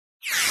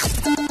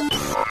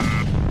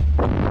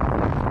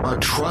a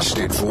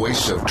trusted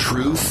voice of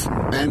truth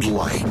and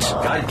light.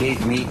 God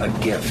gave me a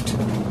gift.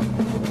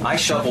 I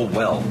shovel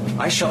well.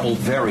 I shovel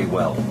very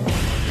well.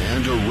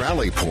 And a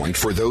rally point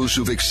for those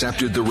who've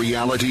accepted the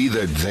reality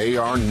that they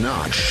are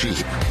not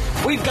sheep.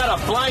 We've got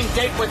a blind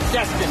date with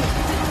destiny.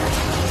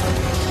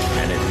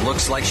 And it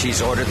looks like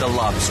she's ordered the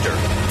lobster.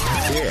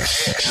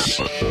 This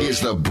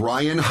is the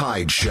Bryan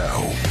Hyde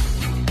Show.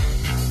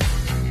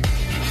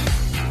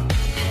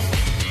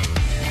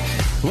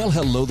 Well,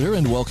 hello there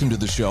and welcome to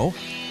the show.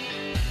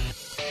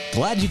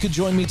 Glad you could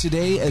join me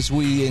today as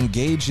we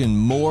engage in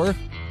more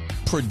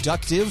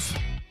productive,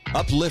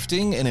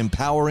 uplifting, and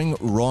empowering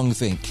wrong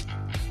think.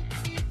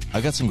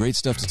 I got some great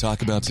stuff to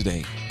talk about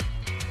today.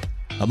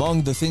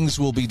 Among the things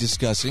we'll be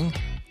discussing,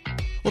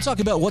 we'll talk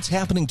about what's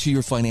happening to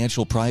your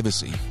financial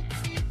privacy.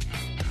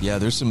 Yeah,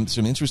 there's some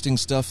interesting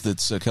stuff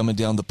that's coming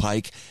down the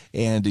pike,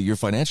 and your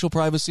financial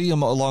privacy,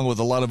 along with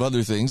a lot of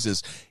other things,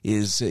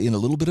 is in a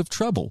little bit of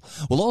trouble.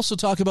 We'll also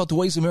talk about the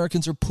ways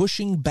Americans are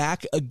pushing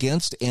back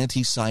against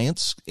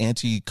anti-science,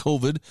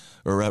 anti-COVID,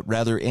 or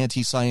rather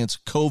anti-science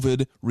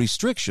COVID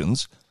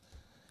restrictions,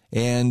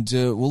 and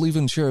we'll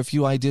even share a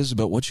few ideas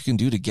about what you can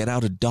do to get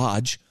out of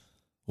Dodge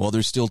while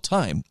there's still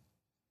time.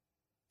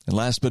 And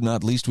last but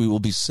not least, we will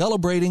be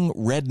celebrating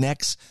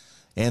rednecks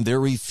and their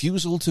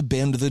refusal to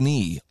bend the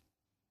knee.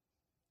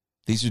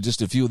 These are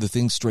just a few of the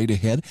things straight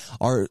ahead.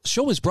 Our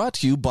show is brought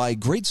to you by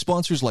great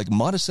sponsors like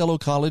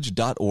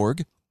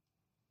MonticelloCollege.org.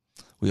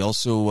 We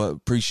also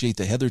appreciate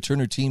the Heather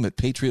Turner team at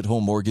Patriot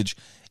Home Mortgage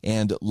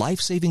and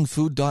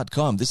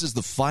LifesavingFood.com. This is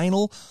the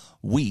final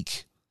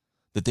week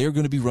that they're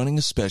going to be running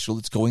a special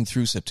that's going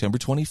through September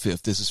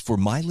 25th. This is for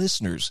my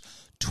listeners,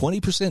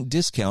 20%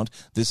 discount.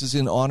 This is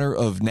in honor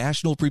of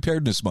National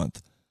Preparedness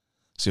Month.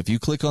 So if you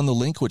click on the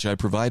link, which I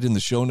provide in the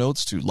show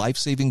notes to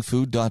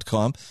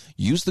lifesavingfood.com,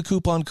 use the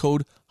coupon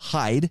code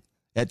HYDE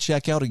at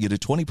checkout and get a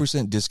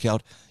 20%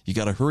 discount. You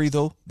got to hurry,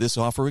 though. This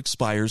offer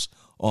expires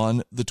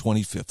on the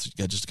 25th. You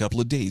got just a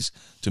couple of days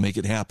to make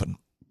it happen.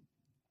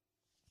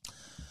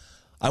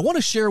 I want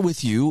to share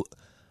with you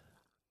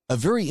a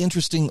very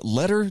interesting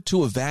letter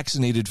to a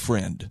vaccinated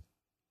friend.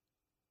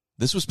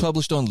 This was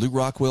published on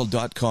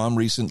LouRockwell.com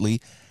recently,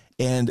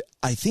 and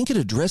I think it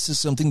addresses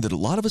something that a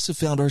lot of us have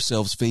found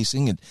ourselves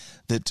facing, and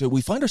that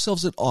we find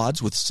ourselves at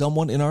odds with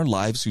someone in our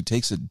lives who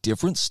takes a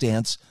different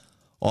stance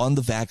on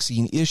the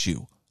vaccine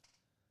issue.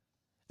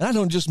 And I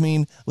don't just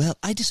mean, well,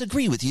 I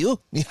disagree with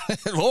you.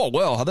 Oh,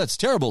 well, that's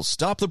terrible.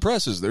 Stop the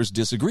presses. There's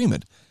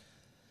disagreement.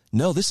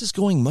 No, this is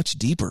going much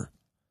deeper.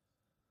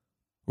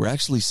 We're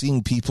actually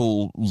seeing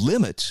people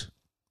limit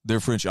their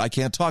friendship. I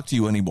can't talk to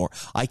you anymore.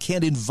 I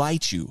can't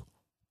invite you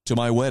to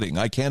my wedding.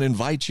 I can't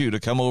invite you to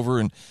come over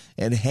and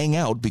hang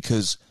out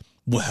because,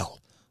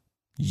 well,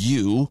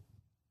 you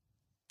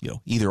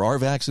either are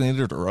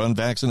vaccinated or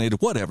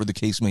unvaccinated, whatever the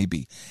case may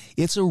be.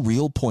 It's a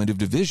real point of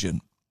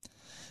division.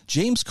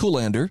 James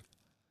Kuhlander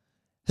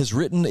has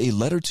written a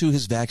letter to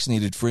his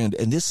vaccinated friend,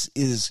 and this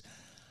is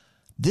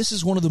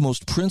one of the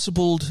most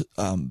principled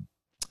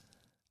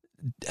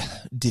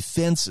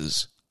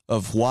defenses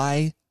of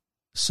why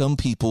some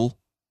people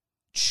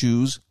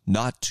choose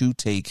not to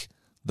take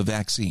the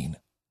vaccine.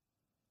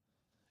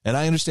 And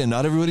I understand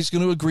not everybody's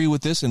going to agree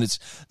with this, and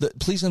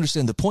please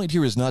understand the point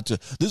here is not to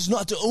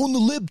own the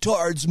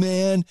libtards,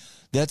 man.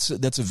 That's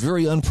a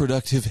very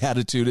unproductive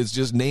attitude. It's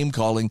just name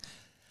calling.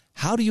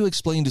 How do you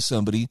explain to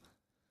somebody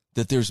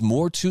that there's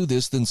more to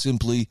this than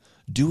simply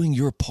doing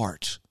your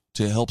part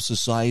to help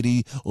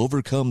society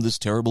overcome this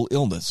terrible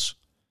illness?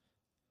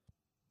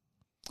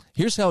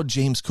 Here's how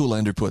James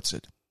Kuhlander puts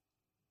it.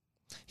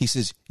 He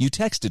says, "You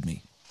texted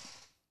me.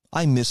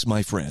 I miss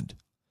my friend."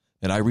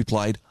 And I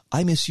replied,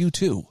 "I miss you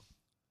too.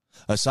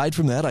 Aside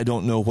from that, I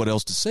don't know what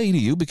else to say to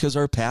you because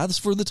our paths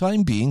for the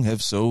time being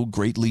have so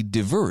greatly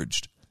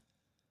diverged."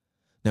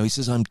 Now he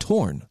says, "I'm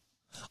torn.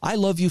 I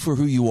love you for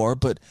who you are,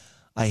 but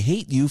I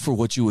hate you for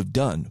what you have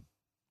done.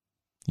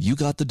 You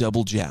got the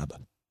double jab.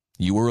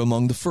 You were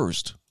among the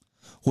first.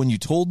 When you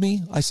told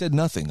me, I said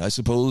nothing. I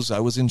suppose I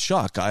was in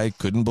shock. I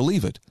couldn't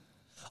believe it.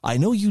 I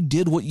know you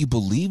did what you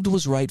believed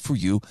was right for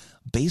you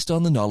based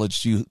on the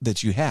knowledge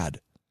that you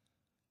had.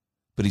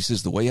 But," he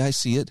says, "the way I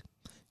see it,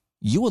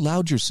 you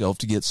allowed yourself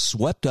to get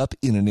swept up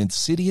in an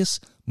insidious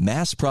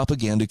mass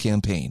propaganda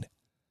campaign,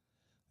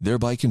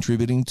 thereby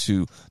contributing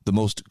to the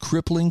most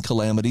crippling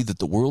calamity that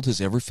the world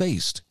has ever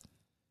faced."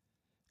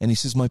 And he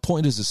says, "My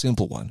point is a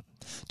simple one.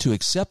 To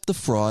accept the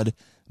fraud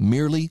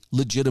merely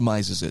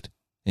legitimizes it,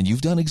 and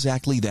you've done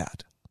exactly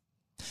that.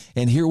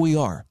 And here we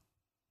are.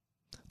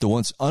 The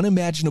once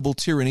unimaginable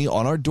tyranny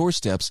on our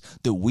doorsteps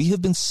that we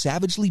have been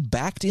savagely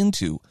backed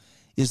into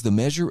is the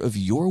measure of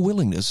your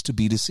willingness to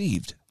be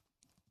deceived."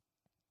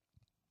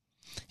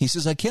 He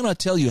says, "I cannot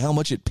tell you how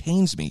much it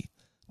pains me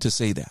to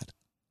say that,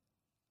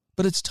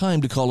 but it's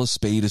time to call a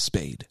spade a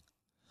spade.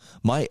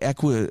 My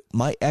equanimity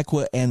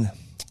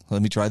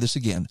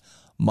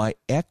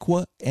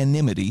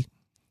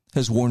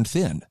has worn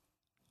thin.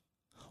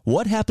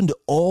 What happened to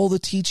all the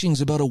teachings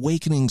about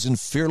awakenings and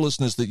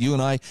fearlessness that you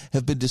and I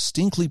have been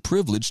distinctly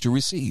privileged to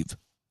receive?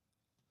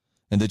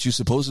 and that you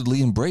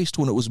supposedly embraced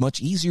when it was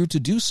much easier to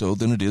do so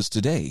than it is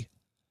today.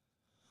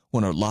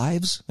 When our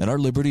lives and our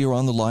liberty are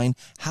on the line,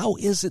 how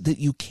is it that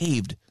you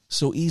caved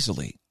so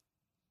easily?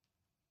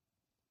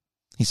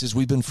 He says,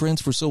 we've been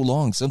friends for so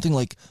long, something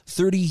like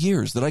 30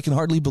 years, that I can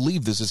hardly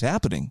believe this is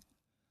happening.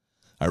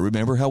 I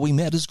remember how we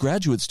met as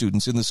graduate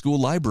students in the school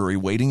library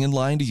waiting in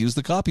line to use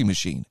the copy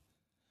machine.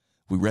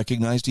 We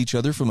recognized each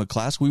other from a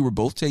class we were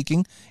both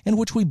taking and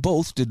which we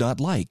both did not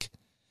like.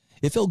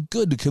 It felt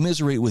good to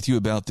commiserate with you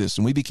about this,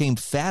 and we became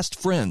fast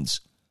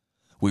friends.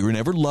 We were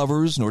never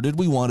lovers, nor did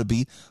we want to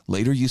be.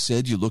 Later you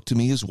said you looked to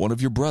me as one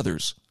of your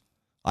brothers.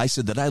 I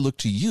said that I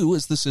looked to you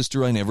as the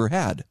sister I never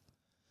had.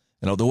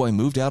 And although I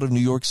moved out of New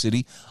York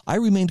City, I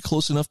remained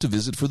close enough to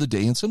visit for the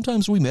day, and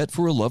sometimes we met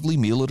for a lovely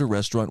meal at a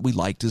restaurant we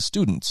liked as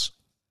students.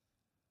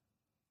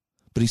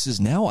 But he says,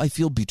 now I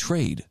feel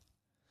betrayed,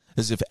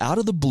 as if out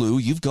of the blue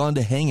you've gone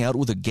to hang out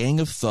with a gang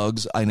of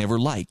thugs I never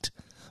liked.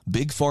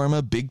 Big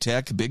pharma, big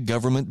tech, big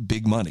government,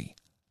 big money.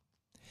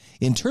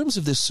 In terms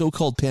of this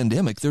so-called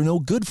pandemic, they're no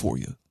good for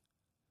you.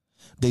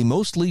 They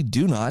mostly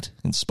do not,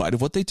 in spite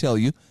of what they tell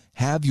you,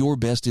 have your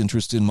best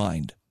interest in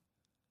mind.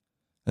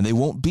 And they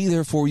won't be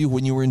there for you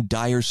when you are in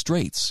dire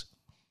straits.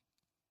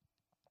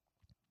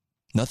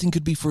 Nothing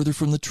could be further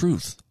from the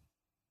truth.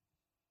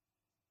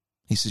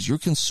 He says, you're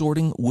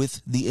consorting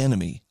with the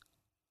enemy.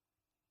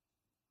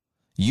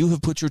 You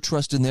have put your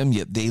trust in them,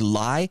 yet they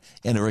lie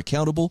and are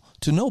accountable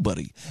to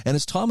nobody. And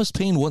as Thomas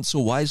Paine once so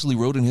wisely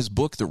wrote in his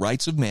book, The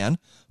Rights of Man,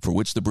 for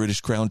which the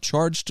British Crown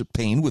charged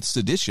Paine with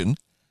sedition,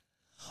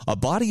 a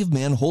body of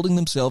men holding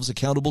themselves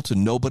accountable to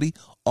nobody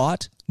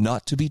ought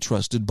not to be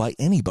trusted by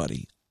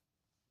anybody.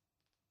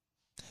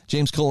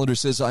 James Cullender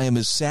says, I am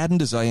as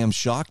saddened as I am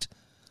shocked.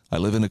 I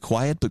live in a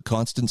quiet but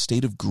constant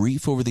state of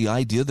grief over the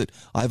idea that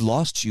I've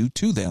lost you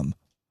to them.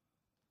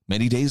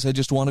 Many days I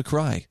just want to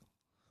cry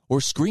or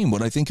scream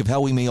when I think of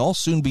how we may all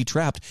soon be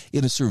trapped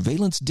in a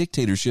surveillance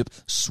dictatorship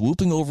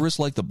swooping over us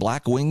like the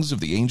black wings of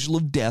the angel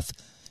of death,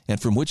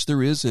 and from which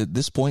there is, at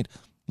this point,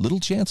 little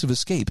chance of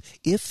escape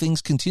if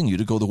things continue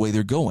to go the way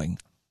they're going.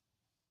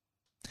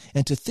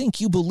 And to think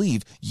you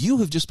believe you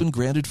have just been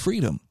granted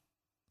freedom.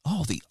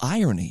 Oh, the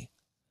irony.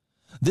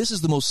 This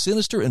is the most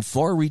sinister and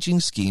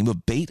far-reaching scheme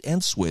of bait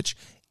and switch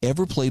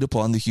ever played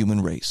upon the human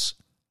race.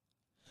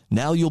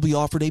 Now you'll be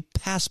offered a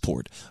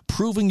passport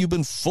proving you've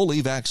been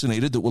fully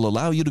vaccinated that will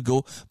allow you to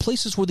go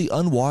places where the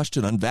unwashed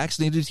and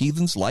unvaccinated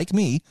heathens like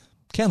me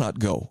cannot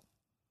go.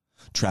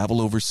 Travel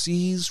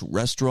overseas,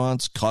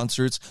 restaurants,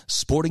 concerts,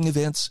 sporting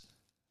events.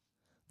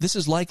 This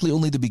is likely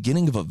only the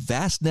beginning of a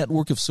vast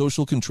network of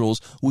social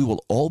controls we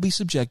will all be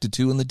subjected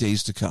to in the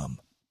days to come.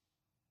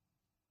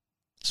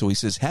 So he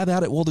says, have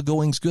at it while the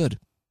going's good.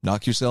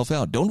 Knock yourself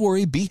out. Don't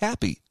worry, be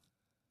happy.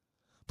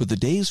 But the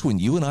days when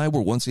you and I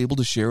were once able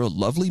to share a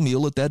lovely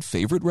meal at that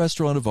favorite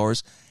restaurant of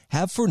ours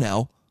have for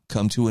now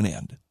come to an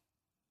end.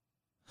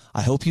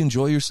 I hope you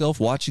enjoy yourself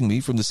watching me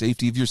from the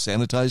safety of your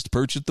sanitized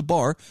perch at the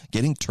bar,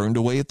 getting turned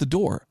away at the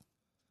door.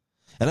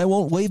 And I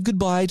won't wave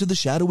goodbye to the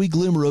shadowy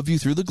glimmer of you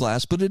through the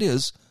glass, but it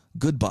is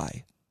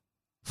goodbye.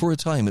 For a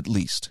time at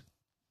least.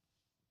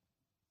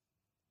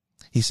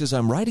 He says,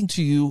 I'm writing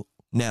to you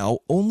now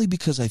only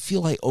because I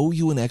feel I owe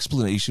you an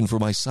explanation for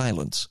my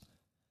silence.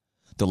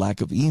 The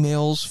lack of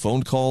emails,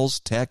 phone calls,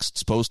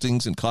 texts,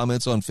 postings, and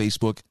comments on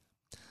Facebook.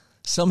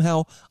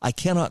 Somehow, I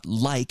cannot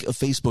like a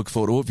Facebook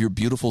photo of your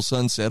beautiful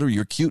sunset or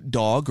your cute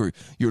dog or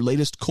your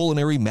latest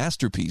culinary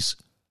masterpiece,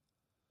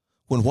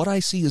 when what I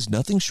see is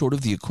nothing short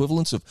of the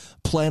equivalence of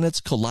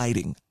planets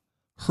colliding,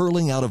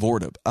 hurling out of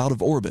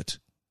orbit.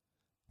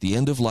 The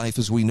end of life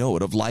as we know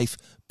it, of life,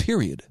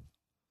 period.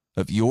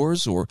 Of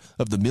yours or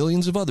of the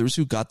millions of others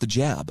who got the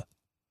jab.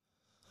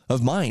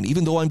 Of mine,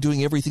 even though I'm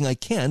doing everything I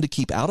can to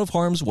keep out of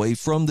harm's way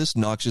from this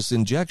noxious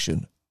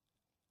injection.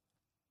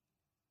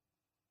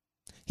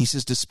 He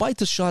says, despite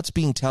the shots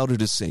being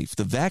touted as safe,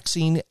 the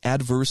Vaccine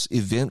Adverse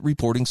Event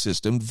Reporting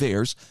System,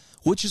 VAERS,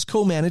 which is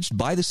co-managed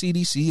by the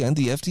CDC and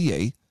the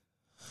FDA,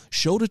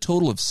 showed a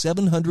total of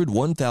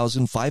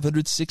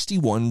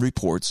 701,561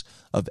 reports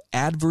of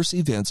adverse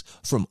events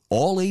from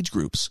all age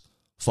groups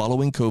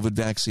following COVID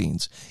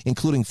vaccines,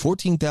 including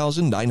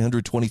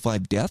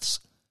 14,925 deaths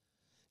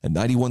and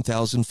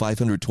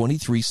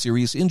 91,523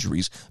 serious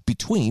injuries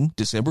between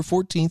December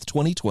 14th,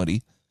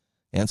 2020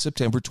 and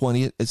September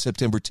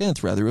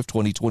 10th, of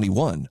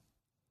 2021.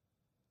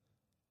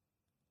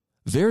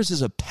 VAERS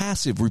is a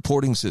passive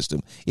reporting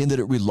system in that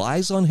it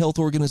relies on health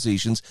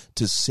organizations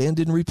to send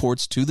in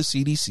reports to the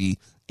CDC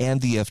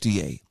and the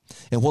FDA.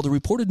 And while the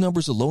reported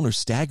numbers alone are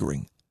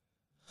staggering,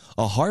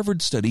 a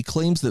Harvard study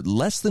claims that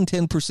less than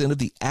 10% of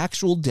the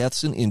actual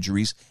deaths and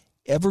injuries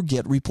ever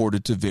get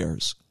reported to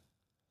VAERS,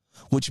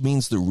 which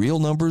means the real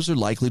numbers are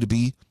likely to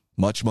be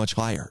much, much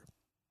higher.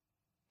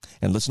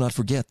 And let's not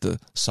forget the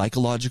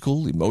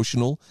psychological,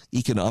 emotional,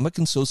 economic,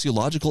 and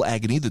sociological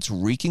agony that's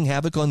wreaking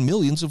havoc on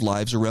millions of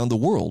lives around the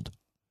world.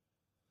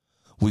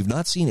 We've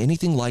not seen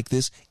anything like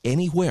this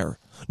anywhere,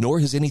 nor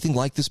has anything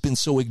like this been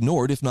so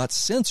ignored, if not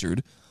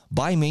censored,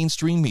 by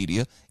mainstream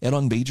media and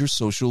on major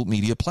social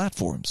media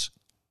platforms.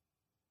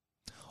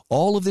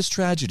 all of this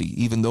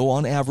tragedy, even though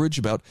on average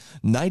about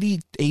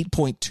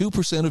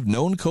 98.2% of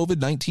known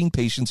COVID-19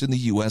 patients in the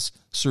U.S.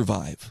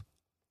 survive.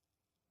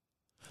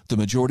 The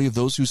majority of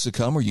those who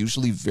succumb are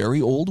usually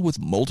very old with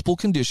multiple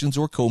conditions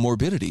or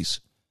comorbidities.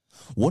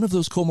 One of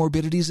those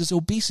comorbidities is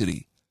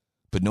obesity,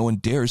 but no one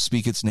dares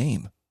speak its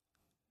name.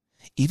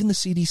 Even the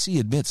CDC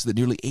admits that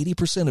nearly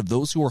 80% of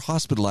those who are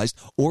hospitalized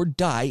or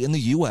die in the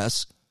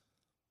U.S.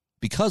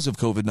 because of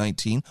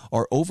COVID-19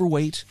 are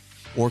overweight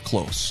or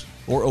close,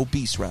 or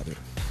obese rather.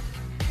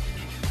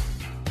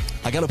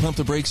 I got to pump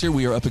the brakes here.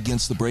 We are up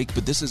against the break,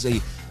 but this is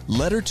a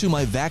letter to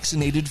my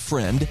vaccinated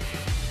friend.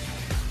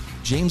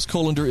 James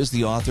Colander is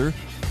the author.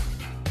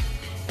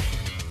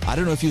 I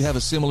don't know if you have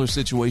a similar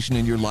situation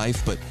in your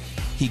life, but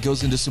he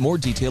goes into some more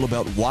detail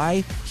about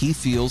why he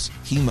feels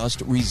he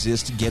must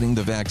resist getting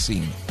the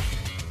vaccine.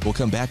 We'll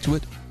come back to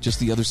it just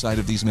the other side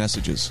of these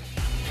messages.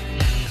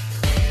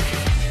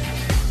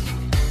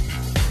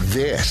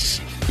 This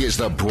is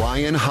the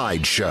Bryan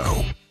Hyde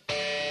Show.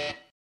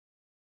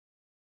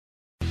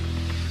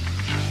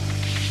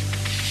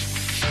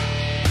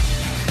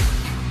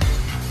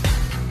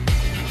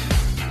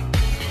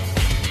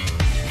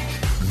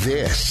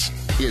 This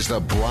is the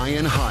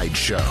Bryan Hyde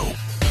Show.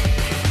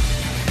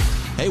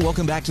 Hey,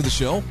 welcome back to the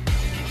show.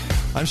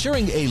 I'm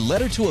sharing a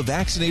letter to a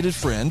vaccinated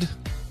friend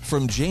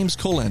from James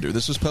Colander.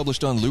 This was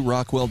published on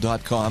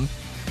LouRockwell.com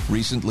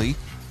recently.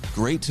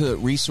 Great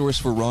resource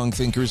for wrong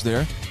thinkers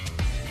there.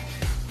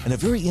 And a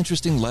very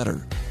interesting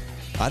letter.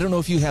 I don't know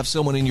if you have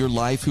someone in your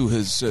life who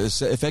has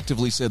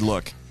effectively said,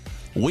 look,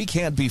 we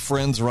can't be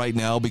friends right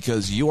now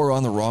because you are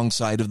on the wrong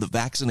side of the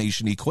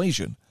vaccination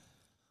equation.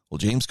 Well,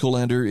 James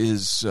Colander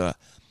is...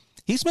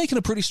 he's making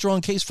a pretty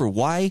strong case for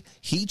why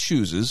he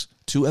chooses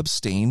to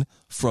abstain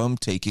from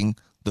taking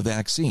the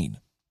vaccine.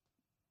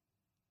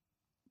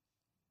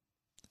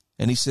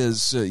 And he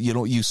says,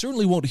 you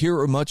certainly won't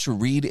hear much or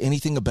read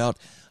anything about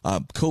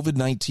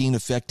COVID-19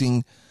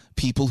 affecting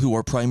people who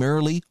are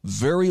primarily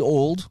very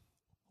old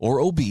or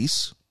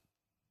obese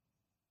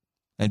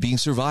and being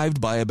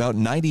survived by about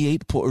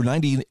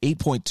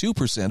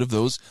 98.2% of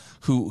those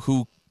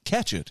who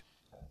catch it.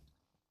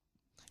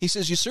 He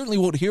says you certainly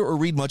won't hear or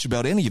read much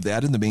about any of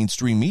that in the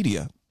mainstream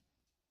media.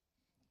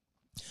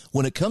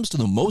 When it comes to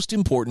the most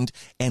important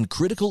and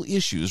critical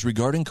issues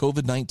regarding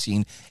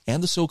COVID-19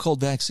 and the so-called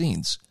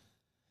vaccines,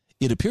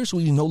 it appears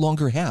we no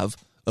longer have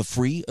a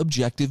free,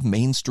 objective,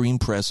 mainstream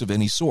press of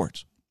any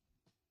sort.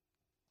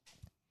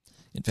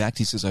 In fact,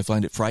 he says, I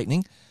find it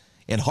frightening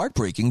and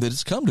heartbreaking that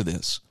it's come to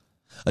this.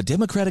 A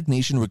democratic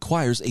nation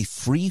requires a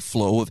free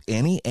flow of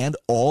any and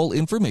all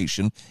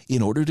information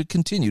in order to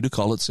continue to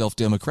call itself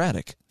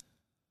democratic.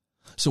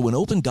 So when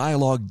open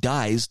dialogue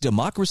dies,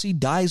 democracy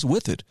dies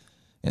with it,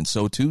 and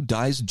so too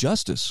dies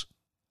justice.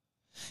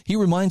 He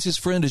reminds his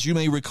friend, as you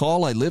may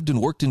recall, I lived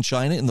and worked in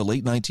China in the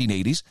late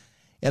 1980s,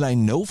 and I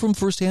know from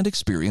firsthand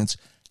experience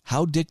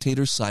how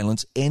dictators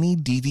silence any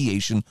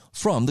deviation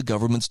from the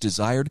government's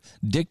desired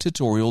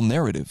dictatorial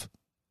narrative.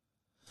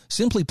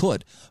 Simply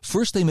put,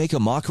 first they make a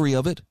mockery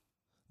of it,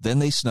 then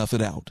they snuff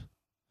it out.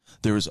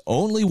 There is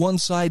only one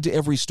side to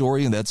every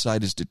story, and that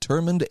side is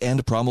determined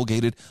and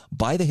promulgated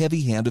by the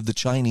heavy hand of the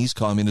Chinese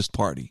Communist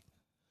Party,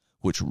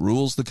 which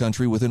rules the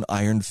country with an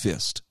iron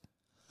fist.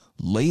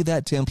 Lay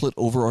that template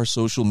over our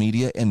social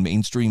media and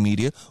mainstream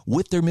media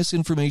with their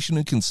misinformation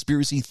and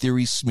conspiracy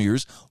theory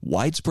smears,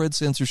 widespread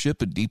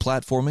censorship and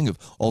deplatforming of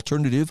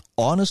alternative,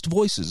 honest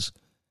voices.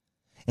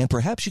 And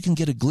perhaps you can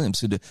get a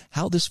glimpse into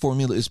how this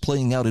formula is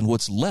playing out in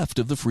what's left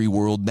of the free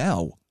world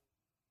now.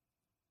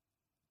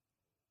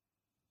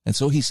 And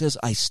so he says,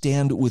 I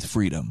stand with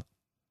freedom.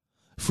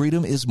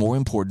 Freedom is more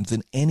important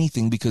than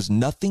anything because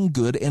nothing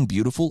good and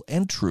beautiful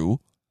and true,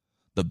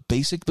 the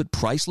basic but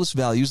priceless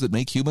values that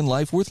make human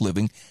life worth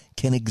living,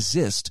 can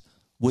exist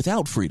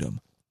without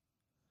freedom.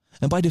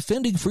 And by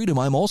defending freedom,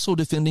 I'm also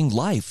defending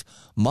life,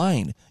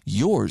 mine,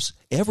 yours,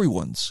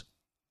 everyone's.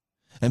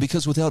 And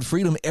because without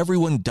freedom,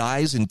 everyone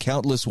dies in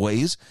countless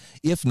ways,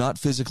 if not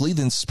physically,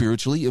 then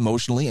spiritually,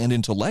 emotionally, and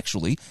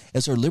intellectually,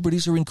 as our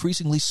liberties are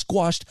increasingly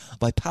squashed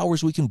by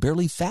powers we can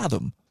barely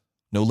fathom,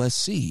 no less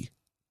see.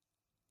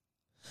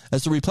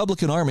 As the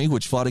Republican Army,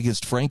 which fought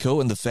against Franco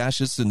and the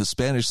fascists in the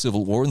Spanish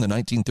Civil War in the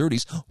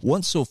 1930s,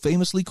 once so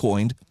famously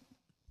coined,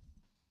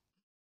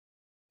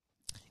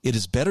 it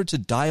is better to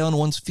die on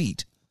one's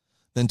feet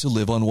than to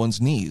live on one's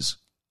knees.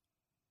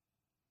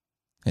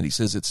 And he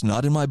says, it's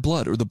not in my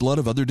blood or the blood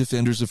of other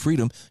defenders of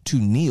freedom to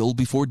kneel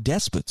before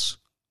despots.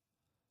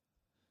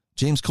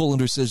 James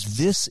Colander says,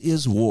 this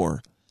is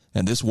war.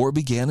 And this war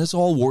began, as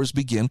all wars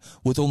begin,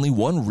 with only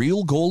one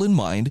real goal in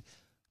mind: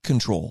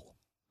 control.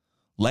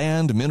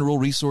 Land, mineral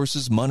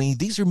resources, money,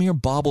 these are mere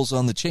baubles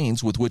on the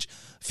chains with which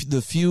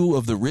the few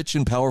of the rich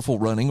and powerful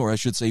running, or I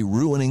should say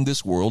ruining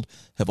this world,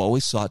 have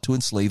always sought to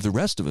enslave the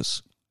rest of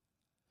us.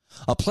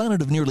 A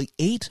planet of nearly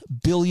 8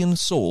 billion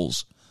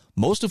souls,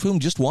 most of whom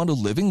just want a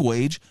living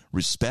wage,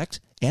 respect,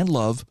 and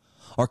love,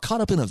 are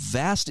caught up in a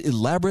vast,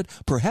 elaborate,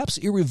 perhaps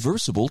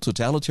irreversible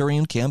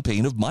totalitarian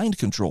campaign of mind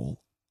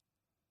control.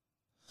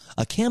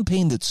 A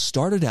campaign that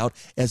started out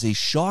as a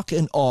shock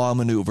and awe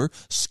maneuver,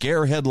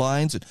 scare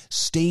headlines, and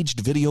staged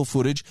video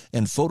footage,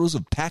 and photos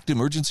of packed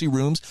emergency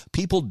rooms,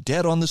 people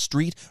dead on the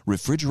street,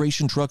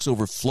 refrigeration trucks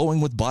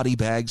overflowing with body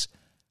bags,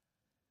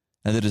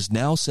 and that has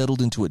now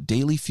settled into a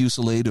daily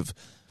fusillade of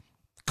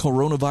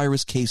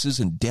coronavirus cases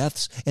and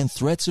deaths and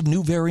threats of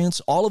new variants,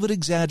 all of it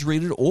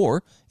exaggerated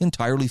or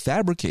entirely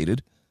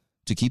fabricated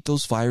to keep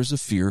those fires of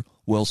fear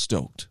well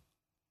stoked.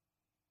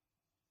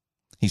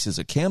 He says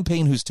a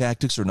campaign whose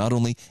tactics are not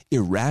only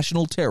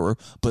irrational terror,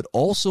 but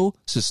also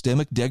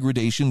systemic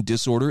degradation,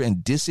 disorder,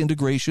 and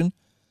disintegration,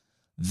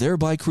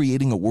 thereby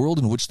creating a world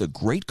in which the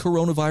great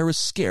coronavirus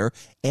scare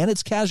and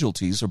its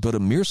casualties are but a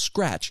mere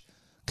scratch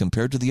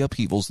compared to the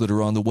upheavals that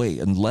are on the way,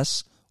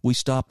 unless we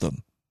stop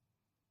them.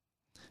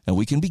 And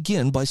we can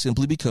begin by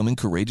simply becoming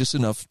courageous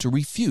enough to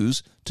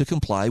refuse to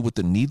comply with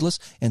the needless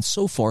and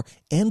so far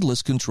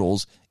endless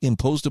controls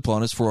imposed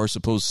upon us for our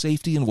supposed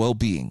safety and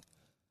well-being.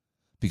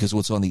 Because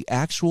what's on the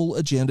actual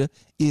agenda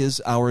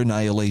is our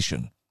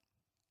annihilation.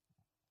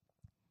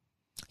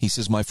 He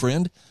says, my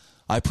friend,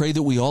 I pray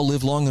that we all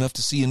live long enough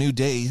to see a new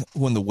day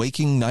when the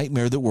waking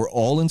nightmare that we're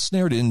all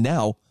ensnared in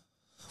now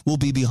will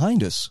be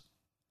behind us.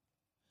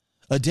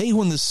 A day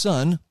when the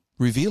sun,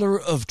 revealer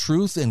of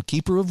truth and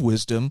keeper of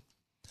wisdom,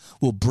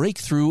 will break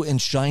through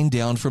and shine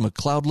down from a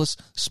cloudless,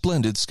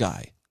 splendid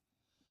sky.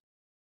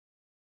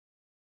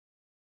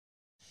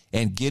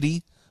 And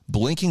giddy,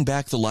 blinking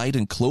back the light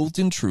and clothed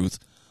in truth,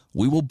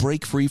 we will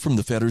break free from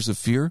the fetters of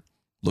fear,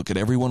 look at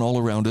everyone all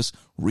around us,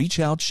 reach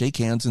out, shake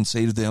hands, and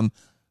say to them,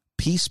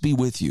 peace be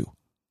with you.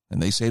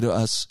 And they say to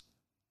us,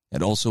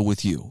 and also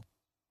with you.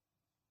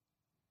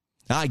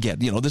 Now, I get,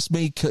 this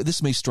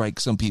may strike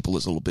some people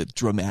as a little bit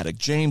dramatic.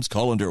 James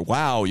Cullender,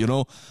 wow,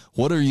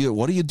 what are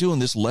you doing?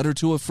 This letter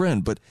to a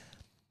friend. But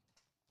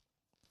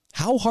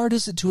how hard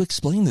is it to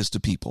explain this to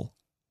people?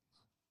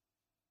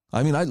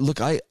 I mean,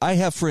 I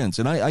have friends,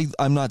 and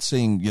I'm not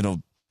saying,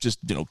 just,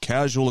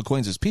 casual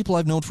acquaintances, people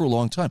I've known for a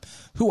long time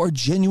who are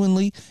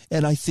genuinely,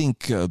 and I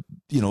think, in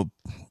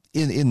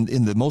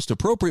the most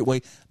appropriate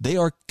way, they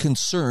are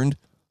concerned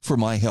for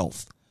my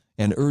health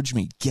and urge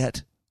me,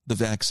 get the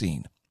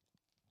vaccine.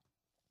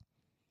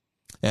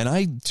 And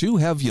I, too,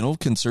 have,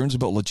 concerns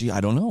about, well, gee,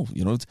 I don't know,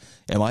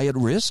 am I at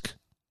risk?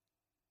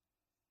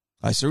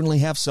 I certainly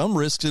have some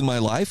risks in my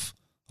life.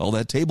 All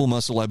that table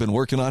muscle I've been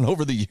working on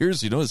over the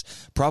years, is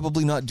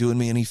probably not doing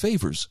me any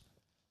favors.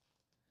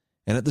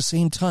 And at the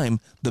same time,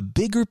 the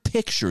bigger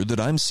picture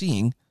that I'm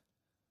seeing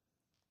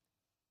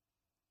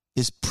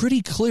is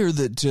pretty clear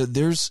that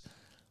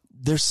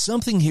there's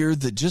something here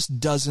that just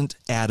doesn't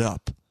add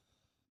up.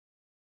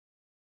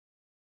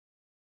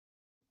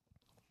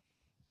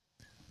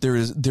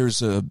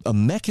 There's a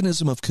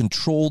mechanism of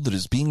control that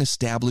is being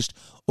established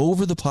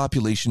over the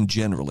population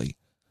generally.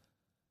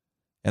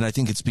 And I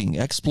think it's being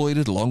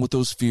exploited along with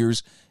those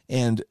fears.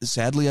 And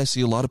sadly, I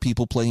see a lot of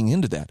people playing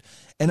into that.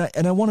 And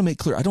I want to make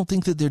clear, I don't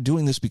think that they're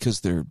doing this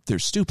because they're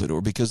stupid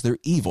or because they're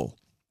evil.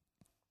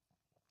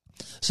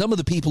 Some of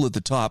the people at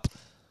the top,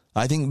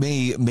 I think,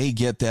 may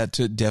get that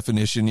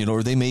definition,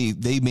 or they may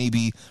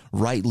be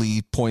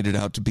rightly pointed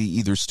out to be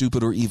either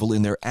stupid or evil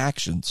in their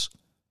actions.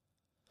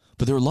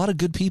 But there are a lot of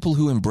good people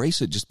who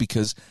embrace it just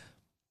because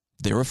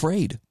they're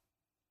afraid.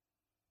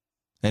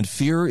 And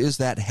fear is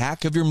that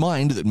hack of your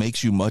mind that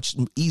makes you much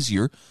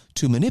easier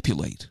to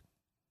manipulate.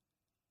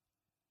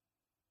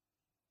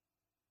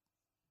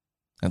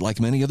 And like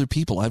many other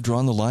people, I've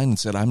drawn the line and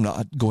said, I'm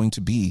not going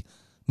to be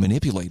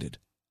manipulated.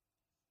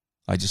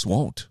 I just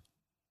won't.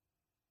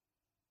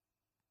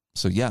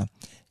 So yeah,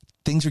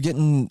 things are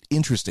getting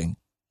interesting.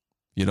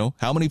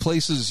 How many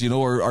places,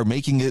 are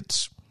making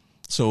it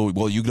so,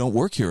 well, you don't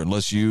work here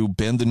unless you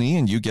bend the knee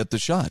and you get the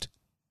shot.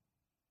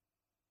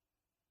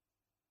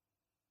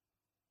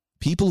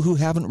 People who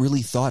haven't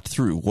really thought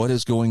through what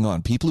is going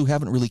on, people who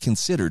haven't really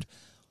considered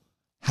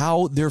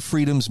how their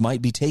freedoms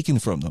might be taken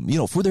from them,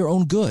 for their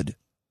own good.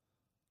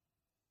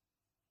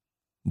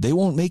 They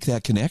won't make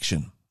that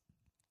connection.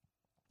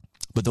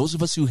 But those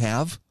of us who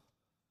have,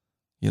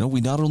 I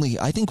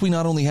think we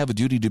not only have a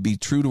duty to be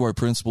true to our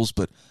principles,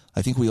 but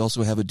I think we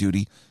also have a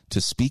duty to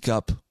speak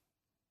up,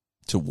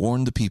 to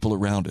warn the people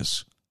around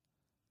us.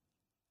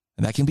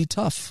 And that can be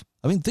tough.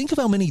 I mean, think of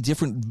how many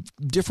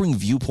differing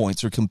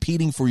viewpoints are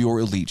competing for your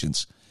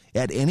allegiance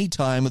at any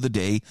time of the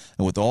day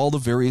and with all the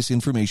various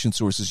information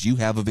sources you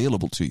have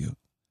available to you.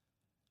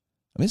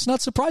 I mean, it's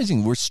not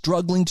surprising we're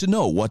struggling to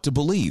know what to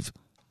believe.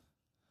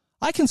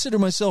 I consider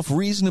myself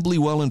reasonably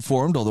well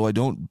informed, although I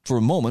don't for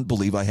a moment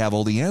believe I have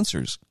all the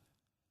answers.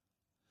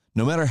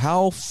 No matter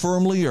how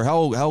firmly or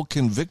how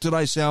convicted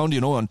I sound,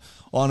 on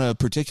a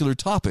particular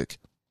topic,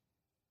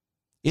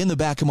 in the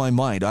back of my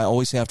mind, I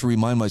always have to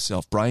remind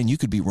myself, Bryan, you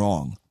could be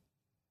wrong.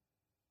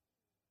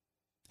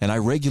 And I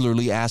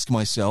regularly ask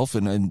myself,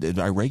 and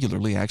I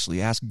regularly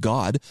actually ask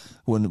God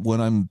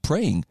when I'm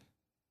praying,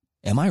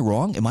 am I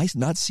wrong? Am I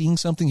not seeing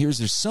something here? Is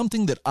there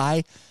something that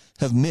I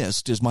have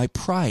missed? Is my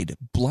pride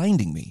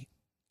blinding me?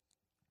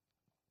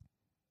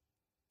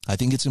 I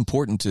think it's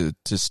important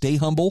to stay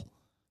humble.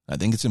 I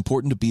think it's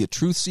important to be a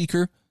truth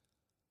seeker.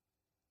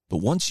 But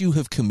once you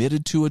have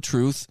committed to a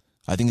truth,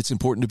 I think it's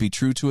important to be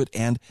true to it,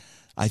 and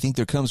I think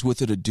there comes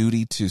with it a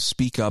duty to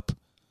speak up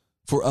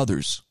for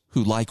others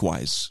who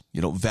likewise,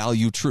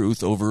 value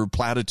truth over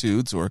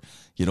platitudes or,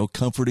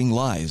 comforting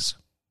lies.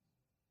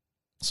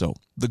 So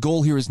the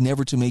goal here is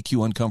never to make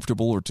you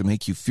uncomfortable or to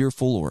make you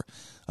fearful or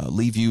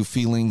leave you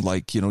feeling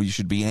like, you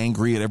should be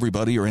angry at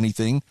everybody or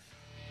anything.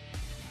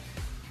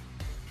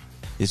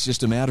 It's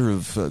just a matter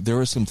of there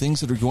are some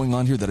things that are going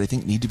on here that I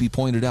think need to be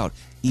pointed out,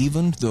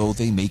 even though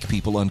they make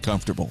people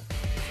uncomfortable.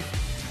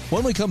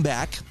 When we come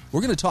back,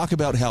 we're going to talk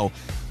about how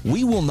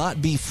we will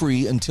not be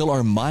free until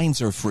our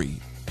minds are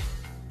free.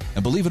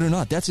 And believe it or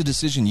not, that's a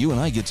decision you and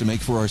I get to make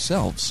for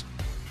ourselves.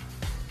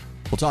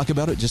 We'll talk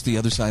about it just the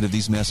other side of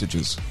these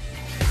messages.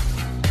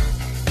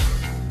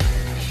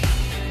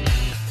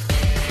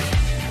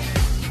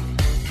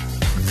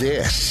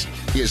 This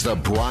is the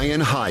Bryan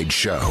Hyde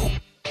Show.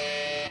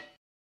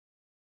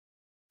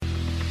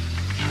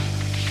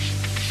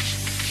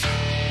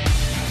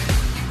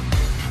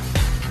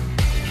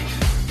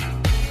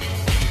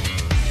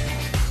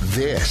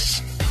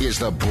 This is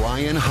the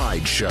Bryan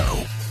Hyde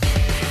Show.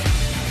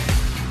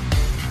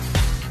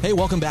 Hey,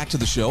 welcome back to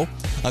the show.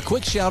 A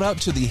quick shout out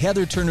to the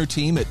Heather Turner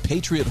team at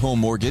Patriot Home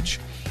Mortgage.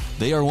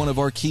 They are one of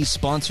our key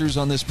sponsors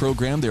on this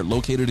program. They're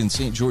located in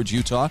St. George,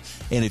 Utah.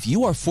 And if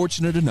you are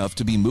fortunate enough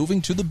to be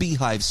moving to the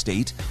Beehive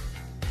State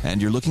and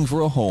you're looking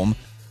for a home,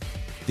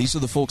 these are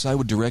the folks I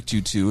would direct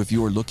you to if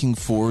you are looking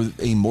for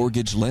a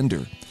mortgage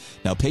lender.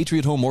 Now,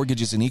 Patriot Home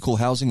Mortgage is an equal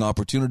housing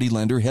opportunity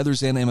lender.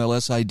 Heather's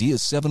NMLS ID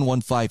is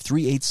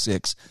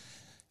 715386.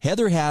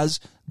 Heather has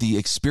the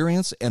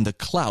experience and the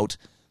clout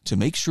to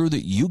make sure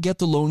that you get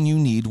the loan you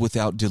need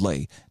without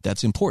delay.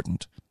 That's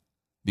important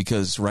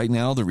because right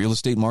now the real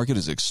estate market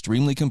is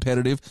extremely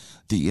competitive.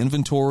 The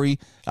inventory,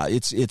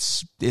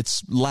 it's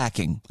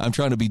lacking. I'm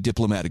trying to be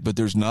diplomatic, but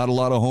there's not a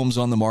lot of homes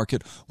on the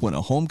market. When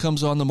a home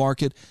comes on the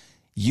market,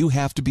 you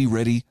have to be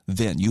ready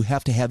then. You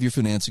have to have your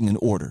financing in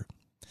order.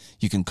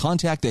 You can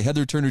contact the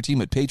Heather Turner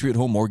team at Patriot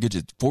Home Mortgage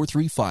at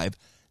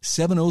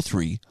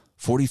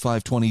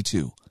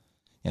 435-703-4522.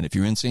 And if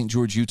you're in St.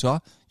 George, Utah,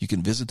 you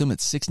can visit them at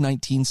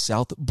 619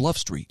 South Bluff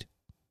Street.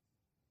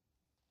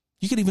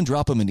 You can even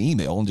drop them an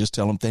email and just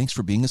tell them thanks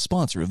for being a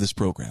sponsor of this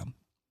program.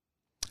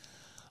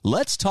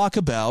 Let's talk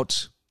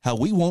about how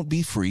we won't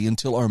be free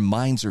until our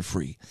minds are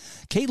free.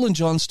 Caitlin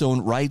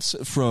Johnstone writes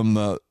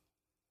from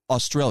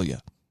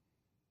Australia.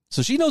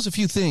 So she knows a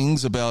few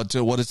things about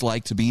what it's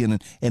like to be in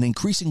an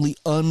increasingly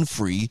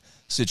unfree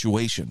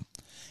situation.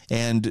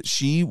 And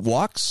she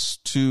walks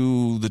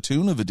to the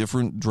tune of a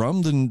different drum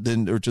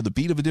or to the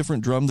beat of a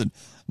different drum than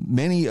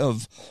many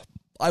of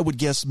my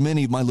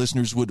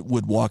listeners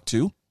would walk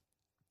to.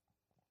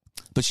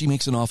 But she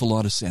makes an awful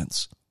lot of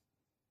sense.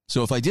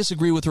 So if I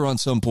disagree with her on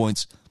some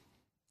points,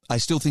 I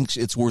still think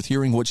it's worth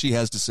hearing what she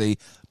has to say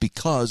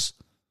because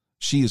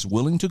she is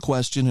willing to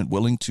question and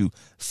willing to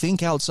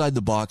think outside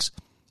the box.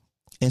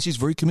 And she's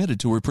very committed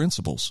to her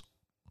principles,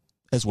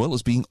 as well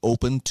as being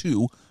open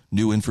to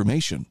new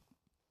information.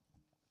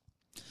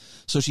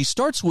 So she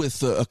starts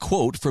with a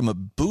quote from a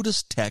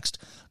Buddhist text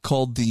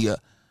called I'm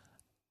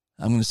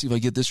going to see if I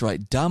get this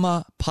right,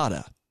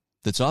 Dhammapada,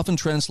 that's often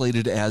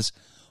translated as,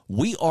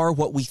 we are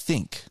what we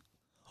think.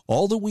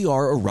 All that we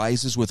are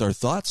arises with our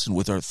thoughts, and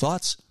with our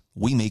thoughts,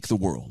 we make the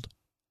world.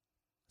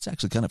 It's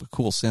actually kind of a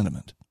cool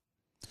sentiment.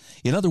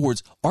 In other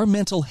words, our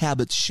mental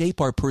habits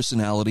shape our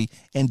personality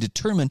and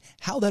determine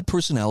how that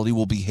personality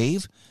will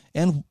behave,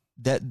 and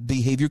that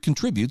behavior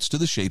contributes to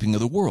the shaping of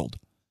the world.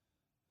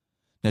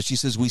 Now, she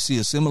says we see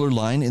a similar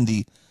line in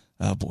the,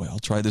 I'll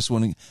try this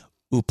one,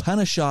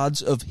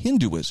 Upanishads of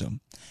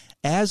Hinduism.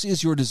 As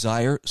is your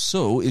desire,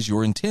 so is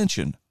your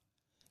intention.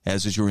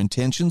 As is your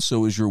intention,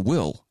 so is your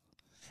will.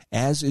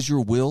 As is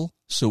your will,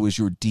 so is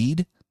your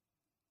deed.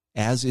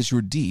 As is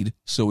your deed,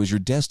 so is your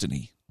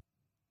destiny.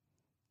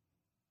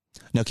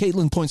 Now,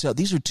 Caitlin points out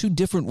these are two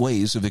different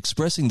ways of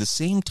expressing the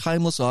same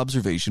timeless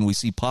observation we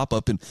see pop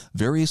up in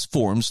various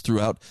forms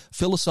throughout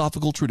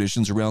philosophical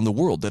traditions around the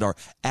world, that our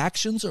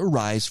actions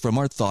arise from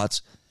our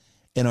thoughts,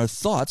 and our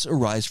thoughts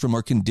arise from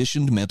our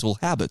conditioned mental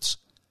habits.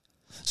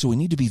 So we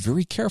need to be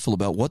very careful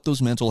about what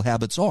those mental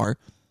habits are,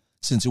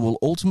 since it will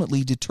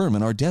ultimately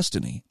determine our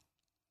destiny.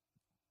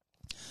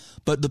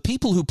 But the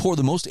people who pour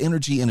the most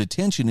energy and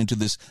attention into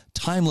this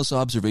timeless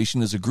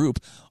observation as a group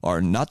are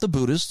not the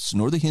Buddhists,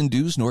 nor the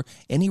Hindus, nor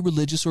any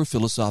religious or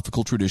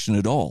philosophical tradition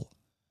at all.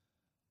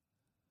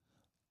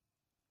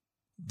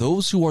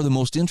 Those who are the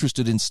most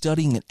interested in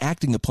studying and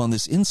acting upon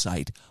this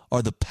insight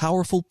are the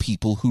powerful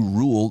people who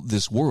rule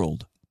this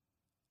world.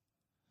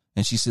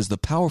 And she says the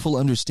powerful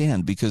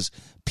understand because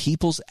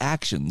people's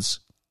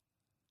actions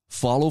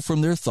follow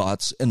from their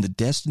thoughts, and the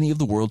destiny of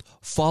the world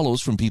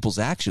follows from people's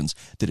actions.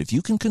 That if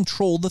you can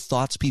control the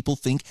thoughts people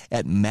think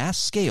at mass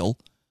scale,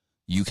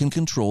 you can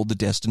control the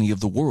destiny of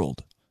the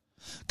world.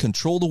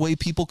 Control the way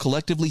people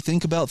collectively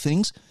think about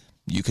things,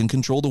 you can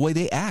control the way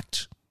they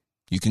act.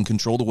 You can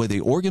control the way they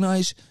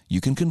organize,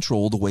 you can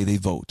control the way they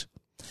vote.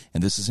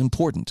 And this is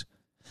important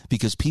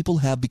because people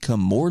have become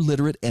more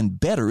literate and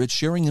better at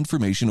sharing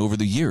information over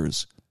the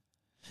years.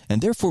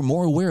 and therefore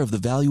more aware of the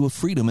value of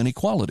freedom and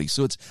equality.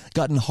 So it's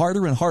gotten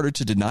harder and harder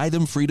to deny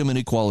them freedom and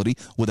equality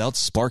without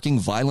sparking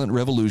violent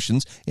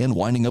revolutions and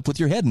winding up with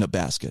your head in a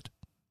basket.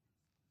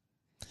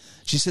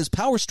 She says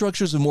power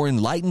structures of more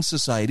enlightened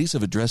societies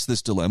have addressed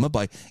this dilemma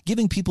by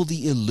giving people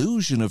the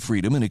illusion of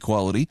freedom and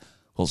equality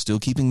while still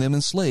keeping them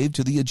enslaved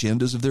to the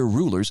agendas of their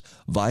rulers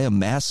via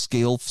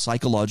mass-scale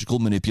psychological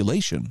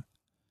manipulation.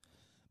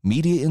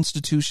 Media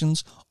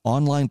institutions,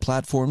 online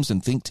platforms,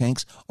 and think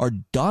tanks are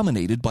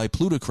dominated by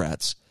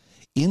plutocrats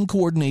in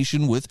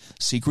coordination with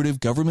secretive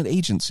government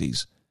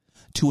agencies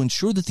to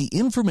ensure that the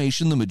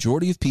information the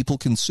majority of people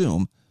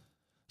consume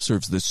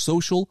serves the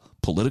social,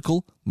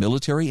 political,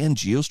 military, and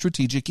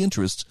geostrategic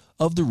interests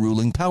of the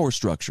ruling power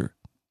structure.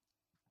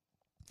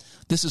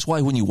 This is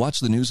why when you watch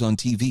the news on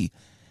TV,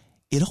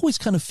 it always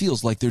kind of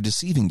feels like they're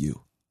deceiving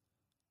you.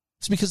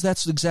 It's because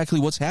that's exactly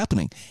what's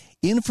happening.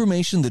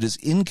 Information that is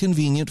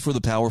inconvenient for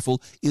the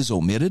powerful is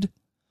omitted,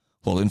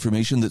 while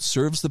information that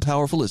serves the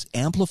powerful is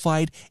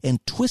amplified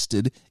and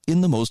twisted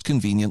in the most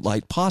convenient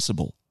light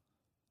possible.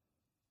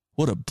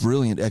 What a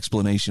brilliant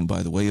explanation,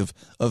 by the way,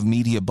 of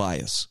media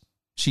bias.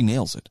 She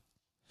nails it.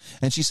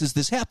 And she says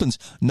this happens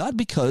not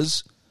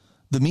because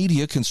the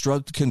media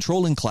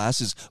controlling class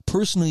is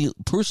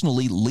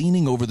personally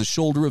leaning over the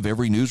shoulder of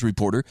every news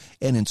reporter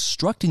and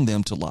instructing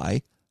them to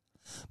lie,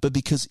 but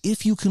because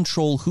if you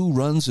control who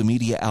runs a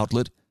media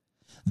outlet,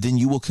 then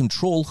you will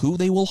control who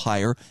they will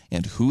hire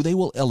and who they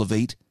will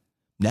elevate,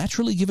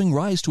 naturally giving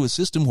rise to a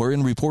system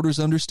wherein reporters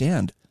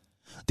understand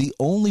the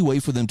only way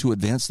for them to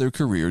advance their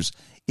careers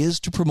is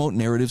to promote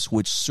narratives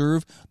which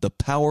serve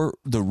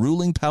the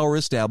ruling power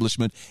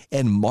establishment,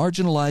 and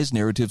marginalize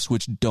narratives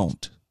which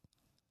don't.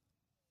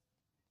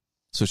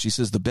 So she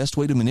says the best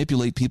way to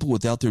manipulate people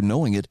without their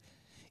knowing it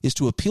is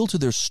to appeal to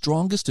their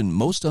strongest and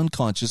most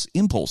unconscious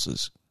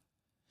impulses.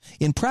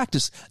 In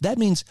practice, that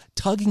means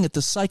tugging at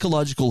the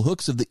psychological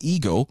hooks of the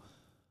ego,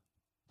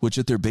 which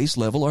at their base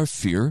level are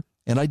fear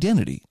and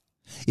identity.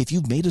 If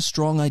you've made a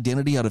strong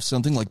identity out of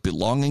something like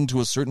belonging to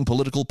a certain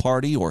political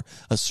party or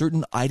a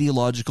certain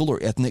ideological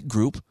or ethnic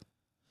group,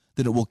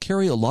 then it will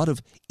carry a lot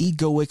of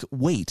egoic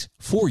weight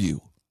for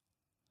you.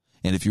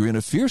 And if you're in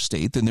a fear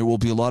state, then there will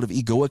be a lot of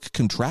egoic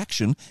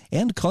contraction,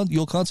 and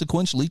you'll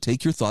consequentially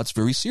take your thoughts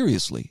very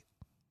seriously.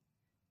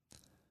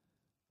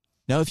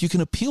 Now, if you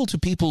can appeal to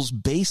people's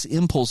base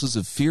impulses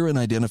of fear and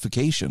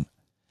identification,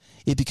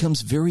 it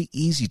becomes very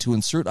easy to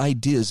insert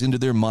ideas into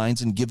their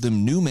minds and give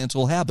them new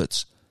mental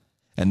habits.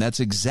 And that's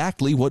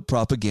exactly what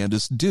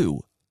propagandists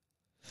do.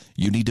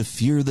 You need to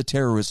fear the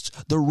terrorists,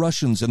 the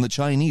Russians, and the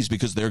Chinese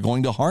because they're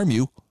going to harm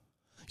you.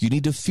 You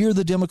need to support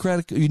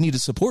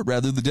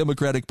the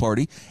Democratic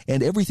Party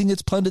and everything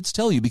its pundits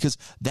tell you because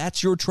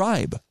that's your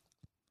tribe.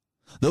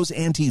 Those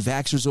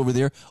anti-vaxxers over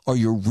there are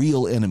your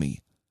real enemy,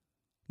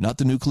 not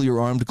the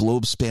nuclear-armed,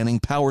 globe-spanning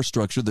power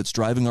structure that's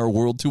driving our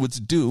world to its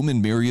doom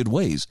in myriad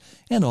ways,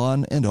 and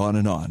on and on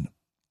and on.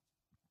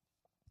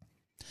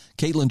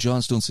 Caitlin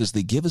Johnstone says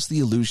they give us the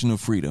illusion of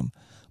freedom,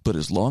 but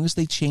as long as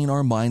they chain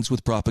our minds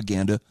with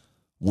propaganda,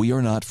 we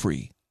are not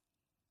free.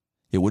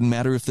 It wouldn't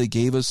matter if they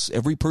gave us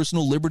every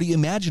personal liberty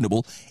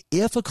imaginable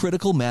if a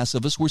critical mass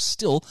of us were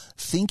still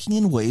thinking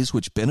in ways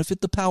which benefit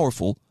the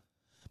powerful,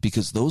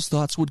 because those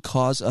thoughts would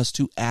cause us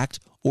to act,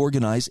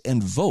 organize,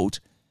 and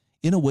vote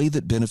in a way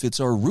that benefits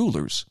our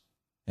rulers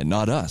and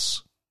not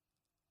us.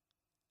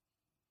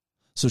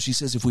 So she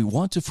says if we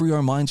want to free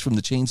our minds from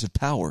the chains of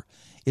power,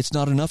 it's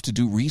not enough to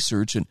do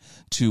research and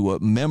to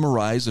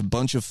memorize a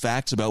bunch of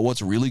facts about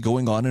what's really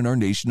going on in our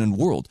nation and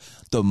world.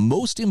 The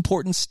most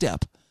important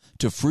step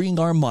to freeing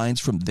our minds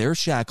from their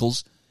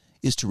shackles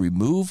is to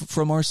remove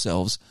from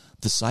ourselves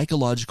the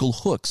psychological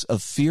hooks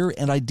of fear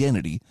and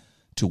identity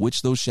to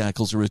which those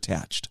shackles are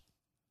attached.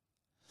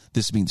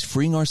 This means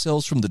freeing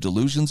ourselves from the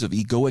delusions of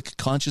egoic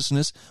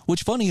consciousness,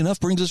 which, funny enough,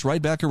 brings us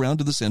right back around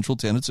to the central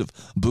tenets of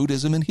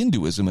Buddhism and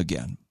Hinduism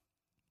again.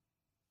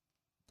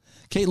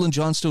 Caitlin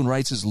Johnstone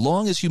writes, as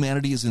long as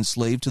humanity is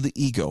enslaved to the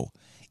ego,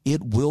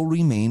 it will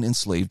remain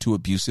enslaved to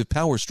abusive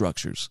power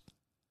structures.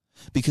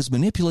 Because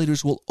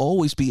manipulators will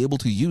always be able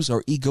to use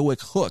our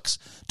egoic hooks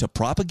to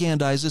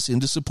propagandize us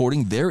into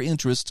supporting their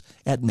interests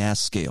at mass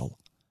scale.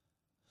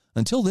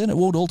 Until then, it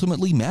won't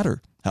ultimately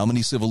matter how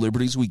many civil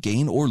liberties we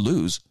gain or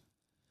lose,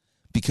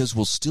 because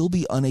we'll still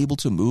be unable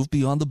to move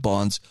beyond the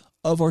bonds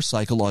of our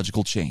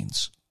psychological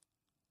chains.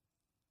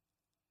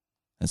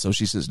 And so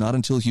she says, not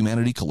until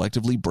humanity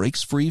collectively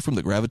breaks free from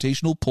the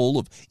gravitational pull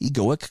of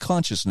egoic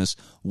consciousness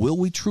will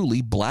we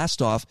truly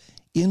blast off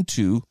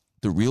into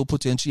the real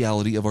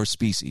potentiality of our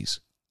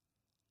species.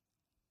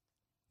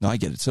 Now, I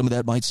get it. Some of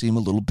that might seem a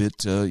little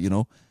bit,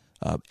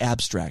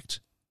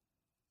 abstract.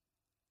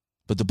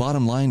 But the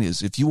bottom line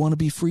is, if you want to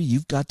be free,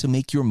 you've got to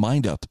make your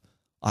mind up.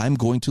 I'm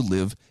going to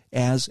live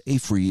as a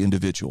free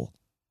individual.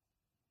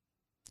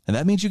 And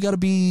that means you got to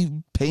be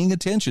paying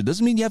attention.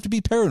 Doesn't mean you have to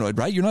be paranoid,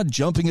 right? You're not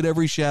jumping at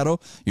every shadow.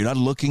 You're not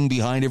looking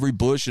behind every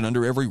bush and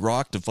under every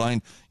rock to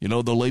find,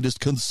 the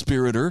latest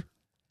conspirator.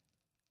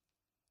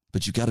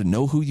 But you've got to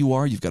know who you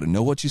are. You've got to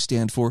know what you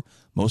stand for.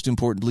 Most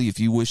importantly, if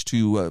you wish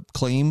to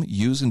claim,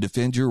 use, and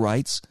defend your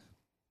rights,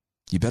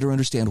 you better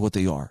understand what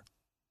they are.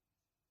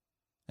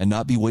 And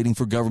not be waiting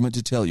for government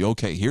to tell you,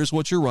 okay, here's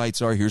what your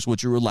rights are. Here's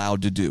what you're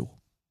allowed to do.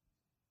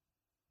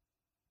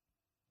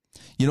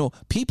 You know,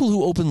 people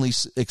who openly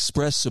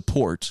express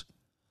support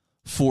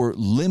for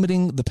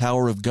limiting the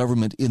power of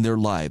government in their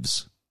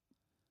lives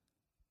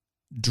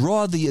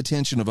draw the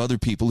attention of other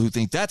people who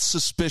think that's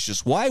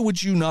suspicious. Why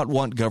would you not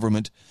want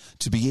government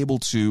to be able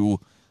to,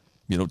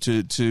 you know,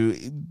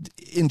 to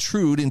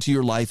intrude into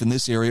your life in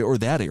this area or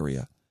that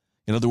area?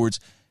 In other words,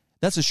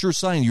 that's a sure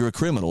sign you're a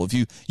criminal. If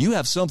you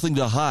have something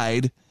to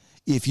hide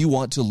if you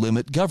want to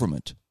limit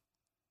government.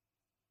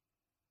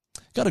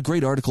 Got a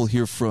great article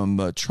here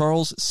from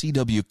Charles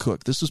C.W.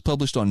 Cook. This was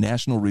published on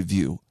National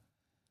Review.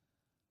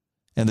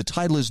 And the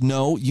title is,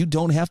 No, You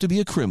Don't Have to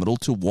Be a Criminal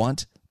to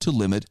Want to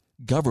Limit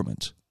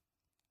Government.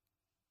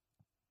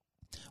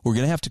 We're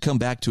going to have to come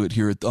back to it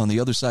here on the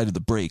other side of the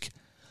break.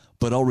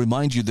 But I'll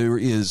remind you there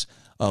is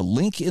a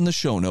link in the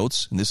show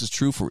notes, and this is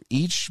true for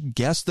each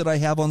guest that I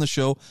have on the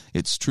show.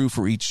 It's true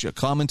for each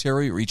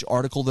commentary or each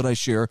article that I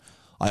share.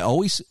 I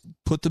always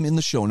put them in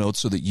the show notes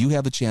so that you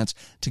have a chance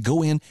to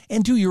go in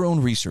and do your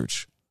own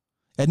research.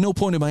 At no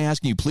point am I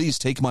asking you, please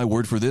take my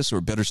word for this, or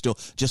better still,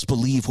 just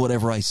believe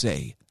whatever I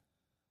say.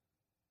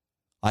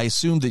 I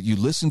assume that you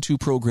listen to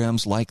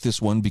programs like this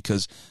one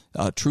because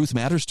truth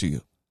matters to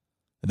you.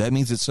 That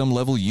means at some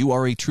level you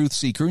are a truth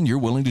seeker and you're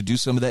willing to do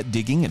some of that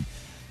digging and,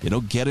 you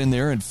know, get in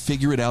there and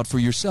figure it out for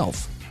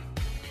yourself.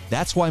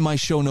 That's why my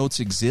show notes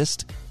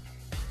exist.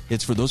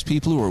 It's for those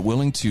people who are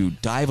willing to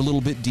dive a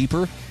little bit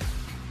deeper,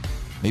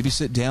 maybe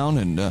sit down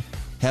and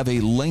have a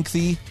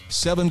lengthy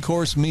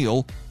 7-course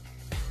meal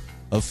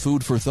of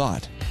food for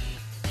thought.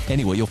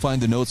 Anyway, you'll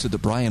find the notes at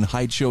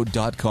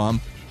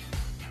thebryanhydeshow.com.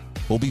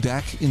 We'll be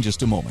back in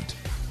just a moment.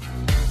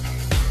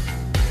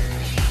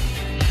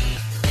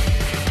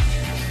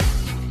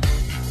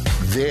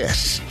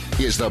 This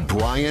is the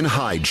Bryan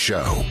Hyde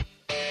Show.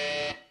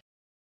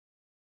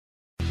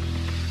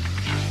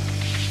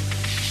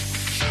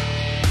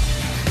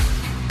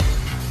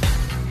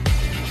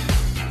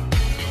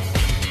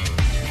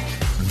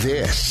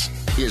 This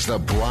is the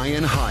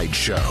Bryan Hyde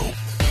Show.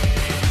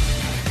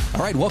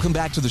 All right, welcome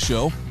back to the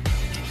show.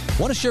 I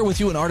want to share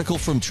with you an article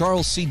from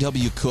Charles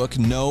C.W. Cook.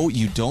 No,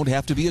 you don't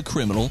have to be a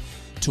criminal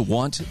to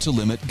want to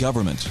limit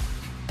government.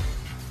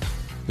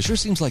 It sure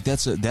seems like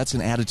that's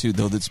an attitude,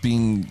 though, that's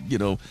being, you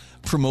know,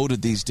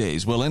 promoted these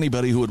days. Well,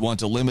 anybody who would want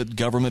to limit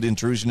government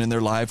intrusion in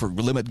their life or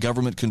limit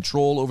government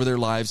control over their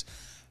lives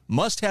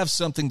must have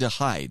something to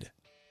hide.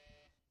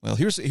 Well,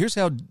 here's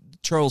how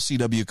Charles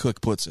C.W.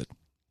 Cook puts it.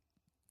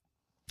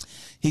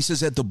 He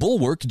says, at The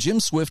Bulwark, Jim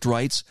Swift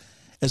writes,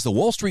 as the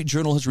Wall Street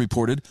Journal has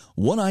reported,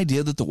 one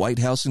idea that the White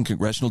House and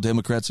congressional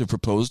Democrats have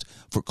proposed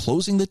for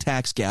closing the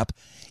tax gap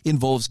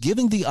involves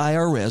giving the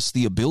IRS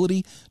the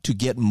ability to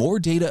get more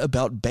data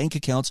about bank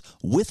accounts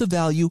with a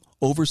value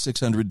over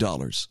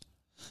 $600,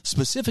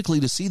 specifically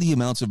to see the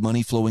amounts of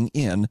money flowing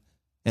in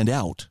and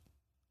out.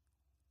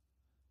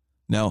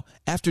 Now,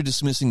 after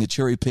dismissing the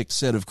cherry-picked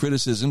set of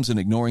criticisms and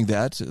ignoring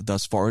that,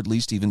 thus far at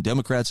least even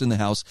Democrats in the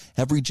House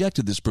have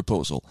rejected this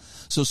proposal.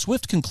 So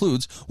Swift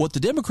concludes what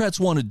the Democrats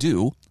want to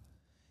do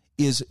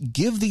is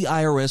give the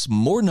IRS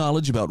more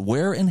knowledge about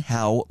where and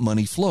how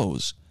money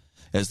flows.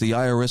 As the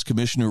IRS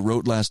commissioner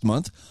wrote last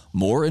month,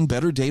 more and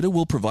better data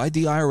will provide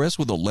the IRS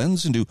with a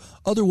lens into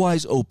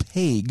otherwise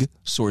opaque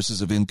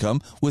sources of income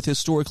with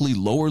historically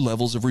lower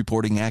levels of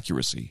reporting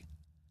accuracy.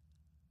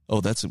 Oh,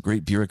 that's some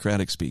great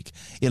bureaucratic speak.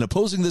 In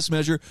opposing this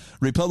measure,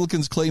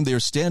 Republicans claim they are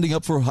standing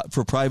up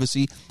for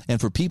privacy and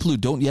for people who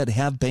don't yet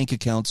have bank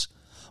accounts,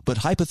 but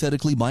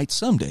hypothetically might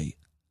someday.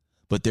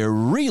 But they're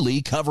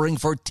really covering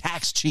for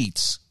tax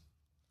cheats.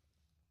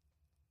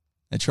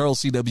 And Charles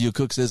C.W.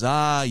 Cook says,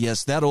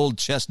 yes, that old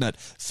chestnut.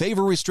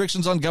 Favor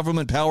restrictions on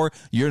government power.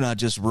 You're not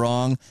just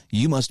wrong.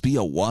 You must be a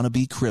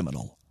wannabe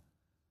criminal.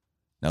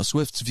 Now,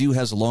 Swift's view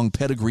has a long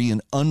pedigree in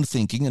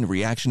unthinking and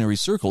reactionary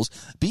circles,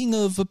 being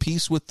of a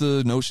piece with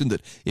the notion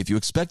that if you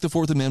expect the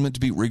Fourth Amendment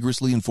to be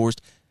rigorously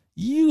enforced,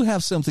 you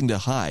have something to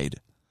hide.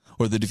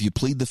 Or that if you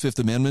plead the Fifth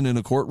Amendment in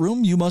a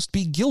courtroom, you must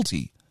be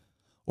guilty.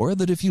 Or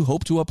that if you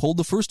hope to uphold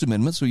the First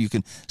Amendment so you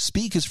can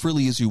speak as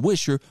freely as you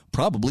wish, you're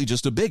probably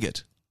just a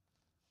bigot.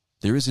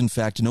 There is, in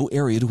fact, no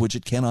area to which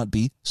it cannot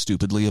be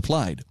stupidly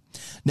applied.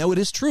 Now, it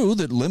is true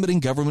that limiting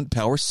government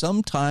power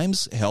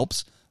sometimes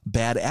helps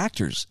bad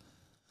actors,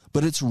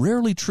 but it's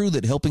rarely true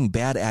that helping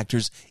bad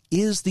actors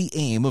is the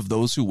aim of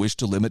those who wish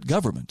to limit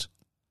government.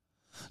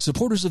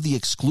 Supporters of the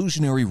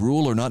exclusionary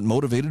rule are not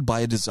motivated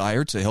by a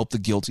desire to help the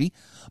guilty,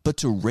 but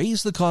to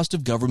raise the cost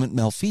of government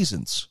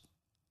malfeasance.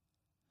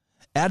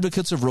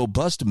 Advocates of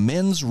robust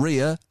mens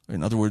rea,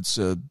 in other words,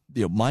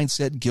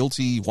 mindset,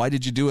 guilty, why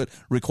did you do it,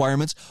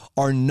 requirements,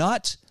 are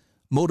not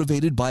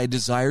motivated by a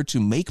desire to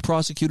make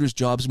prosecutors'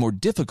 jobs more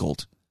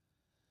difficult,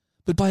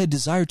 but by a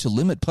desire to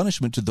limit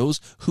punishment to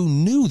those who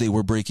knew they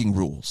were breaking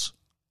rules.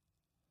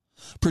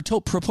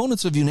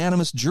 Proponents of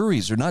unanimous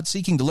juries are not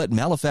seeking to let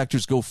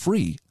malefactors go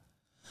free,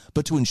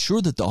 but to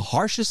ensure that the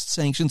harshest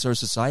sanctions our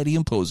society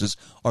imposes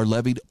are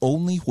levied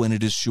only when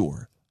it is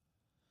sure.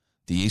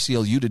 The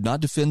ACLU did not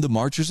defend the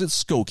marchers at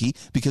Skokie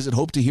because it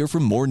hoped to hear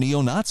from more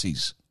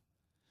neo-Nazis.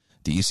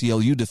 The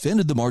ACLU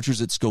defended the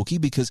marchers at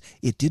Skokie because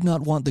it did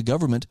not want the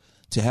government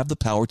to have the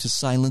power to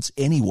silence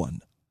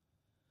anyone.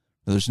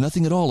 Now, there's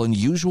nothing at all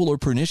unusual or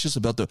pernicious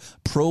about the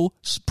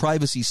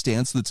pro-privacy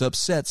stance that's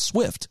upset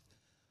Swift.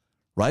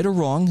 Right or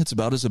wrong, it's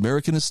about as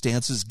American as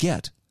stances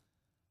get.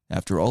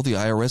 After all, the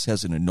IRS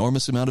has an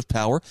enormous amount of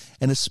power,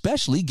 and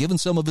especially given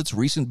some of its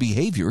recent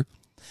behavior,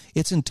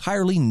 it's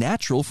entirely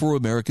natural for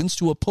Americans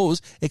to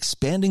oppose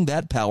expanding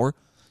that power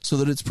so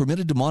that it's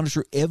permitted to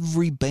monitor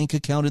every bank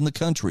account in the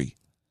country.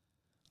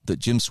 That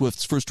Jim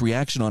Swift's first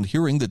reaction on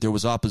hearing that there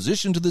was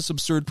opposition to this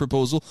absurd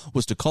proposal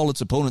was to call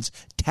its opponents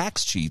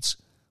tax cheats,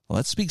 well,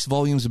 that speaks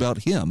volumes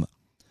about him,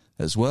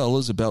 as well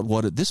as about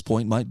what at this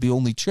point might be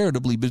only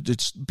charitably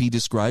be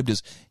described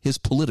as his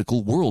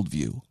political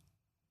worldview.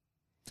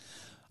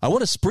 I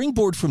want to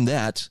springboard from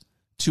that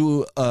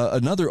to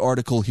another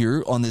article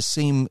here on this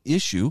same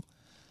issue,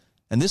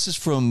 and this is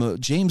from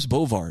James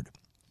Bovard.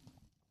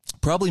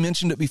 Probably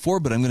mentioned it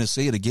before, but I'm going to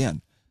say it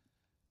again.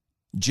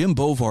 Jim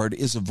Bovard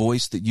is a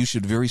voice that you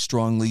should very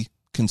strongly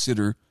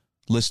consider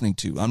listening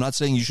to. I'm not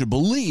saying you should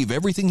believe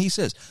everything he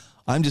says.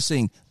 I'm just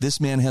saying this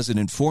man has an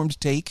informed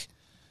take.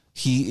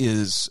 He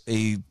is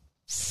a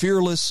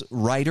fearless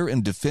writer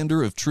and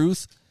defender of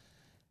truth,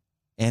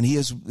 and he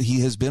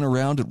has been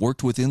around and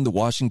worked within the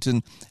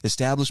Washington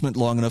establishment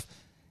long enough.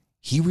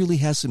 He really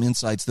has some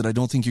insights that I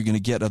don't think you're going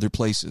to get other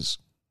places.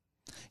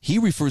 He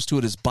refers to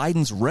it as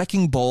Biden's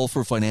wrecking ball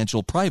for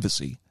financial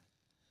privacy.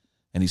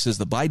 And he says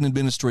the Biden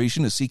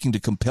administration is seeking to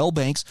compel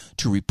banks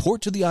to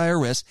report to the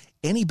IRS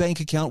any bank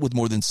account with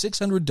more than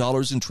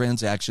 $600 in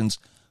transactions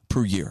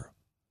per year.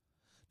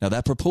 Now,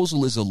 that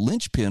proposal is a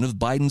linchpin of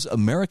Biden's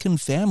American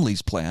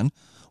Families Plan,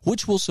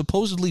 which will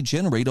supposedly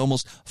generate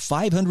almost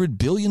 $500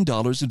 billion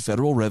in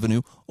federal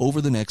revenue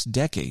over the next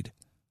decade.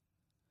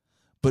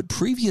 But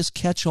previous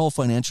catch-all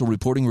financial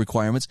reporting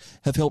requirements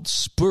have helped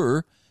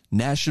spur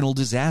national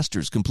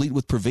disasters, complete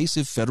with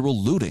pervasive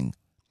federal looting.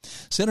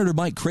 Senator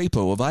Mike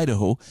Crapo of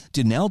Idaho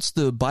denounced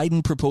the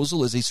Biden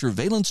proposal as a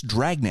surveillance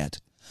dragnet,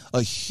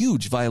 a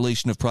huge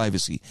violation of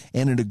privacy,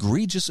 and an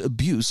egregious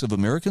abuse of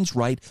Americans'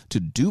 right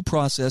to due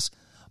process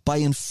by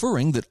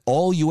inferring that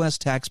all U.S.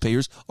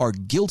 taxpayers are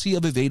guilty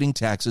of evading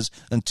taxes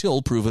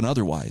until proven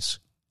otherwise.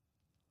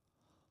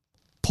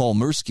 Paul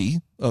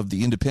Mirsky of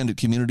the Independent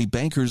Community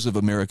Bankers of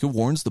America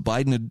warns the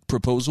Biden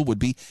proposal would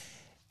be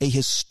a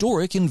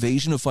historic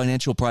invasion of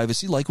financial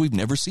privacy like we've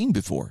never seen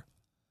before.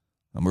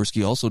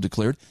 Mirsky also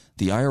declared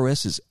the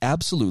IRS is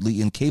absolutely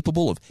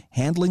incapable of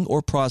handling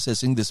or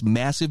processing this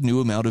massive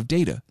new amount of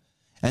data,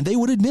 and they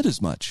would admit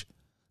as much.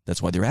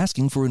 That's why they're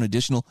asking for an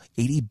additional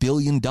 $80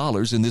 billion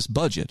in this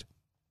budget.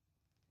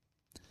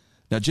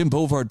 Now, Jim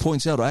Bovard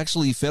points out,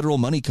 actually, federal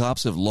money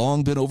cops have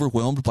long been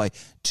overwhelmed by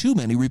too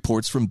many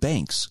reports from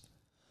banks.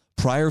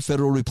 Prior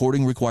federal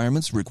reporting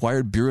requirements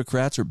required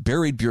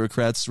buried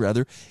bureaucrats,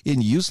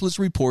 in useless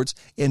reports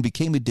and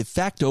became a de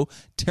facto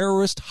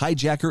terrorist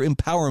hijacker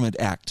empowerment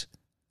act.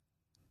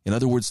 In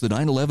other words, the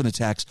 9/11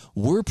 attacks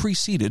were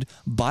preceded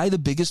by the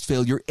biggest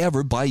failure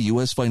ever by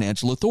U.S.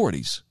 financial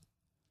authorities.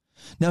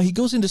 Now, he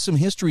goes into some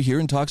history here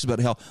and talks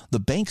about how the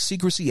Bank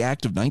Secrecy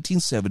Act of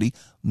 1970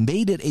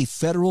 made it a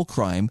federal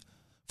crime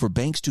for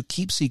banks to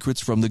keep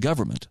secrets from the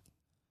government.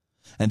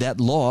 And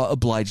that law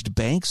obliged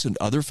banks and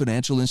other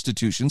financial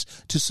institutions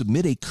to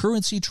submit a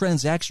currency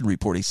transaction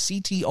report, a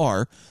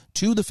CTR,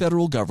 to the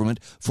federal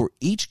government for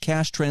each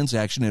cash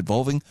transaction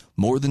involving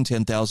more than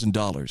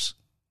 $10,000.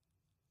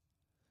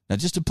 Now,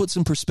 just to put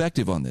some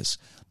perspective on this,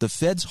 the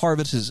Fed's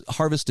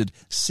harvested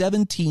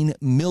 17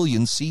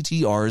 million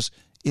CTRs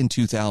in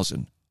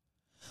 2000.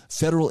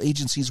 Federal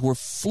agencies were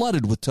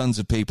flooded with tons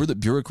of paper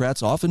that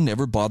bureaucrats often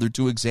never bothered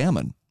to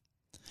examine.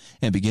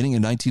 And beginning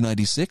in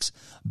 1996,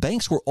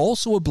 banks were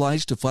also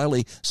obliged to file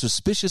a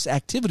suspicious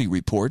activity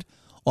report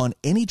on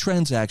any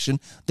transaction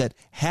that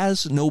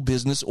has no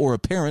business or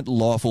apparent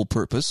lawful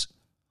purpose,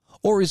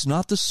 or is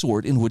not the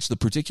sort in which the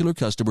particular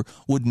customer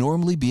would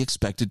normally be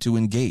expected to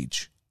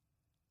engage.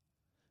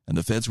 And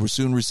the feds were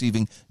soon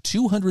receiving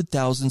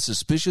 200,000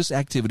 suspicious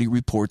activity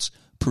reports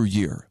per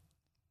year.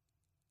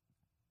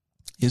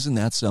 Isn't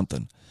that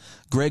something?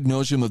 Greg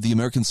Nojum of the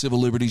American Civil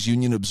Liberties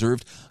Union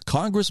observed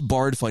Congress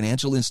barred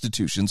financial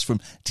institutions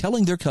from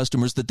telling their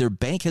customers that their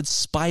bank had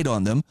spied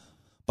on them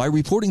by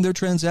reporting their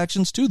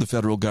transactions to the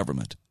federal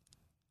government.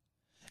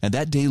 And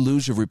that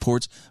deluge of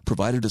reports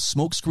provided a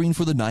smokescreen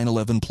for the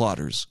 9/11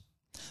 plotters.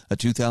 A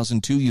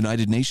 2002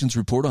 United Nations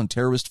report on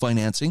terrorist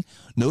financing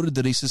noted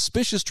that a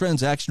suspicious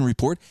transaction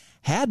report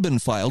had been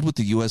filed with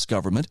the U.S.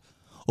 government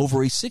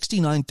over a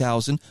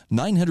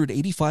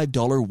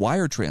 $69,985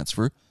 wire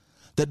transfer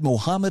that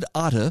Mohammed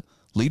Atta,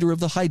 leader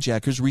of the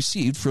hijackers,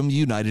 received from the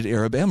United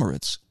Arab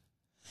Emirates.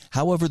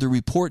 However, the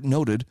report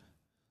noted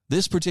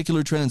this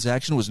particular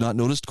transaction was not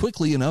noticed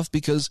quickly enough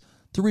because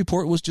the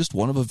report was just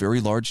one of a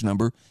very large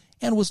number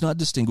and was not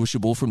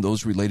distinguishable from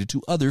those related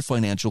to other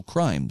financial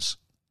crimes.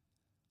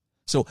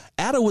 So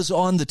Atta was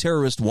on the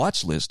terrorist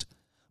watch list,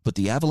 but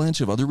the avalanche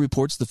of other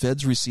reports the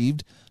feds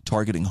received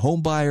targeting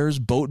home buyers,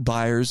 boat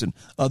buyers, and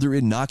other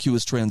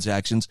innocuous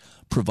transactions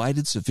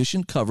provided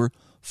sufficient cover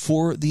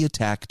for the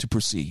attack to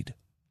proceed.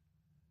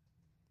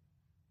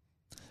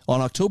 On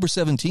October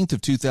 17th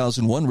of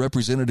 2001,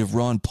 Representative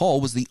Ron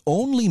Paul was the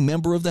only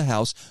member of the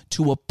House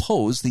to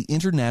oppose the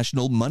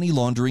International Money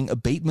Laundering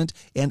Abatement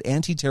and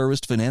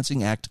Anti-Terrorist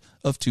Financing Act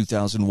of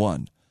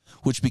 2001,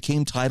 which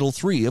became Title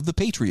III of the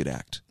Patriot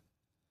Act.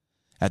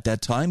 At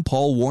that time,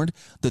 Paul warned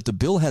that the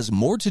bill has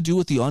more to do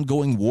with the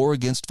ongoing war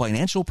against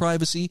financial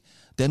privacy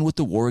than with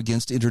the war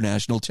against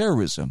international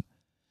terrorism,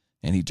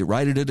 and he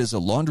derided it as a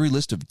laundry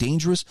list of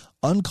dangerous,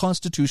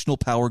 unconstitutional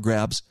power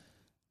grabs.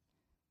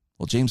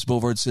 Well, James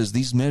Bovard says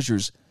these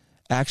measures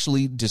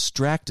actually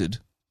distracted.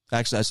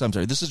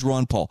 This is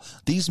Ron Paul.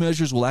 These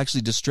measures will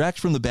actually distract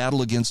from the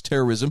battle against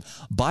terrorism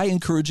by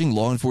encouraging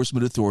law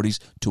enforcement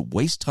authorities to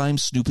waste time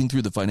snooping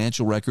through the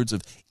financial records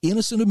of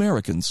innocent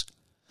Americans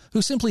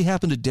who simply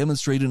happen to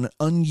demonstrate an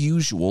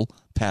unusual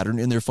pattern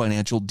in their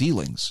financial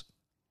dealings.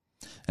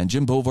 And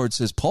Jim Bovard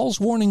says Paul's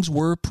warnings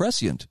were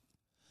prescient.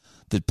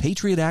 The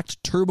Patriot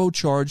Act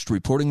turbocharged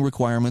reporting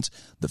requirements.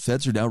 The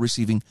feds are now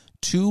receiving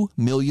 2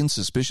 million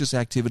suspicious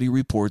activity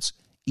reports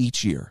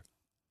each year.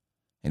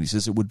 And he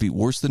says it would be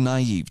worse than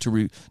naive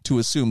to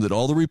assume that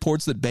all the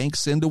reports that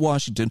banks send to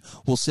Washington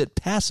will sit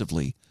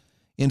passively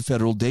in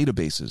federal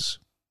databases.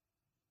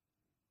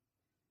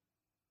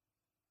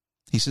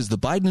 He says the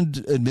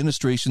Biden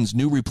administration's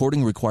new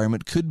reporting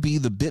requirement could be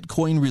the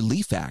Bitcoin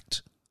Relief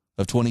Act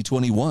of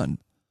 2021.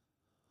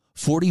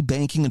 40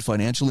 banking and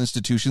financial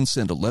institutions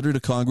sent a letter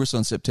to Congress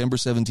on September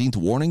 17th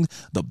warning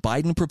the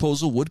Biden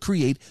proposal would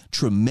create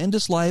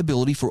tremendous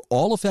liability for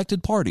all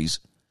affected parties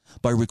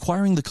by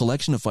requiring the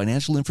collection of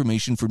financial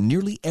information from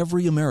nearly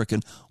every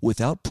American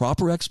without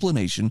proper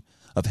explanation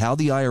of how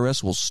the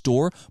IRS will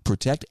store,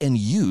 protect, and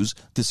use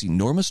this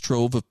enormous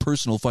trove of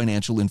personal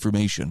financial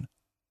information.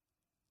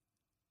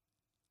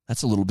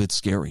 That's a little bit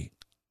scary.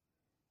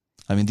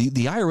 I mean, the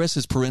IRS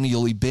has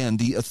perennially been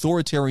the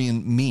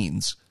authoritarian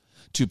means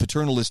to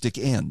paternalistic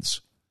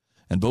ends.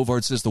 And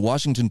Bovard says the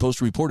Washington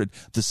Post reported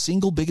the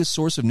single biggest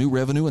source of new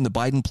revenue in the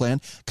Biden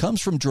plan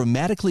comes from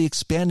dramatically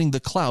expanding the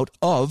clout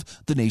of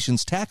the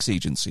nation's tax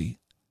agency.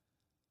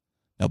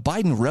 Now,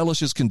 Biden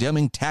relishes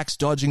condemning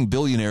tax-dodging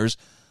billionaires,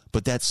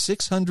 but that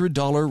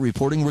 $600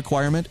 reporting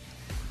requirement,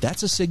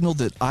 that's a signal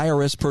that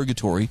IRS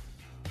purgatory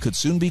could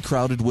soon be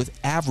crowded with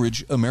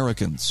average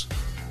Americans.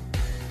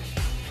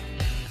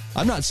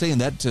 I'm not saying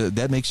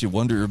that makes you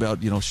wonder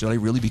about, should I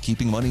really be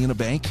keeping money in a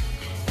bank?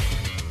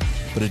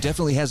 But it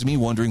definitely has me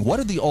wondering, what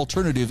are the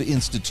alternative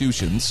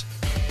institutions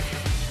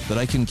that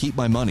I can keep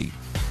my money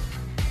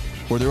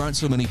where there aren't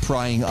so many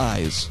prying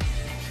eyes?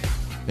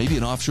 Maybe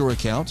an offshore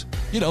account,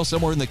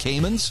 somewhere in the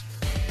Caymans?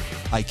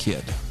 I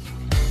kid.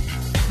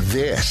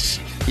 This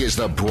is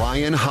the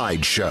Bryan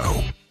Hyde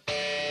Show.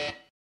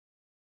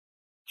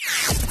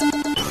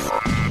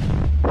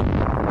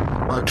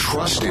 A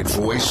trusted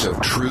voice of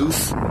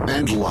truth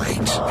and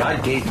light.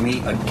 God gave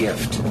me a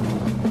gift.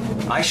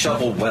 I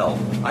shovel well.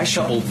 I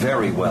shovel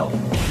very well.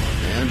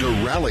 And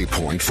a rally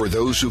point for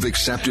those who've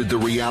accepted the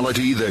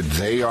reality that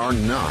they are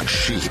not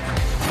sheep.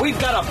 We've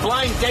got a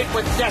blind date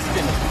with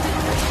destiny.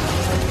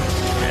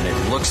 And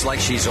it looks like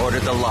she's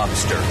ordered the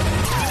lobster.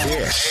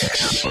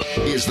 This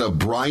is the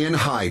Bryan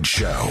Hyde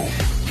Show.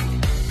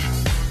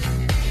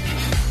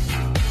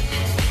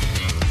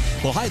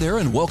 Well, hi there,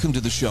 and welcome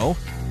to the show.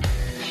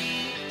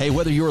 Hey,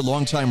 whether you're a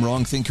longtime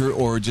wrong thinker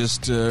or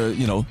just,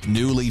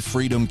 newly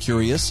freedom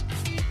curious,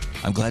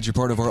 I'm glad you're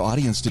part of our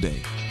audience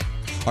today.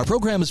 Our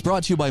program is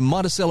brought to you by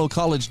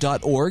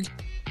MonticelloCollege.org,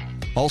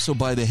 also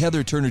by the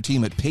Heather Turner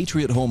team at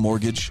Patriot Home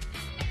Mortgage,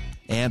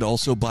 and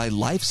also by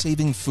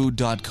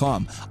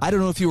LifesavingFood.com. I don't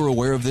know if you were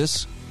aware of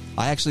this.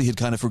 I actually had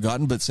kind of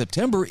forgotten, but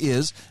September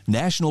is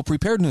National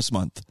Preparedness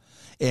Month.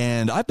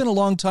 And I've been a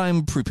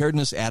long-time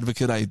preparedness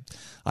advocate. I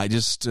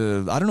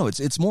don't know.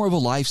 It's more of a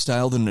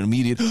lifestyle than an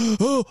immediate,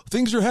 oh,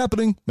 things are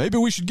happening, maybe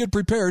we should get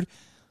prepared.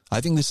 I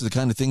think this is the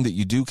kind of thing that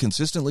you do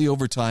consistently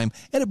over time,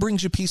 and it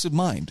brings you peace of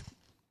mind.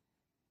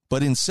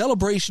 But in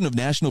celebration of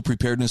National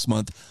Preparedness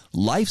Month,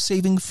 Life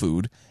Saving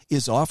Food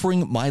is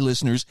offering my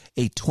listeners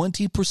a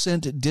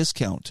 20%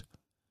 discount.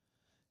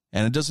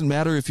 And it doesn't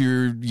matter if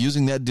you're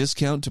using that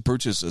discount to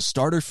purchase a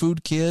starter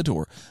food kit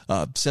or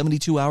a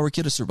 72-hour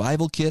kit, a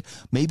survival kit,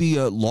 maybe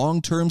a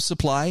long-term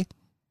supply.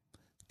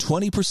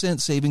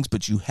 20% savings,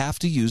 but you have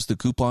to use the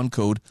coupon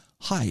code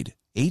HYDE,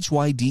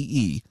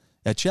 H-Y-D-E,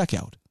 at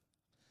checkout.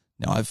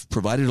 Now, I've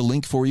provided a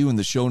link for you in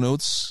the show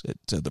notes at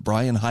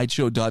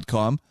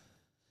thebryanhydeshow.com.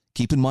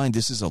 Keep in mind,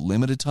 this is a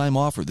limited-time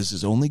offer. This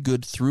is only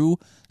good through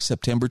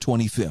September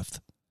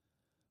 25th.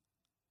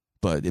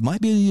 But it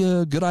might be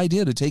a good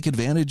idea to take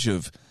advantage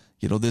of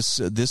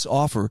this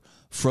offer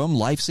from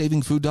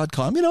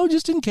lifesavingfood.com,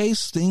 just in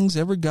case things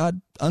ever got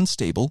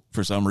unstable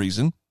for some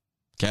reason.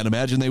 Can't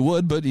imagine they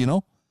would, but,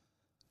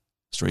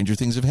 stranger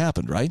things have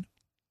happened, right?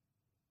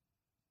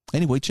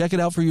 Anyway, check it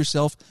out for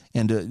yourself.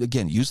 And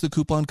again, use the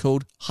coupon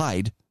code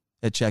HYDE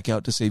at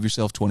checkout to save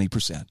yourself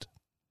 20%.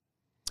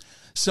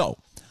 So,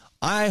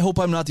 I hope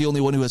I'm not the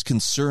only one who has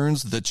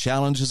concerns the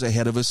challenges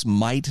ahead of us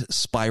might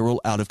spiral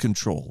out of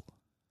control.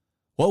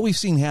 What we've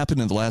seen happen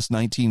in the last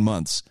 19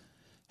 months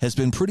has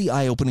been pretty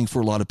eye-opening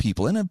for a lot of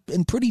people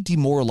and pretty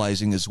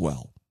demoralizing as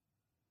well.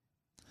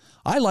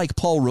 I like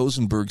Paul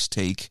Rosenberg's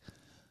take,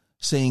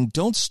 saying,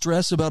 don't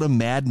stress about a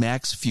Mad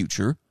Max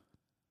future.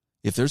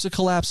 If there's a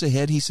collapse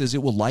ahead, he says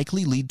it will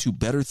likely lead to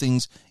better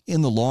things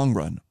in the long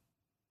run.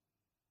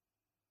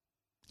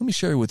 Let me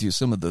share with you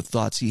some of the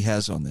thoughts he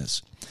has on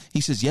this.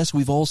 He says, yes,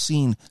 we've all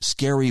seen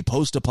scary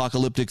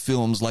post-apocalyptic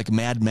films like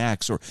Mad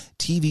Max or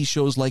TV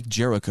shows like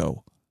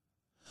Jericho.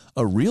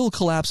 A real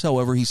collapse,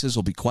 however, he says,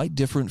 will be quite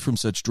different from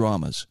such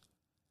dramas.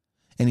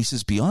 And he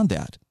says, beyond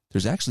that,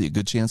 there's actually a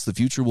good chance the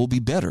future will be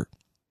better.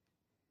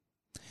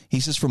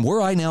 He says, from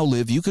where I now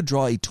live, you could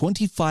draw a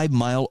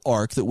 25-mile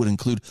arc that would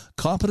include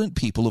competent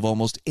people of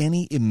almost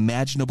any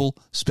imaginable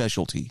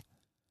specialty.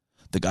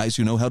 The guys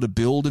who know how to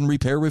build and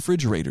repair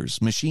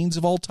refrigerators, machines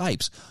of all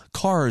types,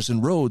 cars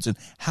and roads and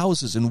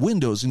houses and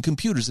windows and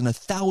computers and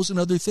 1,000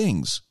 other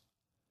things.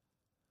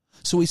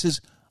 So he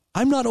says,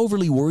 I'm not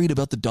overly worried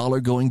about the dollar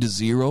going to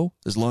zero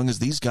as long as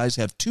these guys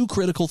have two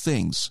critical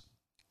things.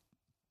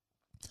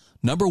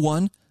 Number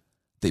one,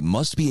 they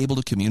must be able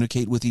to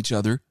communicate with each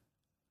other.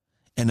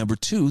 And number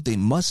two, they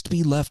must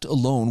be left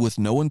alone with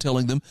no one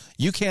telling them,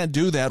 you can't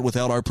do that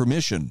without our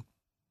permission.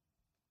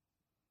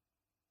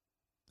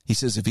 He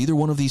says if either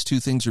one of these two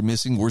things are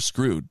missing, we're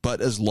screwed.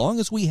 But as long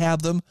as we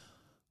have them,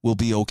 we'll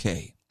be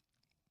okay.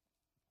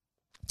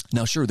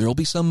 Now, sure, there will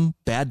be some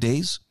bad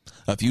days,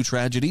 a few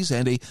tragedies,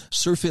 and a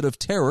surfeit of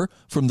terror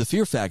from the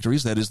fear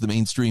factories, that is the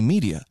mainstream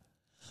media.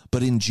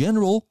 But in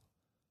general,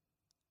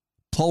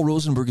 Paul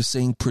Rosenberg is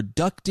saying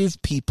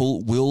productive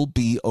people will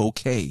be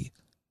okay.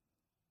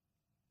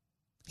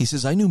 He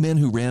says, I knew men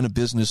who ran a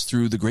business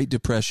through the Great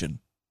Depression.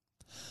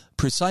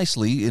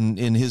 Precisely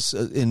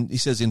he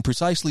says, in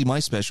precisely my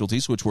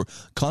specialties, which were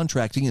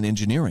contracting and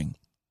engineering.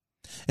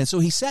 And so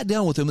he sat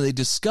down with them and they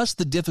discussed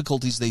the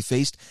difficulties they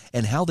faced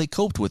and how they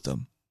coped with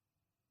them.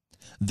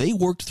 They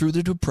worked through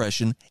the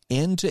Depression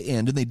end to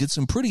end, and they did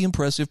some pretty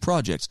impressive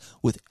projects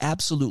with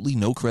absolutely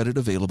no credit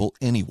available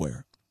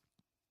anywhere.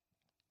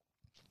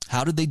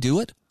 How did they do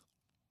it?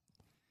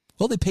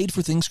 Well, they paid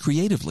for things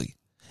creatively,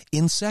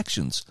 in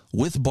sections,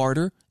 with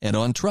barter and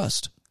on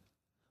trust.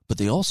 But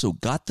they also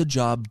got the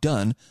job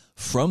done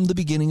from the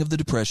beginning of the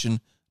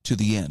Depression to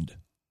the end.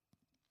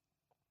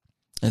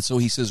 And so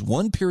he says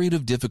one period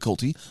of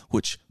difficulty,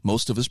 which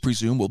most of us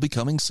presume will be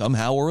coming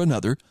somehow or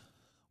another,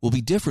 will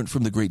be different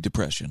from the Great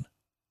Depression.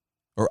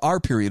 Or our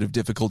period of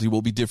difficulty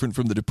will be different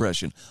from the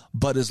Depression.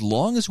 But as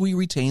long as we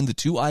retain the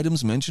two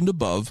items mentioned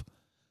above,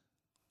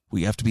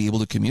 we have to be able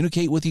to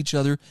communicate with each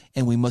other,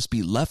 and we must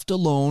be left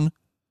alone,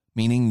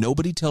 meaning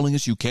nobody telling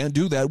us you can't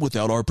do that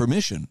without our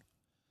permission.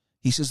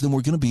 He says, then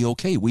we're going to be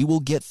okay. We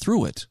will get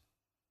through it.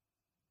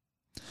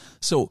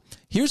 So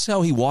here's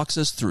how he walks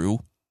us through.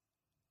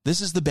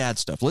 This is the bad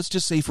stuff. Let's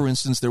just say, for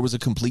instance, there was a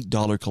complete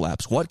dollar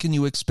collapse. What can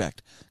you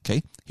expect?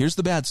 Okay, here's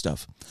the bad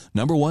stuff.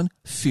 Number one,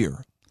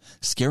 fear.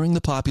 Scaring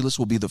the populace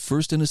will be the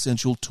first and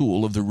essential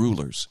tool of the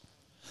rulers.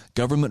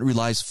 Government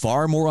relies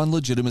far more on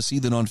legitimacy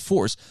than on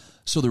force,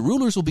 so the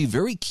rulers will be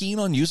very keen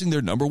on using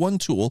their number one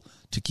tool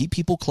to keep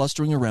people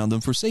clustering around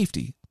them for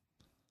safety.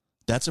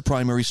 That's a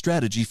primary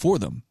strategy for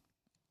them.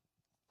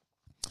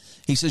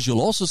 He says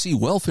you'll also see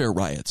welfare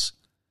riots,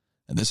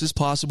 and this is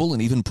possible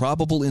and even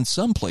probable in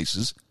some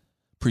places,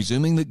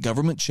 presuming that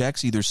government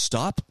checks either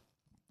stop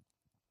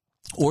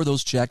or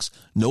those checks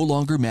no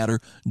longer matter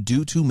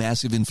due to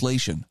massive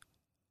inflation.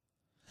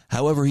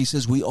 However, he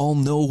says we all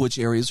know which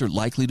areas are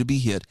likely to be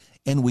hit,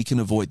 and we can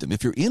avoid them.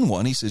 If you're in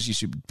one, he says you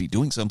should be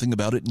doing something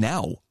about it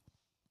now.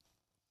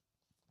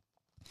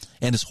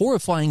 And as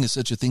horrifying as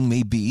such a thing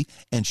may be,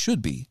 and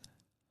should be,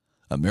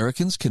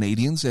 Americans,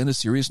 Canadians, and a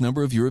serious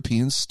number of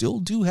Europeans still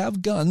do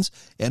have guns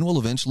and will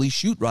eventually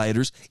shoot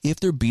rioters if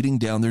they're beating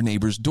down their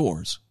neighbors'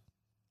 doors.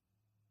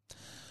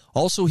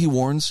 Also, he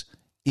warns,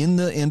 in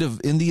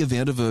the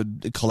event of a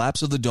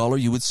collapse of the dollar,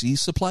 you would see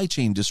supply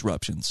chain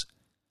disruptions.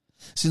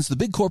 Since the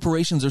big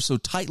corporations are so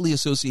tightly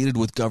associated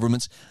with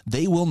governments,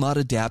 they will not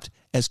adapt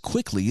as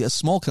quickly as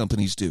small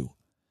companies do.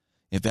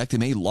 In fact, they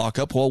may lock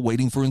up while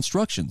waiting for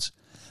instructions.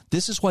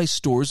 This is why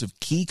stores of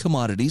key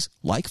commodities,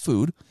 like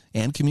food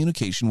and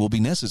communication, will be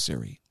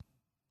necessary.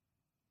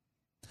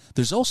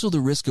 There's also the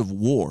risk of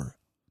war.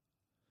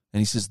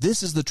 And he says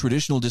this is the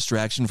traditional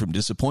distraction from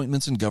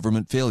disappointments and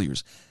government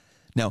failures.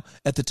 Now,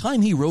 at the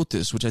time he wrote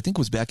this, which I think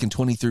was back in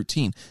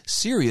 2013,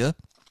 Syria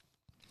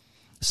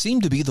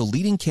seemed to be the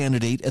leading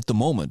candidate at the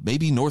moment.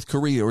 Maybe North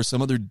Korea or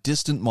some other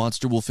distant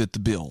monster will fit the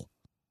bill.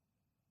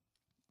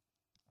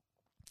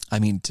 I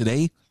mean,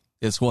 today,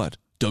 it's what?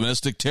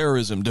 Domestic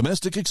terrorism,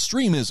 domestic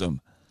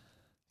extremism.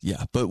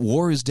 Yeah, but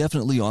war is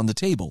definitely on the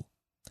table.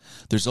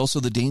 There's also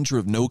the danger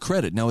of no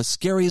credit. Now, as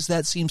scary as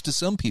that seems to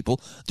some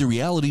people, the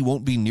reality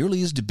won't be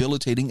nearly as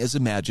debilitating as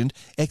imagined,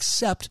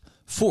 except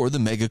for the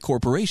mega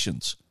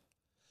corporations.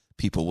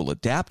 People will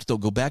adapt. They'll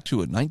go back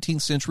to a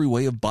 19th century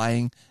way of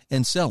buying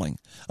and selling.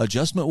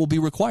 Adjustment will be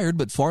required,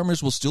 but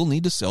farmers will still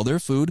need to sell their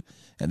food,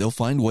 and they'll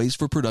find ways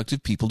for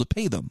productive people to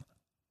pay them.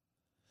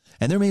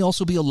 And there may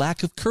also be a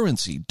lack of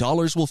currency.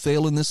 Dollars will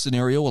fail in this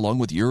scenario, along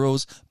with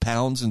euros,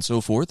 pounds, and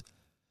so forth.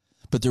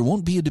 But there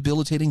won't be a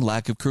debilitating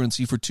lack of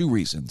currency for two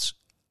reasons.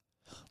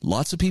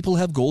 Lots of people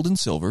have gold and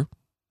silver,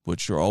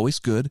 which are always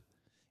good,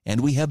 and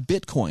we have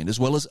Bitcoin, as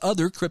well as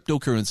other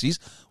cryptocurrencies,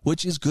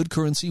 which is good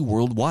currency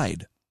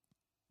worldwide.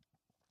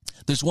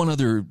 There's one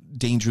other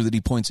danger that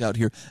he points out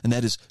here, and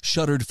that is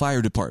shuttered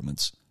fire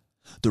departments.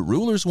 The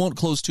rulers won't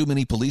close too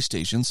many police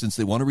stations since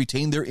they want to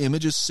retain their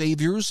image as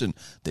saviors and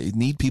they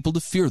need people to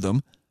fear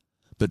them.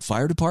 But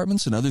fire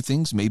departments and other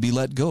things may be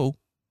let go.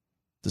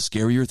 The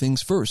scarier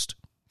things first.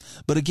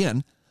 But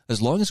again,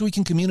 as long as we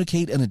can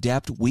communicate and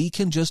adapt, we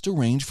can just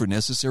arrange for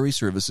necessary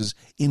services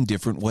in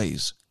different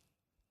ways.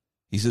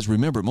 He says,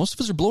 remember, most of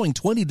us are blowing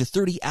 20 to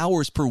 30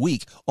 hours per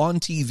week on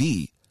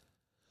TV.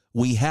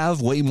 We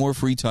have way more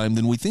free time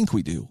than we think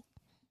we do.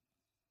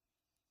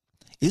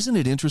 Isn't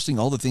it interesting,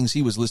 all the things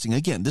he was listing?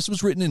 Again, this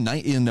was written in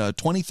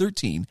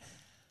 2013.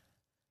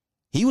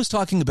 He was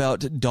talking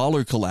about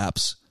dollar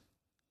collapse,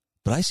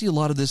 but I see a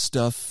lot of this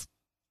stuff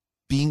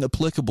being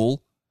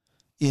applicable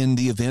in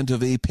the event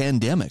of a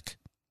pandemic.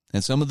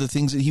 And some of the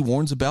things that he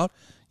warns about,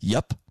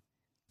 yep,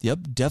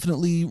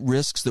 definitely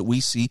risks that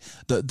we see.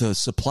 The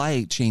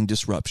supply chain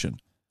disruption,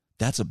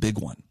 that's a big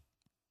one.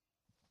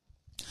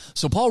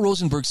 So Paul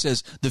Rosenberg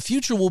says, the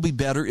future will be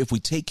better if we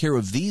take care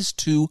of these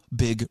two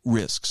big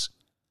risks.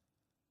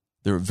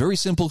 There are very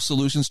simple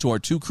solutions to our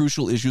two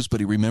crucial issues, but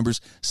he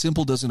remembers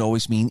simple doesn't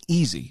always mean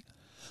easy.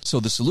 So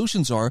the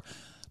solutions are,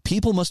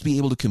 people must be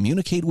able to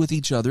communicate with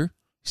each other.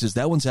 He says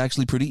that one's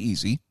actually pretty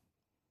easy.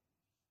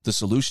 The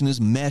solution is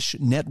mesh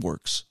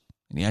networks.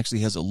 And he actually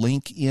has a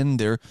link in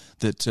there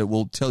that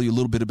will tell you a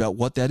little bit about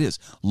what that is.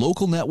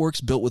 Local networks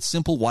built with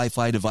simple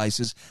Wi-Fi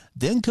devices,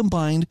 then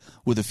combined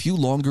with a few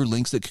longer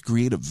links that could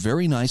create a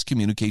very nice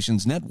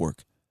communications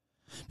network.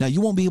 Now,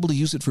 you won't be able to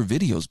use it for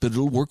videos, but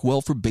it'll work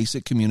well for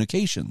basic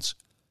communications.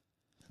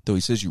 Though he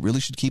says you really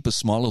should keep a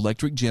small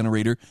electric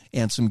generator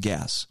and some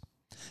gas.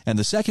 And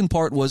the second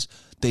part was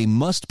they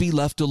must be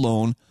left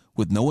alone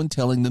with no one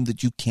telling them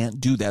that you can't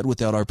do that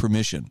without our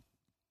permission.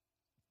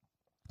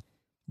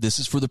 This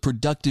is for the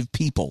productive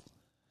people.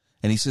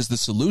 And he says the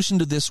solution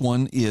to this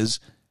one is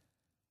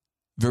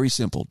very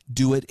simple.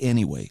 Do it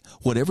anyway.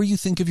 Whatever you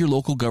think of your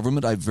local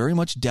government, I very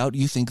much doubt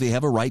you think they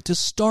have a right to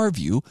starve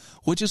you,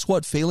 which is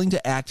what failing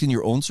to act in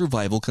your own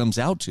survival comes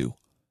out to.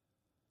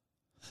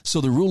 So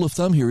the rule of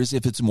thumb here is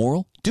if it's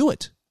moral, do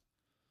it.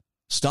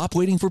 Stop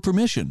waiting for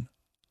permission.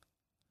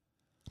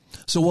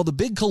 So while the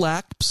big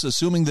collapse,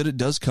 assuming that it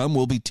does come,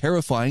 will be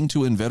terrifying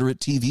to inveterate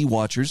TV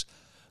watchers,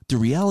 the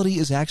reality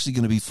is actually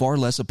going to be far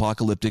less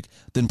apocalyptic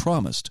than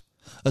promised,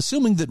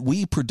 assuming that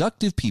we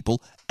productive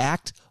people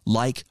act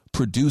like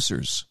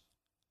producers.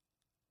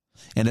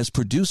 And as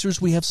producers,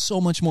 we have so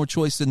much more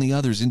choice than the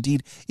others.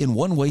 Indeed, in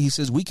one way, he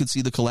says we could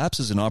see the collapse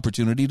as an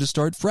opportunity to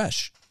start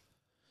fresh.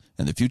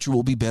 And the future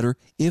will be better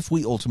if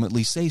we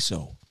ultimately say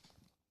so.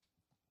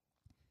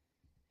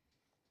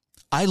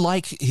 I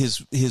like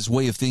his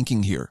way of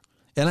thinking here.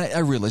 And I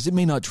realize it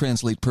may not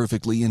translate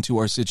perfectly into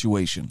our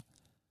situation.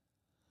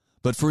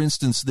 But for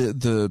instance,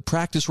 the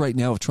practice right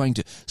now of trying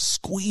to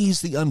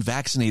squeeze the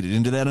unvaccinated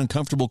into that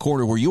uncomfortable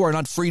corner where you are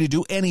not free to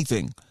do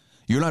anything.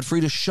 You're not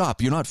free to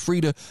shop. You're not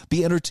free to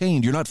be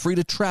entertained. You're not free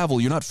to travel.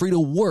 You're not free to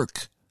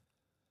work.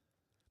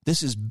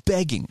 This is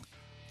begging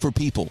for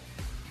people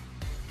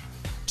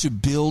to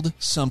build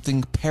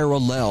something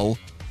parallel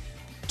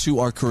to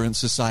our current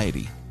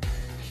society.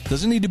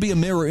 Doesn't need to be a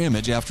mirror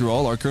image. After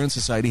all, our current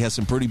society has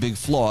some pretty big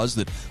flaws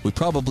that we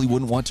probably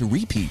wouldn't want to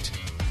repeat.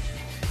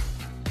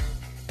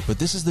 But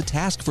this is the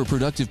task for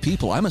productive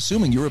people. I'm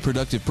assuming you're a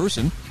productive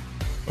person,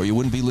 or you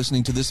wouldn't be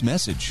listening to this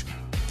message.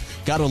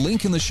 Got a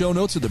link in the show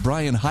notes at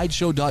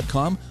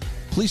thebryanhydeshow.com.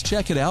 Please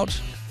check it out.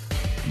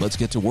 Let's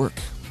get to work.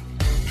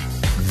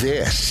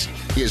 This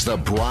is The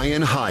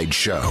Bryan Hyde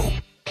Show.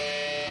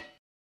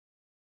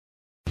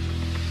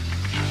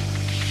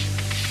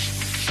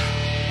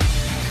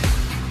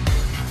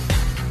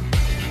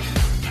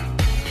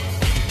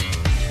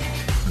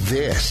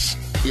 This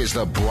is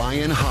The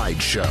Bryan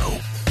Hyde Show.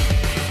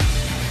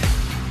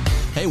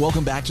 Hey,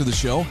 welcome back to the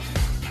show.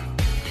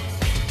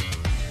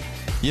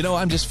 You know,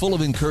 I'm just full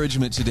of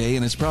encouragement today,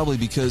 and it's probably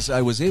because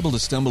I was able to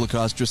stumble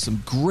across just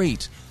some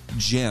great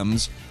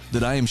gems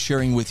that I am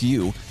sharing with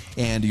you.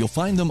 And you'll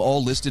find them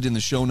all listed in the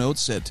show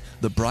notes at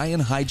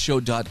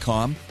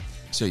thebryanhydeshow.com.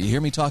 So you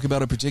hear me talk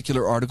about a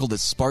particular article that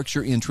sparks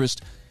your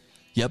interest.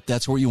 Yep,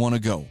 that's where you want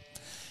to go.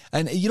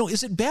 And, you know,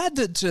 is it bad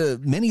that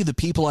many of the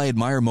people I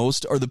admire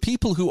most are the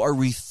people who are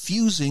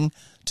refusing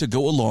to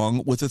go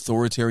along with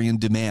authoritarian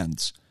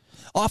demands?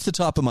 Off the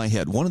top of my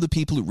head, one of the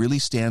people who really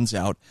stands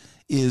out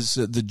is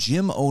the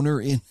gym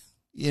owner in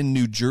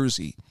New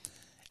Jersey.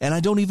 And I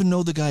don't even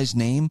know the guy's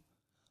name.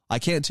 I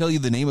can't tell you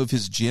the name of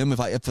his gym. If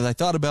I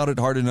thought about it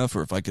hard enough,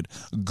 or if I could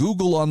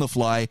Google on the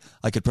fly,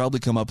 I could probably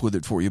come up with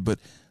it for you. But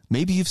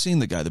Maybe you've seen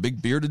the guy, the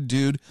big bearded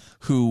dude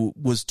who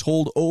was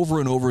told over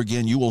and over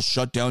again, you will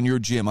shut down your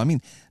gym. I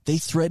mean, they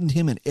threatened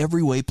him in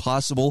every way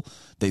possible.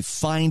 They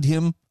fined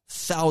him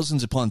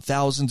thousands upon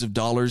thousands of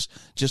dollars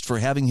just for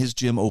having his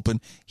gym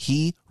open.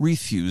 He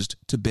refused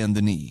to bend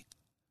the knee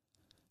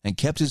and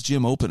kept his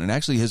gym open, and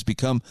actually has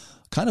become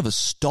kind of a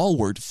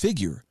stalwart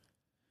figure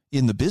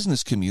in the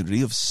business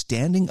community of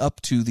standing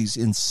up to these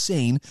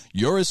insane,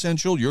 you're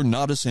essential, you're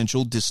not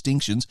essential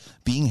distinctions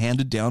being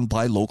handed down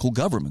by local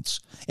governments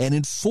and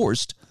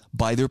enforced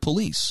by their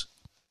police.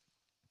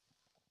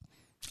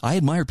 I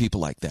admire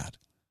people like that.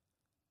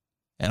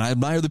 And I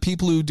admire the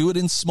people who do it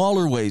in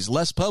smaller ways,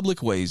 less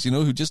public ways,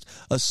 who just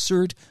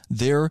assert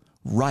their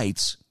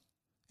rights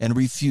and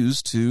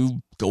refuse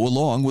to go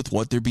along with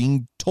what they're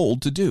being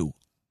told to do.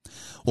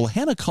 Well,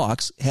 Hannah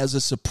Cox has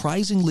a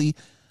surprisingly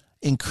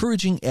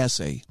encouraging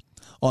essay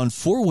on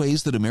 4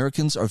 ways that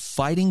Americans are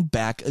fighting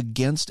back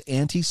against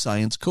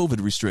anti-science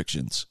COVID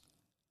restrictions.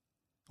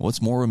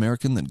 What's more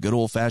American than good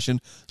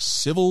old-fashioned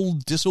civil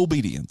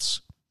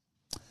disobedience?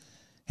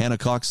 Hannah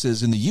Cox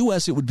says, in the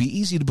U.S., it would be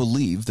easy to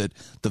believe that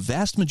the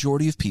vast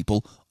majority of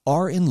people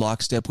are in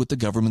lockstep with the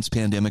government's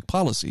pandemic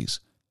policies.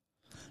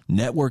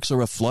 Networks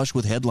are aflush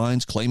with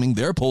headlines claiming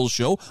their polls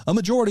show a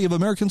majority of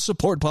Americans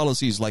support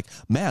policies like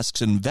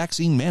masks and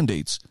vaccine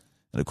mandates.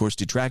 And, of course,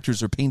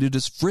 detractors are painted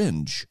as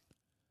fringe.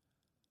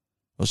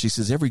 Well, she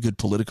says every good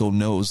politico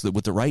knows that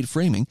with the right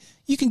framing,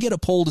 you can get a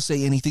poll to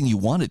say anything you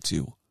want it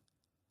to.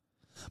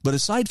 But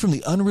aside from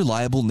the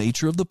unreliable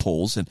nature of the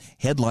polls and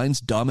headlines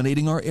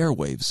dominating our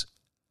airwaves,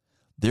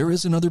 there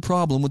is another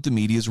problem with the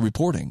media's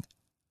reporting.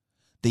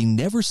 They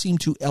never seem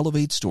to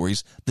elevate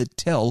stories that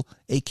tell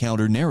a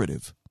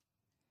counter-narrative.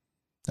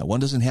 Now,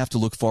 one doesn't have to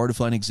look far to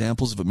find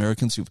examples of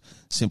Americans who've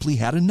simply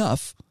had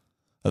enough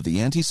of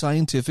the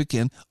anti-scientific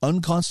and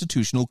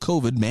unconstitutional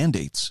COVID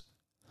mandates.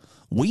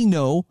 We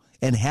know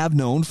and have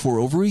known for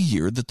over a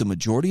year that the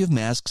majority of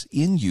masks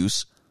in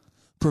use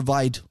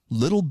provide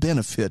little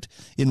benefit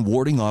in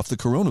warding off the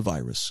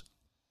coronavirus.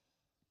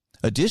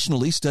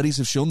 Additionally, studies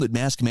have shown that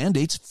mask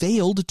mandates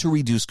failed to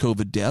reduce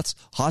COVID deaths,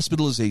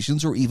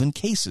 hospitalizations, or even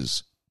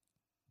cases.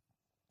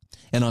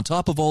 And on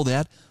top of all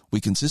that, we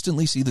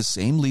consistently see the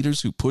same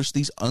leaders who push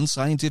these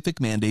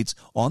unscientific mandates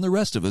on the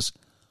rest of us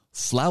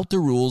flout the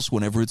rules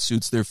whenever it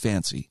suits their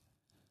fancy.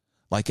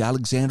 Like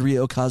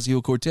Alexandria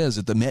Ocasio-Cortez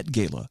at the Met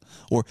Gala,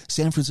 or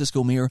San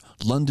Francisco Mayor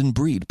London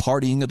Breed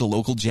partying at a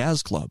local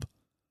jazz club.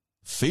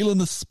 Feeling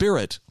the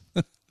spirit.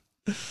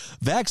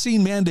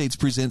 Vaccine mandates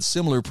present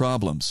similar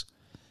problems.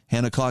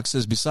 Hannah Cox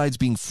says besides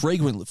being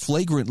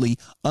flagrantly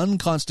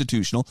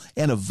unconstitutional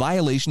and a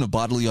violation of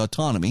bodily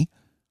autonomy,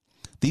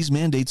 these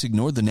mandates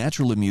ignore the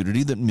natural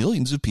immunity that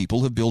millions of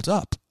people have built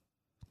up.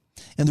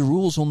 And the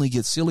rules only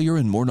get sillier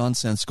and more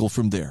nonsensical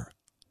from there.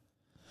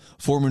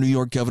 Former New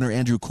York Governor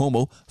Andrew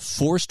Cuomo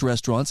forced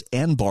restaurants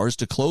and bars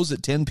to close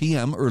at 10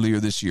 p.m. earlier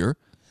this year,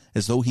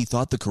 as though he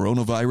thought the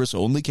coronavirus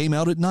only came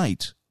out at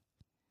night.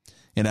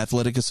 An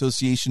athletic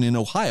association in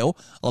Ohio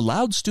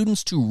allowed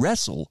students to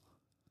wrestle,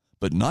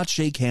 but not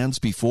shake hands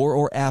before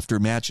or after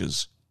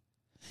matches.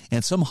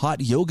 And some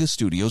hot yoga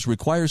studios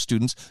require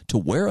students to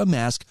wear a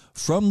mask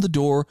from the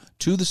door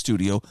to the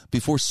studio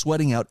before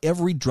sweating out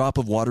every drop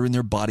of water in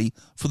their body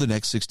for the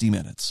next 60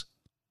 minutes.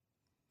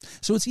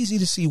 So it's easy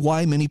to see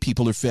why many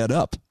people are fed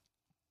up.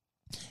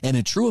 And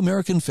in true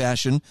American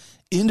fashion,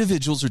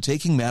 individuals are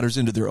taking matters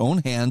into their own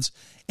hands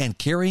and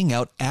carrying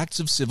out acts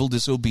of civil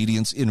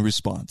disobedience in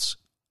response.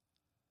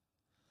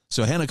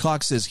 So Hannah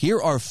Cox says,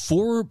 here are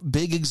 4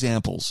 big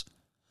examples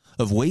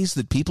of ways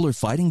that people are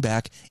fighting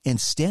back and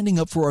standing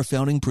up for our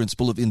founding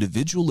principle of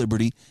individual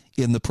liberty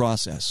in the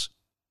process.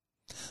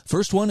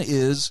 First one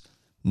is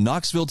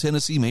Knoxville,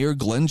 Tennessee Mayor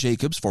Glenn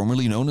Jacobs,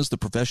 formerly known as the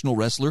professional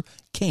wrestler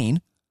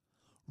Kane,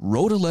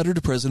 wrote a letter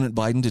to President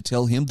Biden to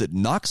tell him that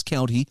Knox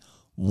County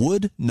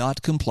would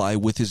not comply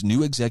with his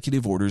new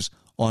executive orders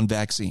on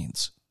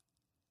vaccines.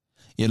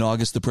 In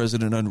August, the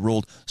president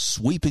unrolled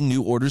sweeping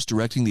new orders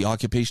directing the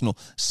Occupational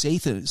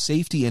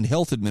Safety and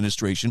Health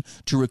Administration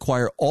to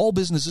require all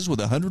businesses with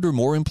 100 or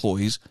more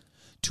employees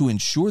to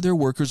ensure their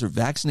workers are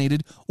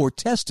vaccinated or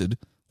tested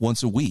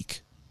once a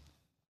week.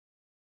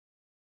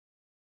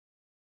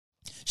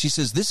 She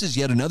says this is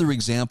yet another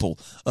example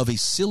of a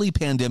silly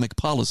pandemic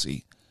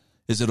policy,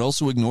 as it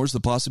also ignores the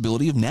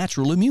possibility of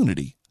natural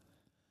immunity.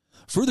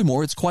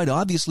 Furthermore, it's quite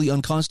obviously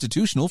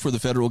unconstitutional for the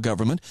federal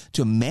government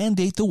to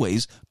mandate the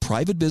ways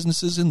private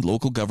businesses and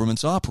local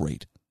governments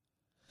operate.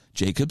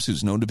 Jacobs,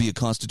 who's known to be a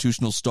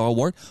constitutional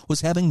stalwart,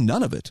 was having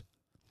none of it.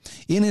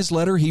 In his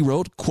letter, he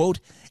wrote, quote,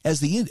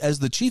 as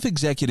the chief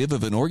executive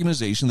of an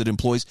organization that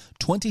employs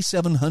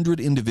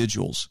 2,700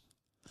 individuals,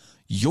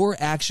 your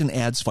action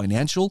adds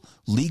financial,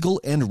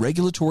 legal, and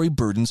regulatory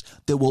burdens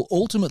that will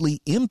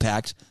ultimately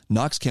impact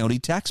Knox County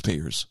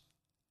taxpayers.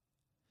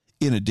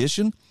 In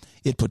addition,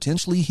 it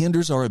potentially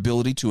hinders our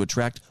ability to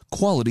attract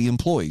quality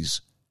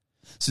employees,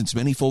 since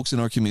many folks in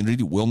our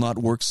community will not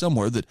work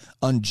somewhere that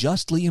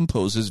unjustly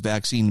imposes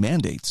vaccine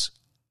mandates.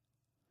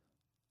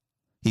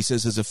 He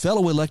says, as a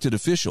fellow elected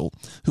official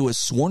who has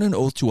sworn an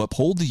oath to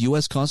uphold the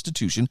U.S.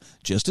 Constitution,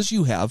 just as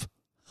you have,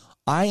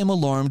 I am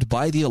alarmed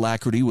by the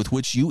alacrity with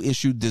which you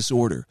issued this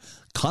order,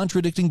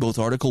 contradicting both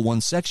Article 1,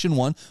 Section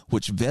 1,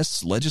 which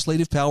vests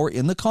legislative power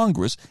in the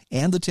Congress,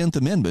 and the 10th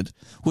Amendment,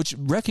 which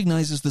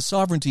recognizes the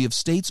sovereignty of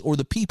states or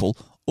the people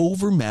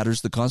over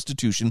matters the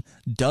Constitution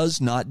does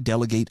not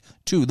delegate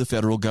to the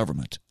federal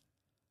government.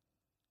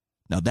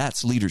 Now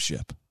that's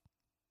leadership.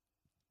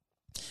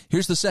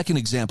 Here's the second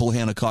example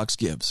Hannah Cox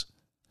gives.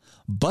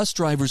 Bus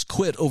drivers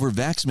quit over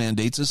vax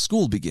mandates as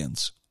school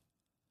begins.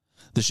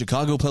 The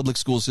Chicago public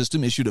school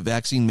system issued a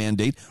vaccine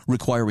mandate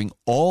requiring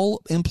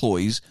all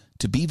employees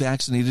to be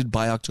vaccinated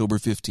by October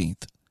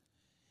 15th.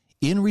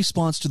 In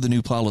response to the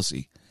new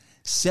policy,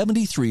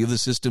 73 of the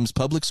system's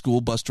public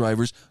school bus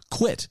drivers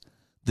quit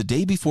the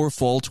day before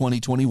fall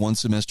 2021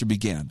 semester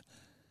began.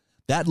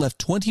 That left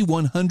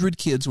 2,100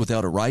 kids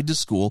without a ride to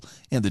school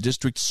and the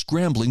district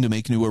scrambling to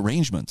make new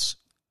arrangements.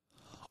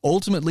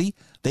 Ultimately,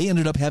 they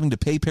ended up having to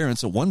pay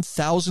parents a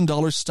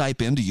 $1,000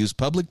 stipend to use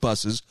public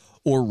buses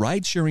or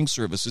ride-sharing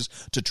services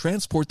to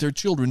transport their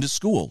children to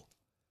school.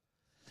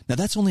 Now,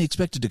 that's only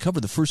expected to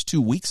cover the first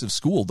 2 weeks of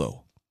school,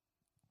 though,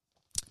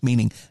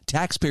 meaning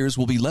taxpayers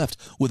will be left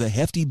with a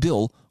hefty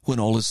bill when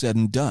all is said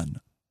and done.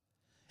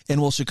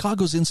 And while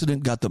Chicago's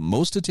incident got the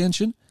most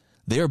attention,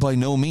 they are by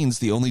no means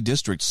the only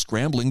district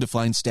scrambling to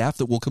find staff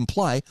that will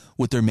comply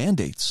with their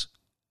mandates.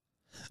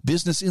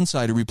 Business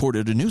Insider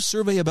reported a new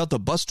survey about the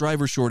bus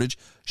driver shortage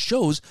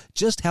shows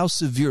just how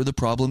severe the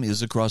problem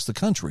is across the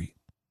country.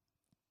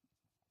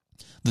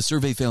 The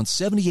survey found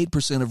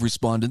 78% of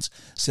respondents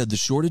said the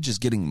shortage is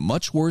getting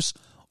much worse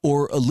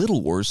or a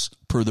little worse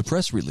per the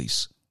press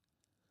release.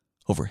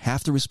 Over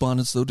half the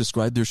respondents, though,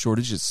 described their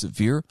shortage as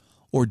severe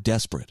or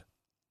desperate.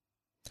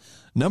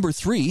 Number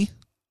 3,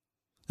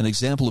 an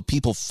example of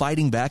people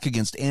fighting back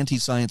against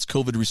anti-science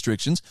COVID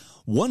restrictions,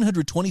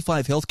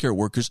 125 healthcare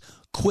workers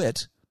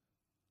quit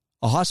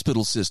a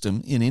hospital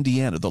system in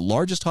Indiana, the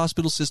largest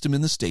hospital system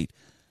in the state,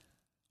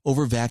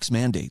 over vax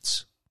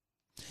mandates.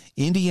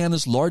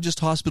 Indiana's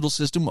largest hospital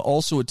system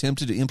also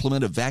attempted to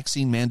implement a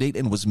vaccine mandate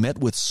and was met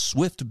with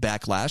swift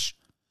backlash.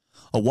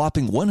 A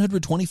whopping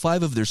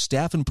 125 of their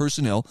staff and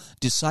personnel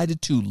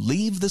decided to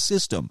leave the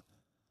system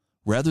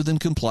rather than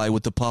comply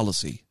with the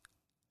policy.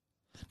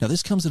 Now,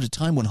 this comes at a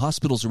time when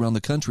hospitals around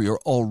the country are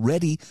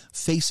already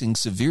facing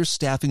severe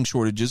staffing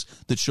shortages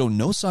that show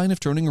no sign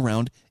of turning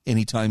around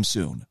anytime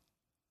soon.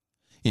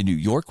 In New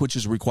York, which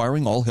is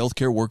requiring all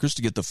healthcare workers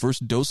to get the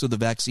first dose of the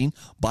vaccine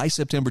by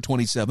September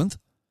 27th,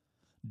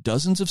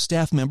 dozens of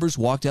staff members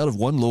walked out of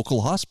one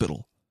local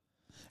hospital.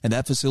 And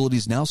that facility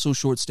is now so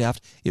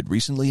short-staffed, it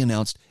recently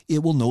announced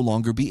it will no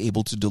longer be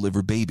able to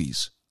deliver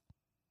babies.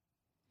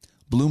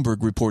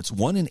 Bloomberg reports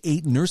 1 in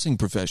 8 nursing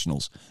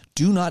professionals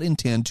do not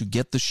intend to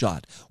get the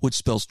shot, which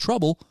spells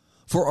trouble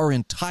for our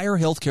entire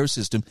healthcare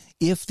system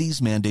if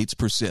these mandates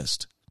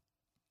persist.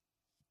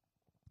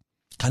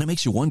 Kind of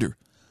makes you wonder,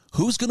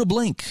 who's going to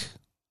blink?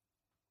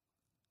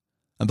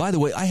 And by the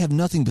way, I have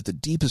nothing but the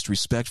deepest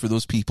respect for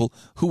those people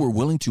who were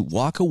willing to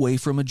walk away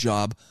from a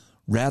job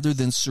rather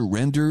than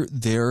surrender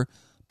their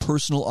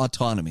personal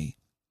autonomy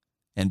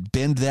and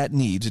bend that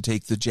knee to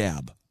take the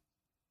jab.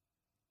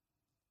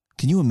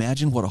 Can you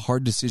imagine what a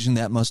hard decision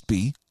that must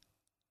be?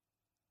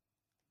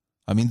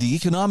 I mean, the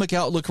economic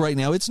outlook right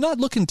now, it's not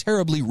looking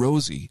terribly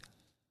rosy.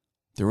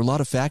 There are a lot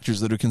of factors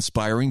that are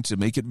conspiring to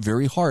make it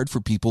very hard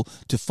for people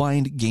to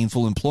find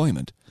gainful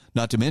employment.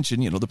 Not to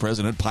mention, the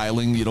president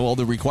piling, all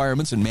the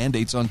requirements and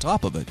mandates on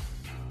top of it.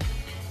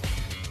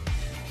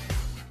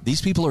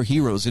 These people are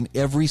heroes in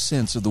every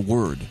sense of the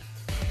word.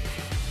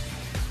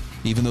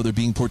 Even though they're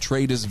being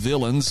portrayed as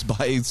villains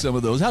by some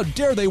of those. How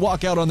dare they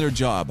walk out on their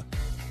job?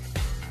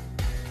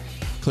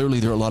 Clearly,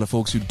 there are a lot of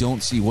folks who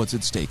don't see what's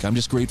at stake. I'm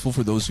just grateful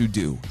for those who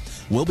do.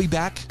 We'll be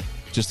back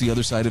just the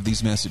other side of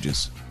these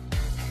messages.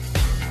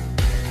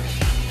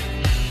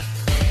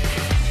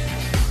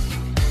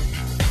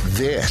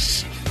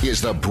 This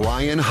is the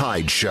Bryan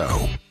Hyde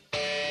Show.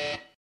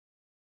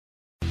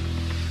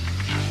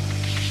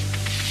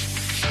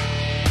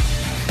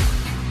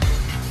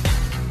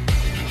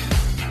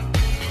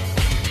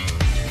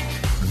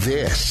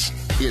 This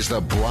is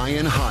the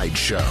Bryan Hyde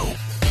Show.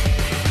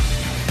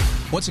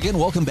 Once again,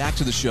 welcome back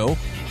to the show.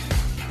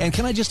 And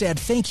can I just add,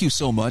 thank you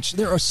so much.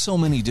 There are so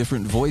many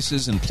different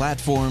voices and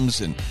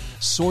platforms and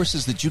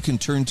sources that you can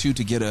turn to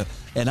get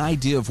an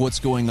idea of what's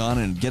going on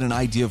and get an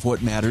idea of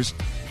what matters.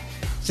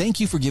 Thank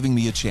you for giving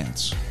me a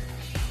chance.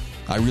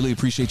 I really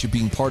appreciate you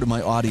being part of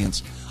my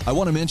audience. I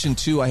want to mention,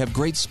 too, I have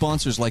great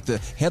sponsors like the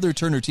Heather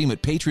Turner team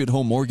at Patriot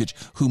Home Mortgage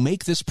who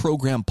make this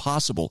program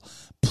possible.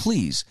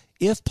 Please,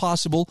 if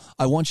possible,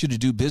 I want you to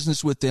do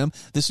business with them.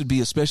 This would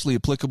be especially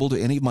applicable to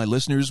any of my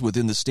listeners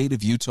within the state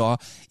of Utah.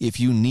 If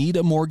you need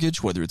a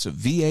mortgage, whether it's a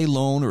VA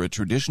loan or a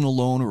traditional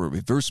loan or a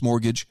reverse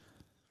mortgage,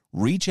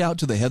 reach out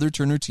to the Heather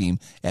Turner team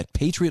at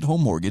Patriot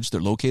Home Mortgage.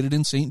 They're located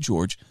in St.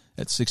 George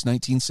at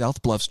 619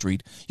 South Bluff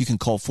Street. You can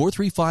call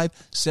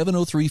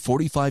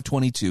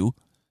 435-703-4522.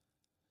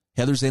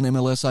 Heather's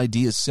NMLS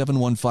ID is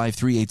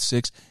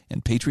 715386,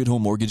 and Patriot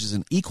Home Mortgage is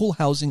an equal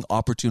housing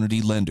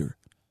opportunity lender.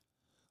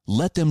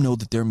 Let them know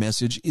that their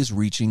message is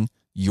reaching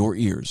your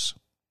ears.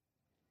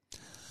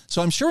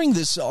 So I'm sharing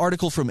this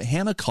article from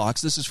Hannah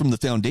Cox. This is from the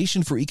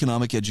Foundation for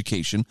Economic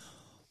Education.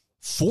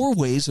 4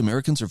 ways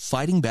Americans are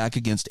fighting back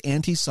against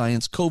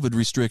anti-science COVID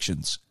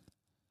restrictions.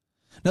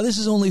 Now, this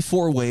is only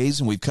 4 ways,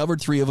 and we've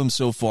covered 3 of them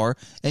so far,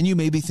 and you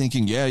may be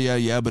thinking,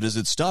 yeah, but is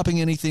it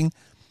stopping anything?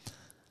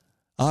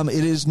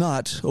 It is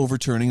not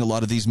overturning a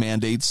lot of these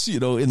mandates,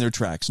 in their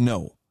tracks,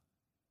 no.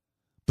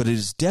 But it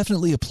is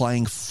definitely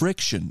applying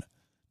friction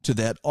to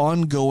that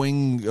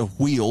ongoing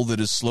wheel that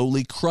is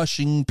slowly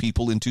crushing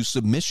people into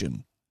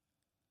submission.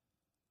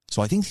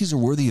 So I think these are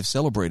worthy of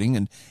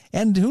celebrating,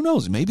 and who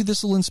knows, maybe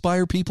this will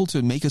inspire people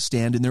to make a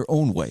stand in their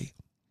own way.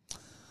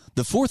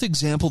 The 4th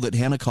example that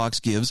Hannah Cox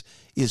gives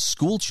is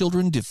school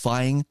children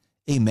defying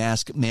a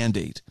mask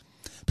mandate.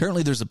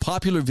 Apparently there's a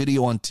popular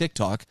video on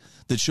TikTok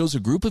that shows a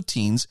group of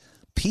teens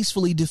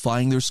peacefully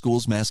defying their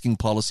school's masking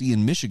policy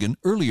in Michigan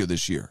earlier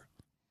this year.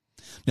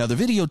 Now, the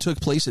video took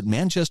place at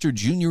Manchester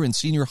Junior and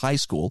Senior High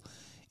School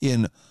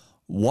in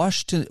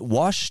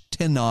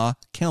Washtenaw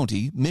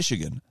County,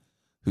 Michigan,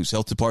 whose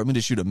health department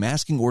issued a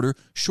masking order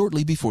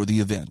shortly before the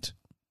event.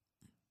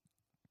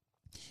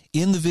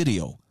 In the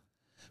video,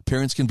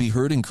 parents can be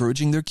heard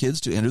encouraging their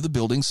kids to enter the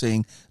building,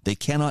 saying they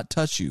cannot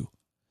touch you,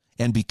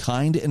 and be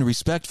kind and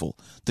respectful.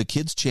 The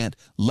kids chant,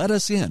 "Let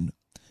us in,"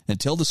 and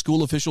tell the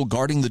school official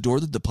guarding the door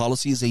that the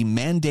policy is a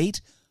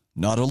mandate,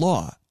 not a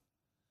law.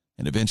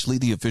 And eventually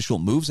the official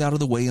moves out of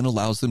the way and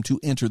allows them to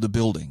enter the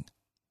building.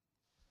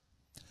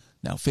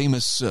 Now,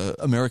 famous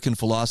American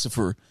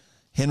philosopher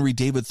Henry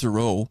David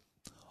Thoreau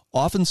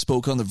often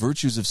spoke on the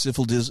virtues of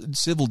civil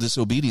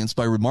disobedience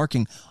by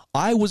remarking,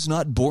 "I was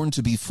not born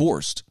to be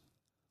forced.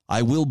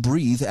 I will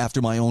breathe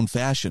after my own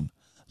fashion.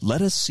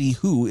 Let us see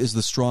who is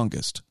the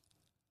strongest."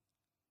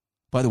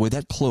 By the way,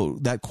 that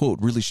quote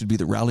really should be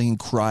the rallying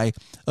cry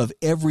of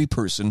every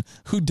person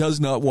who does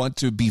not want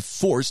to be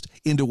forced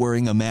into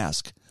wearing a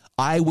mask.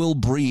 I will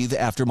breathe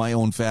after my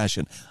own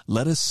fashion.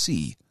 Let us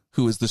see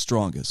who is the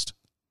strongest.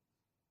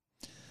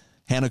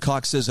 Hannah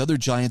Cox says other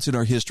giants in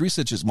our history,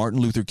 such as Martin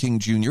Luther King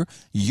Jr.,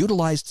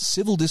 utilized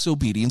civil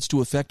disobedience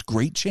to effect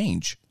great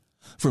change.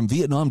 From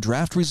Vietnam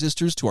draft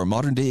resistors to our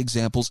modern-day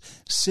examples,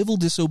 civil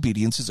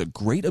disobedience is a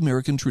great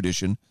American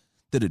tradition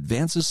that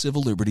advances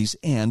civil liberties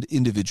and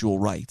individual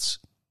rights.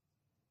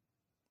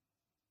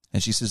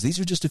 And she says these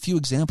are just a few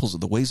examples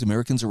of the ways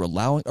Americans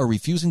are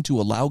refusing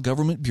to allow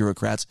government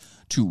bureaucrats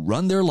to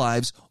run their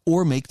lives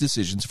or make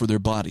decisions for their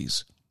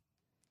bodies.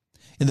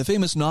 In the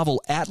famous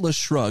novel Atlas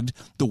Shrugged,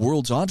 the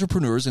world's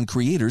entrepreneurs and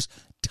creators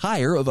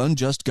tire of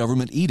unjust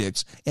government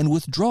edicts and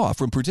withdraw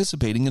from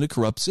participating in a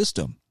corrupt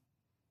system.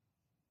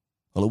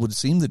 Well, it would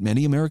seem that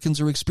many Americans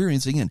are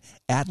experiencing an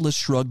Atlas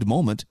Shrugged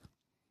moment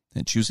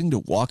and choosing to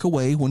walk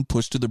away when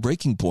pushed to the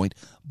breaking point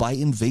by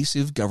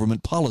invasive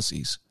government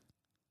policies.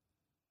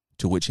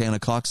 To which Hannah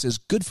Cox says,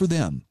 good for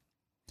them.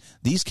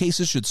 These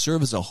cases should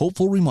serve as a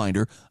hopeful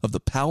reminder of the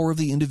power of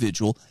the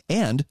individual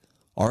and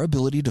our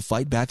ability to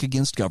fight back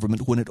against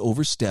government when it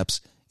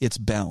oversteps its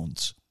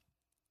bounds.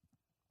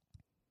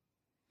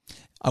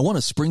 I want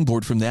to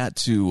springboard from that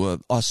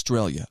to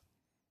Australia,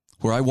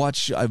 where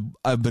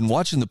I've been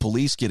watching the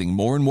police getting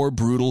more and more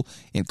brutal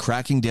and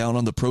cracking down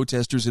on the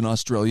protesters in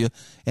Australia.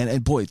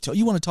 And boy,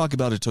 you want to talk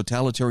about a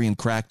totalitarian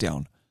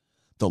crackdown.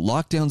 The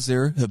lockdowns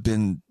there have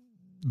been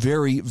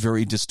very,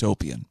 very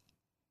dystopian.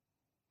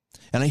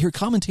 And I hear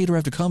commentator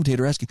after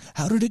commentator asking,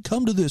 how did it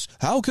come to this?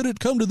 How could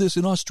it come to this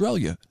in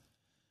Australia?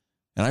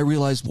 And I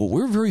realized, well,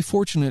 we're very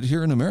fortunate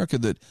here in America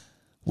that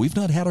we've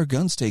not had our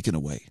guns taken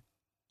away.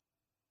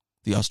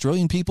 The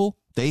Australian people,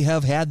 they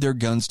have had their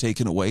guns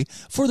taken away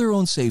for their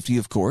own safety,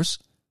 of course.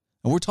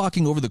 And we're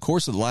talking over the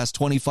course of the last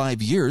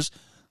 25 years,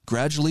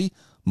 gradually,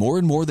 more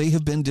and more they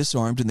have been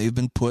disarmed and they've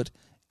been put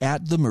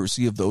at the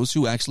mercy of those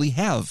who actually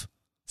have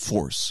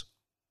force.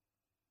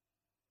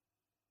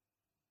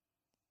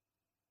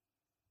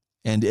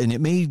 And it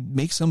may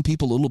make some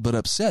people a little bit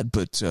upset,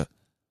 but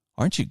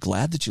aren't you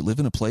glad that you live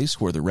in a place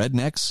where the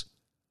rednecks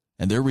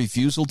and their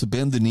refusal to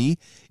bend the knee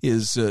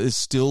is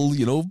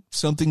still,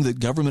 something that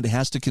government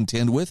has to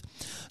contend with?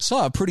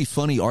 Saw a pretty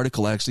funny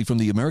article, actually, from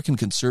the American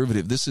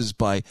Conservative. This is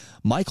by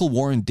Michael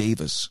Warren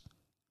Davis.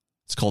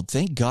 It's called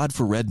Thank God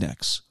for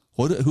Rednecks.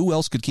 Who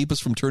else could keep us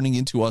from turning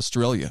into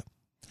Australia?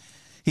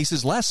 He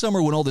says, last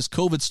summer when all this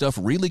COVID stuff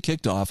really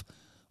kicked off,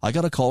 I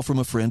got a call from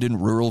a friend in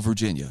rural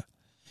Virginia.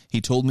 He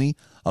told me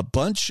a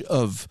bunch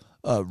of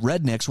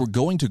rednecks were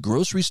going to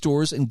grocery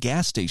stores and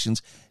gas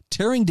stations,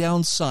 tearing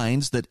down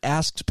signs that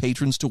asked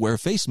patrons to wear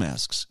face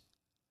masks.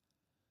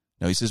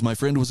 Now, he says, my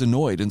friend was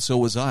annoyed, and so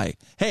was I.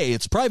 Hey,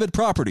 it's private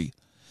property.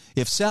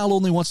 If Sal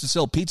only wants to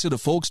sell pizza to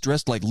folks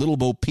dressed like Little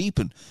Bo Peep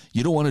and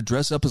you don't want to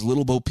dress up as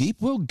Little Bo Peep,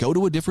 well, go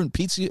to a different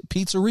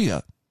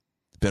pizzeria.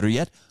 Better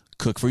yet,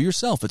 cook for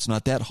yourself. It's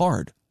not that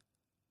hard.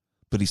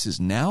 But he says,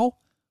 now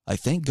I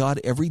thank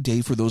God every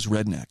day for those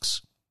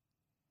rednecks.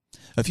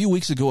 A few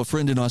weeks ago, a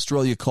friend in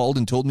Australia called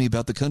and told me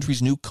about the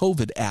country's new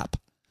COVID app.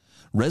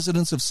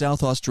 residents of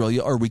South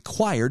Australia are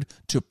required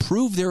to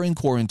prove they're in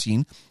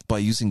quarantine by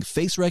using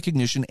face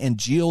recognition and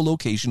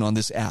geolocation on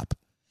this app.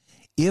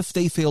 If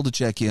they fail to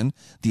check in,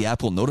 the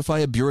app will notify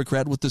a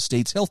bureaucrat with the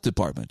state's health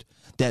department.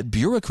 That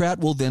bureaucrat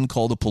will then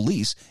call the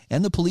police,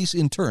 and the police,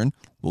 in turn,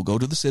 will go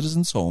to the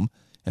citizen's home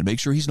and make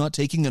sure he's not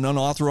taking an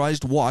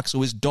unauthorized walk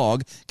so his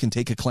dog can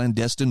take a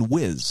clandestine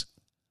whiz.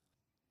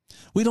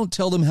 We don't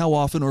tell them how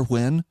often or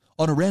when.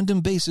 On a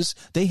random basis,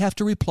 they have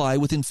to reply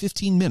within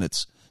 15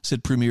 minutes,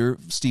 said Premier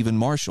Stephen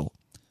Marshall.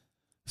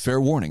 Fair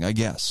warning, I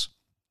guess.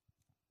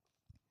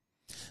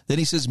 Then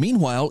he says,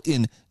 meanwhile,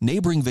 in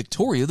neighboring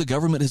Victoria, the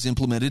government has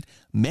implemented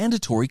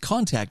mandatory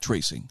contact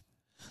tracing.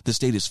 The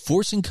state is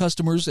forcing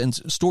stores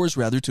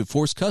to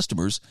force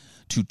customers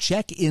to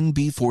check in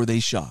before they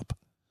shop.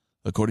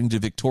 According to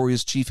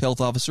Victoria's Chief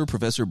Health Officer,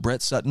 Professor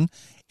Brett Sutton,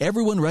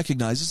 everyone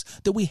recognizes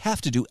that we have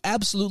to do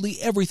absolutely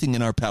everything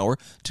in our power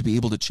to be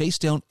able to chase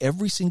down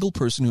every single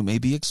person who may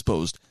be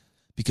exposed,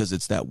 because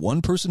it's that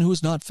one person who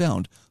is not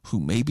found who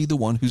may be the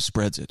one who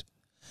spreads it.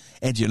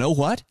 And you know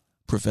what?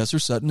 Professor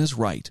Sutton is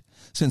right.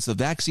 Since the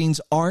vaccines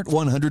aren't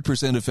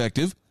 100%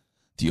 effective,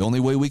 the only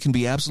way we can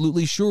be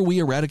absolutely sure we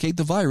eradicate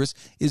the virus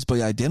is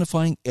by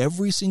identifying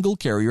every single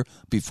carrier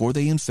before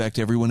they infect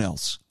everyone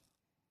else.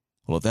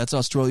 Well, if that's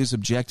Australia's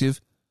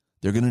objective,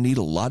 they're going to need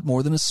a lot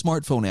more than a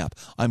smartphone app.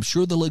 I'm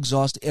sure they'll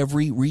exhaust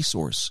every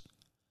resource.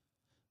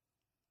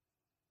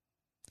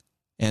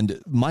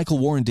 And Michael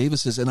Warren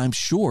Davis says, and I'm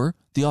sure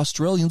the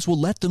Australians will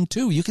let them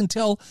too. You can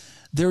tell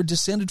they're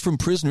descended from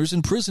prisoners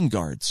and prison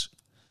guards.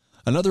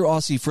 Another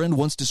Aussie friend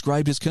once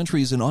described his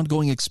country as an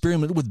ongoing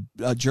experiment with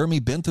Jeremy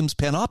Bentham's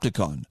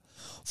panopticon.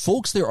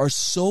 Folks there are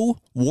so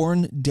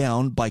worn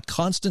down by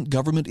constant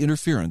government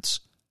interference,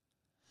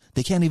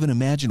 they can't even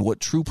imagine what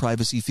true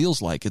privacy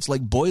feels like. It's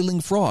like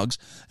boiling frogs,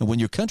 and when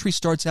your country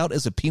starts out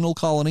as a penal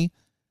colony,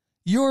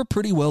 you're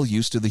pretty well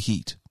used to the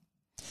heat.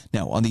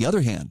 Now, on the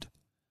other hand,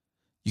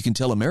 you can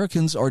tell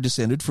Americans are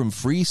descended from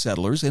free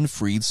settlers and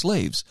freed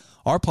slaves.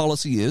 Our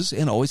policy is,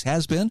 and always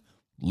has been,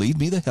 leave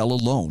me the hell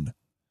alone.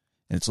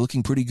 And it's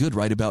looking pretty good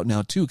right about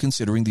now, too,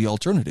 considering the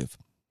alternative.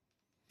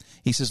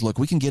 He says, look,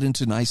 we can get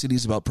into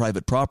niceties about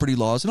private property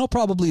laws, and I'll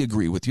probably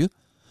agree with you.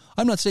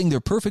 I'm not saying they're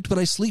perfect, but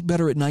I sleep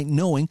better at night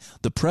knowing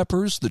the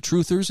preppers, the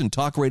truthers, and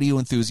talk radio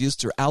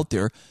enthusiasts are out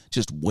there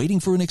just waiting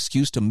for an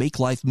excuse to make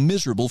life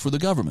miserable for the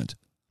government.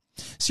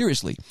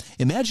 Seriously,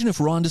 imagine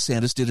if Ron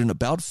DeSantis did an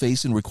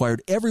about-face and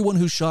required everyone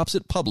who shops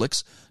at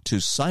Publix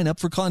to sign up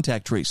for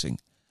contact tracing.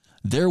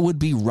 There would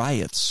be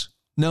riots.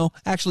 No,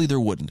 actually there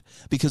wouldn't,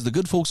 because the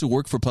good folks who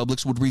work for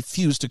Publix would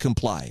refuse to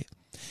comply.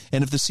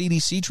 And if the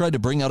CDC tried to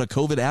bring out a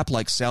COVID app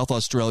like South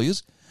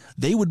Australia's,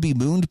 they would be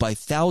mooned by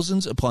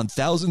thousands upon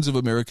thousands of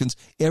Americans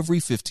every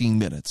 15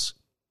 minutes.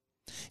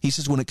 He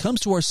says when it comes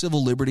to our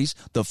civil liberties,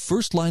 the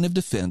first line of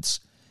defense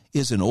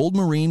is an old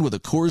Marine with a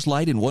Coors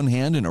Light in one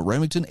hand and a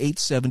Remington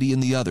 870 in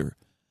the other.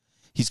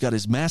 He's got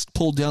his mask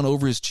pulled down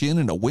over his chin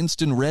and a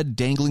Winston Red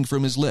dangling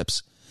from his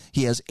lips.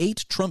 He has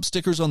 8 Trump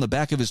stickers on the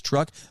back of his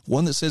truck,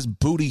 one that says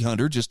Booty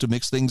Hunter just to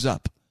mix things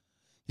up.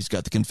 He's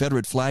got the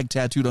Confederate flag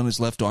tattooed on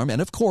his left arm,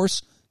 and of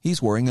course,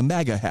 he's wearing a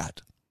MAGA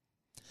hat.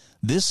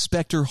 This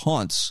specter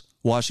haunts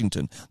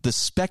Washington, the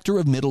specter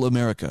of middle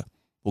America.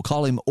 We'll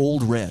call him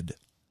Old Red.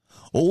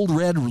 Old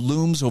Red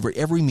looms over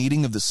every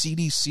meeting of the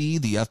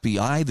CDC, the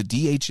FBI, the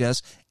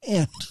DHS,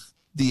 and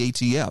the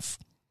ATF.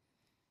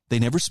 They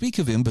never speak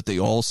of him, but they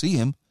all see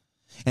him.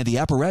 And the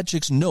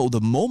apparatchiks know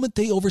the moment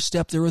they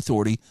overstep their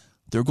authority,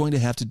 they're going to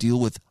have to deal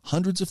with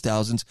hundreds of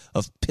thousands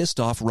of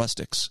pissed-off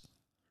rustics.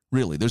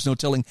 Really, there's no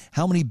telling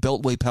how many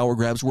Beltway power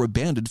grabs were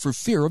abandoned for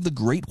fear of the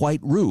Great White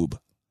Rube.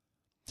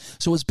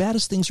 So as bad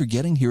as things are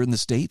getting here in the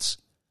States,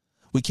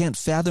 we can't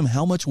fathom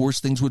how much worse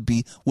things would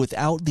be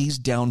without these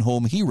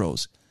down-home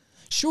heroes.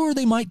 Sure,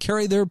 they might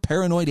carry their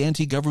paranoid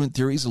anti-government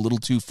theories a little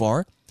too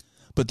far,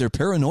 but their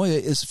paranoia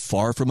is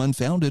far from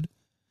unfounded.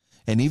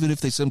 And even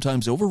if they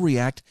sometimes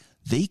overreact,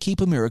 they keep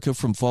America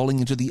from falling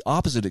into the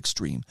opposite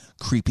extreme,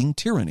 creeping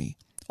tyranny,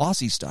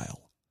 Aussie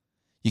style.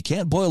 You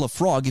can't boil a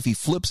frog if he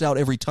flips out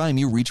every time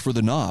you reach for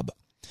the knob.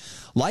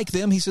 Like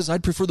them, he says,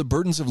 I'd prefer the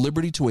burdens of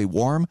liberty to a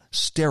warm,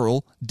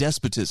 sterile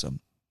despotism.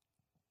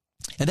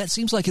 And that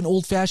seems like an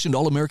old-fashioned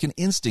all-American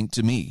instinct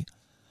to me.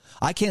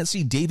 I can't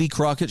see Davy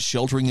Crockett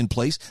sheltering in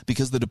place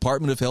because the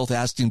Department of Health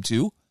asked him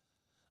to.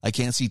 I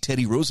can't see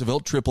Teddy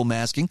Roosevelt triple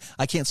masking.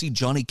 I can't see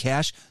Johnny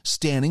Cash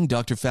standing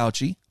Dr.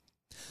 Fauci.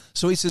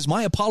 So he says,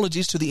 my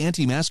apologies to the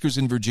anti-maskers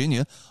in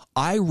Virginia.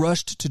 I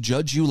rushed to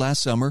judge you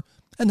last summer,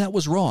 and that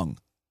was wrong.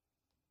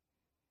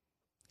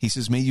 He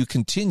says, may you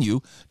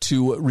continue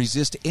to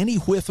resist any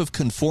whiff of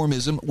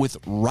conformism with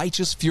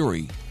righteous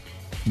fury.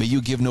 May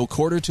you give no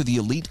quarter to the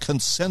elite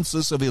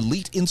consensus of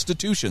elite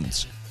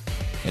institutions.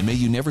 And may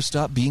you never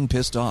stop being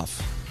pissed off.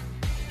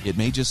 It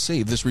may just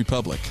save this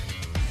republic.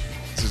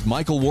 This is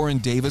Michael Warren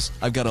Davis.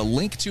 I've got a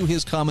link to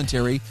his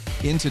commentary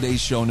in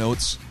today's show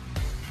notes.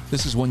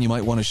 This is one you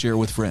might want to share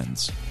with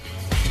friends.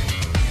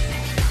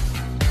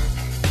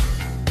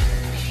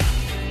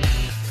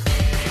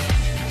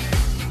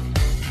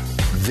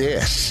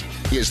 This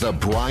is the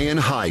Bryan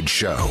Hyde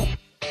Show.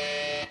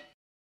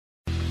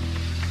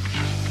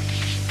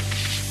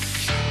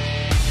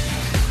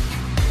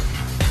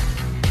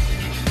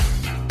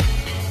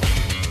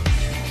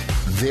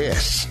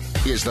 This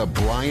is the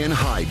Bryan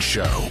Hyde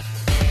Show.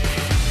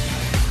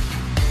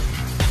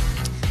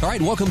 All right,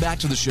 welcome back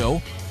to the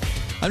show.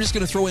 I'm just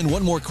going to throw in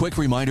one more quick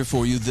reminder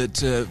for you that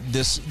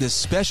this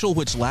special,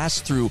 which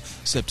lasts through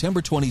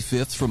September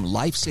 25th from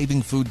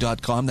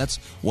lifesavingfood.com, that's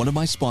one of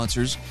my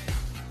sponsors.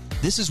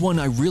 This is one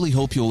I really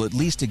hope you'll at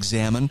least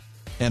examine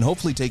and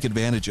hopefully take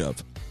advantage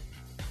of.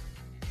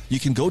 You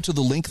can go to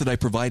the link that I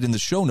provide in the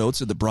show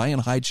notes at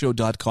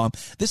thebryanhydeshow.com.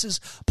 This is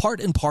part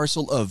and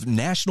parcel of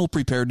National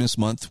Preparedness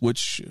Month,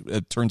 which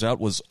it turns out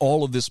was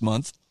all of this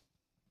month.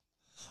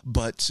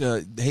 But,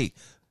 hey,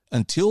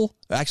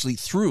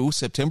 through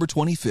September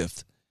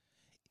 25th,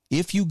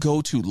 if you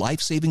go to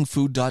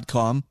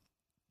lifesavingfood.com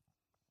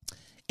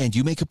and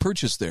you make a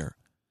purchase there,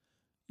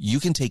 you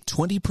can take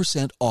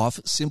 20%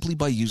 off simply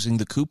by using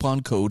the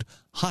coupon code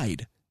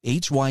HYDE,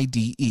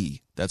 Hyde.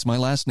 That's my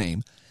last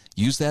name.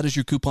 Use that as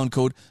your coupon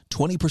code,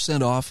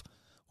 20% off,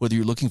 whether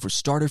you're looking for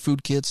starter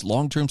food kits,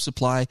 long-term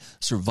supply,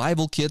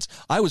 survival kits.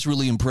 I was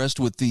really impressed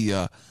with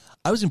the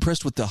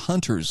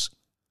Hunter's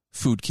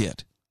food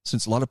kit,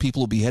 since a lot of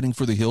people will be heading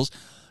for the hills.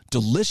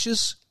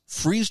 Delicious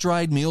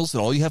freeze-dried meals that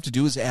all you have to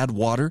do is add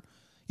water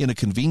in a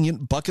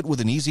convenient bucket with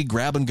an easy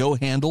grab-and-go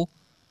handle,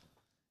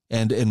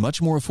 and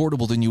much more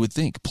affordable than you would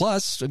think.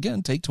 Plus,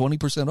 again, take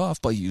 20% off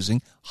by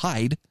using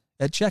Hyde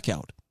at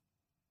checkout.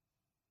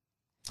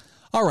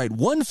 All right,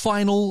 one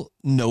final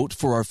note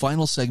for our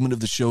final segment of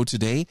the show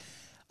today.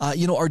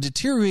 Our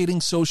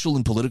deteriorating social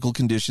and political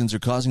conditions are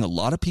causing a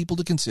lot of people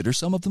to consider,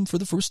 some of them for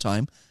the first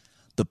time,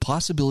 the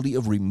possibility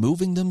of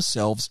removing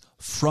themselves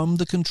from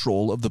the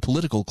control of the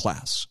political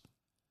class.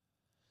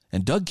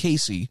 And Doug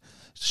Casey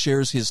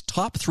shares his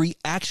top 3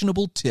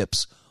 actionable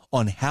tips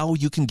on how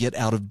you can get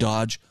out of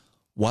Dodge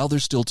while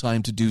there's still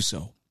time to do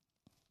so.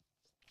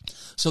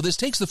 So this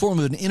takes the form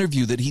of an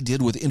interview that he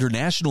did with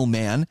International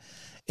Man,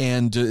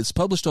 and it's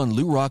published on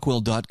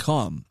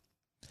LouRockwell.com.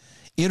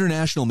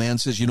 International Man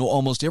says,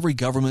 almost every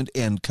government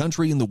and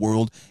country in the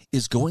world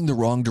is going the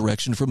wrong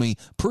direction from a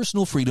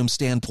personal freedom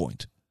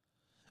standpoint.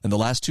 In the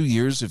last 2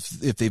 years,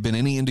 if they've been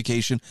any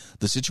indication,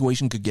 the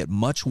situation could get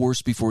much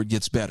worse before it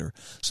gets better.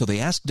 So they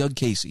asked Doug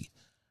Casey,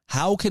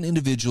 how can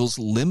individuals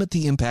limit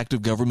the impact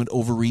of government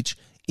overreach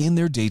in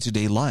their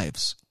day-to-day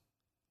lives?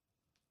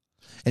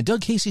 And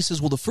Doug Casey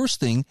says, well, the first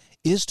thing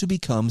is to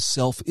become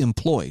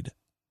self-employed.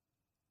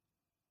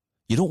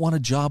 You don't want a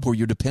job where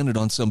you're dependent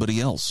on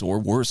somebody else, or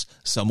worse,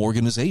 some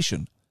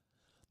organization.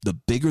 The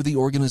bigger the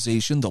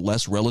organization, the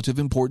less relative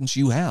importance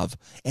you have,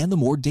 and the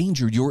more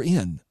danger you're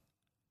in.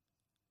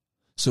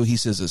 So he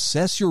says,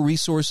 assess your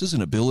resources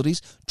and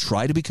abilities.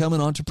 Try to become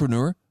an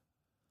entrepreneur.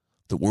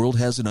 The world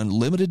has an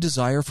unlimited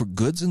desire for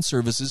goods and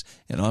services.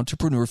 An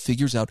entrepreneur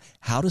figures out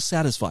how to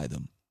satisfy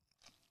them.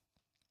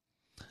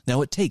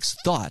 Now, it takes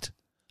thought,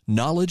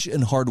 knowledge,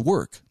 and hard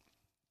work.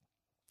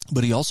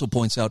 But he also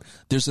points out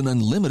there's an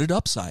unlimited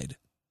upside.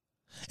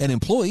 An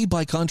employee,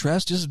 by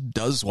contrast, just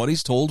does what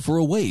he's told for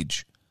a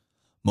wage.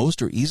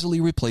 Most are easily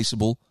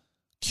replaceable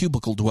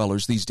cubicle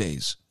dwellers these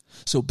days.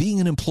 So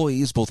being an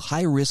employee is both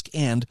high risk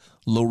and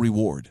low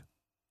reward.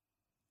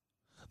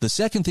 The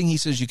second thing he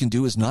says you can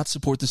do is not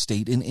support the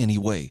state in any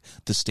way.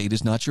 The state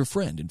is not your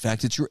friend. In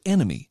fact, it's your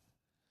enemy.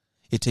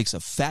 It takes a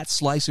fat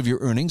slice of your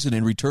earnings and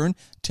in return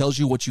tells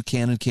you what you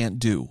can and can't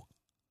do.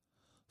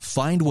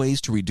 Find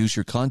ways to reduce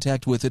your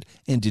contact with it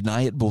and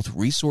deny it both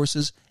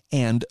resources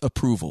and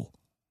approval.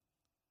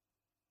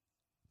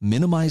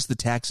 Minimize the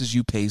taxes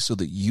you pay so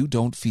that you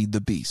don't feed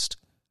the beast.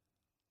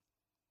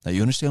 Now,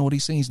 you understand what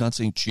he's saying? He's not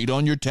saying cheat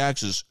on your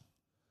taxes.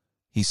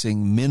 He's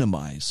saying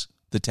minimize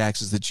the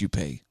taxes that you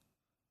pay.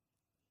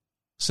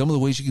 Some of the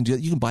ways you can do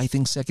that, you can buy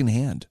things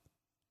secondhand.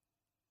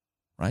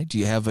 Right? Do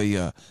you have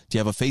a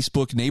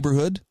Facebook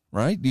neighborhood?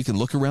 Right? You can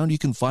look around, you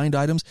can find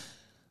items.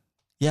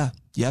 Yeah,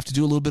 you have to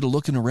do a little bit of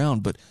looking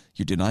around, but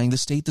you're denying the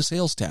state the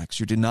sales tax.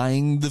 You're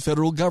denying the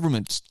federal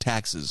government's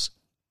taxes.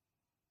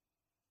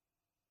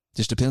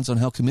 Just depends on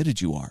how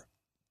committed you are.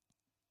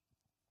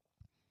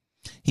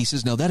 He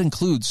says, now that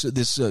includes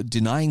this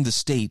denying the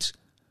state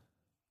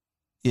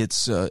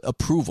its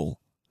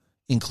approval,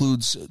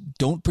 includes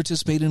don't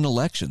participate in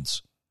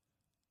elections.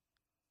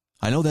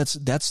 I know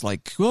that's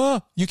like,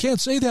 you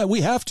can't say that. We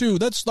have to.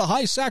 That's the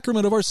high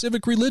sacrament of our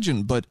civic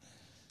religion. But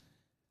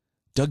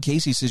Doug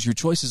Casey says your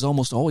choice is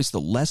almost always the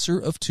lesser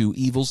of two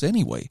evils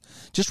anyway.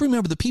 Just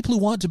remember, the people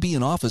who want to be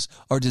in office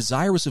are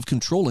desirous of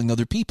controlling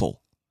other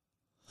people.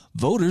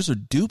 Voters are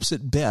dupes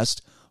at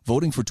best,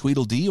 voting for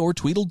Tweedledee or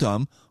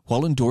Tweedledum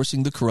while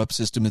endorsing the corrupt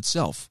system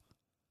itself.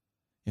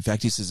 In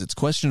fact, he says it's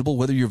questionable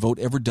whether your vote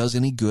ever does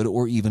any good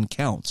or even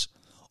counts.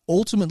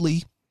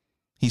 Ultimately,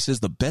 he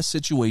says the best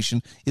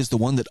situation is the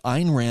one that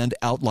Ayn Rand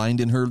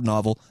outlined in her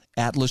novel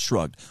Atlas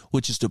Shrugged,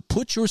 which is to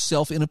put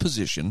yourself in a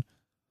position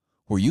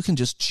where you can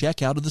just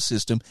check out of the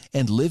system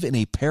and live in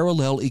a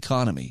parallel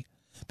economy,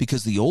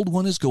 because the old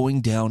one is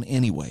going down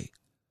anyway.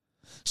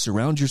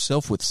 Surround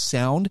yourself with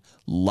sound,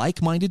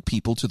 like-minded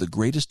people to the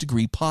greatest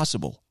degree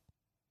possible.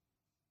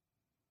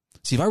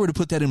 See, if I were to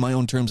put that in my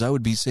own terms, I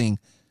would be saying,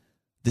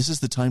 this is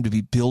the time to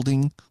be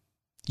building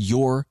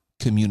your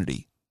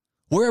community,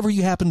 wherever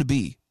you happen to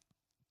be.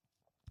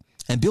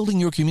 And building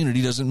your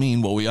community doesn't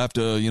mean, well, we have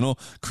to,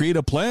 create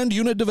a planned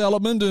unit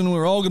development and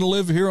we're all going to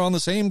live here on the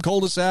same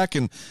cul-de-sac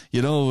and,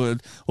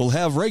 we'll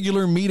have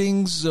regular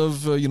meetings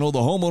of, the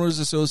homeowners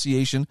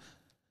association.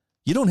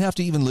 You don't have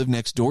to even live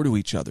next door to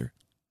each other.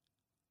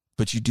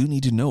 But you do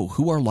need to know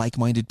who are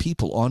like-minded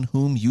people on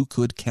whom you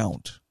could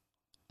count.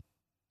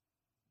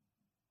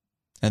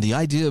 And the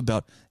idea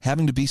about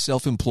having to be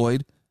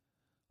self-employed,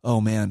 oh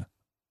man,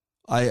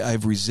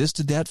 I've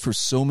resisted that for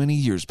so many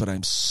years, but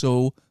I'm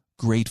so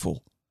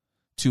grateful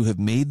to have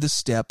made the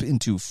step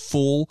into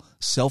full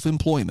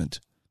self-employment.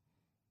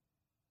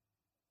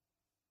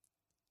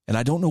 And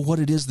I don't know what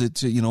it is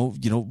that,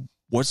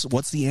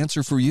 what's the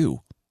answer for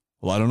you?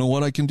 Well, I don't know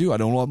what I can do. I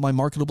don't know what my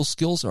marketable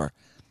skills are.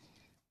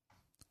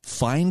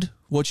 Find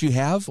what you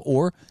have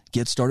or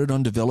get started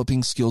on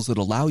developing skills that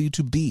allow you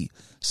to be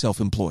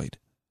self-employed.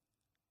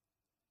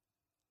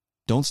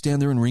 Don't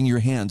stand there and wring your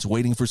hands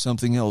waiting for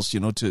something else,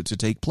 to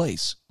take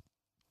place.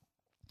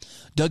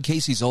 Doug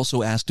Casey's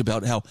also asked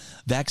about how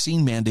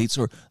vaccine mandates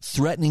are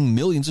threatening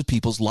millions of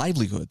people's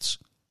livelihoods.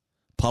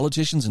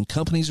 Politicians and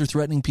companies are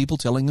threatening people,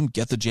 telling them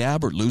get the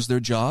jab or lose their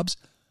jobs.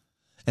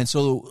 And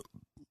so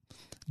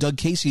Doug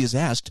Casey has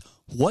asked,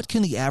 what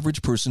can the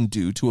average person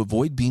do to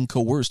avoid being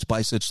coerced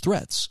by such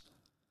threats?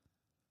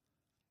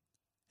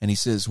 And he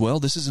says, well,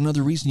 this is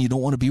another reason you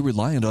don't want to be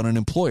reliant on an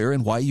employer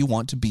and why you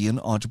want to be an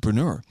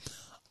entrepreneur.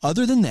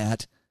 Other than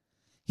that,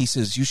 he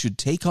says you should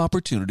take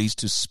opportunities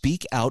to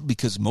speak out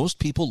because most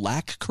people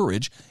lack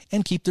courage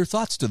and keep their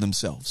thoughts to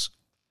themselves.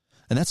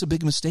 And that's a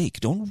big mistake.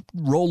 Don't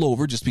roll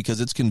over just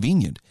because it's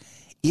convenient.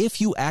 If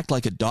you act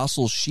like a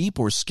docile sheep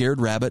or scared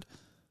rabbit,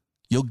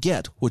 you'll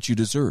get what you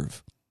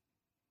deserve.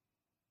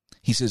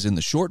 He says in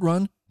the short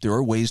run, there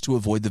are ways to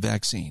avoid the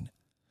vaccine.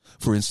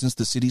 For instance,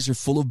 the cities are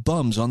full of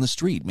bums on the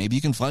street. Maybe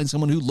you can find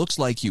someone who looks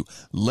like you,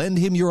 lend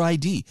him your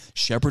ID,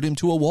 shepherd him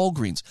to a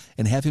Walgreens,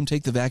 and have him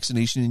take the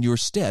vaccination in your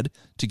stead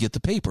to get the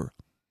paper.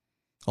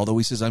 Although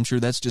he says, I'm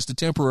sure that's just a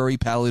temporary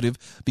palliative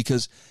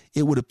because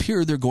it would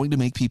appear they're going to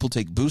make people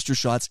take booster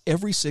shots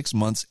every 6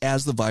 months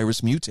as the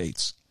virus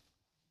mutates.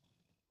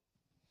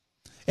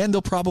 And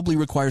they'll probably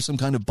require some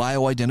kind of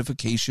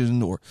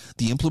bioidentification or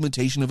the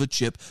implementation of a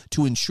chip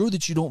to ensure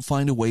that you don't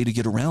find a way to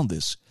get around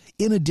this,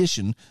 in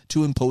addition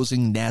to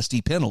imposing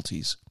nasty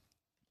penalties,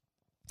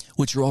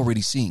 which you're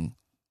already seeing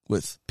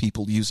with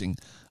people using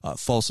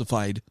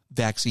falsified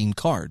vaccine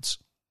cards.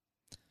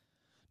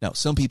 Now,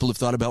 some people have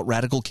thought about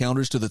radical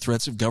counters to the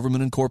threats of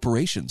government and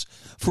corporations.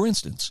 For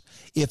instance,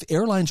 if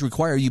airlines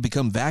require you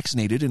become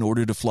vaccinated in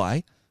order to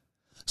fly,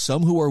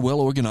 some who are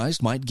well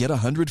organized might get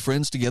 100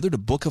 friends together to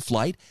book a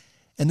flight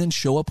and then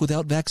show up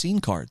without vaccine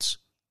cards.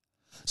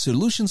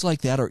 Solutions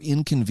like that are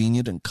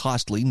inconvenient and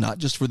costly, not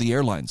just for the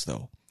airlines,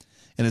 though.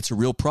 And it's a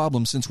real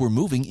problem since we're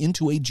moving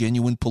into a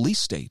genuine police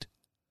state.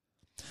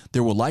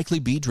 There will likely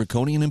be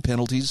draconian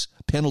penalties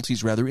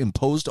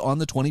imposed on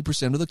the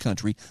 20% of the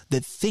country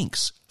that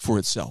thinks for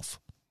itself.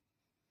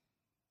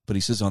 But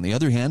he says, on the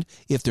other hand,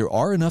 if there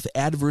are enough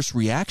adverse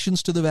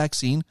reactions to the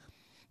vaccine,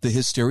 the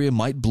hysteria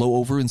might blow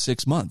over in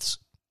 6 months.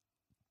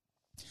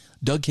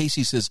 Doug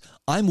Casey says,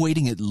 I'm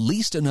waiting at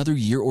least another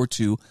year or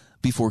two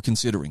before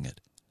considering it.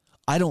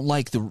 I don't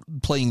like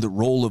playing the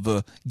role of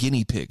a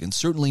guinea pig, and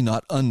certainly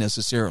not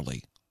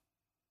unnecessarily.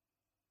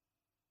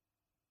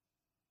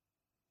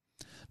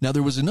 Now,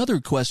 there was another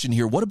question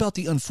here. What about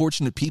the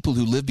unfortunate people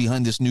who live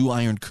behind this new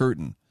Iron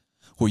Curtain,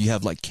 where you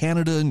have like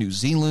Canada, New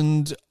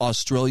Zealand,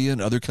 Australia,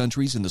 and other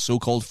countries in the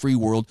so-called free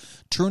world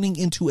turning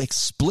into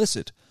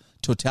explicit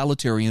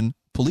totalitarian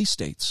police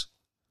states?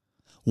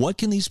 What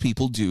can these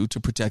people do to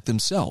protect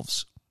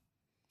themselves?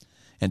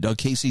 And Doug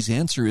Casey's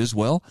answer is,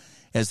 well,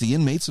 as the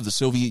inmates of the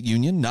Soviet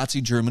Union, Nazi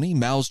Germany,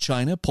 Mao's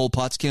China, Pol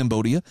Pot's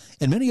Cambodia,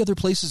 and many other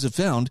places have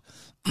found,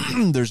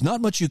 there's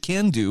not much you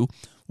can do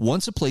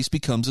once a place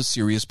becomes a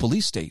serious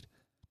police state,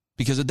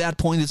 because at that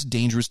point it's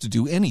dangerous to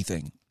do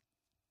anything.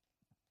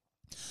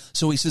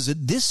 So he says,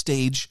 at this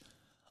stage,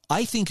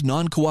 I think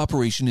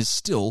non-cooperation is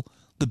still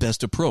the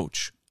best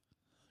approach.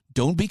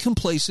 Don't be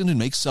complacent and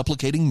make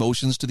supplicating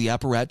motions to the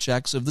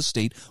apparatchiks of the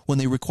state when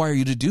they require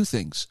you to do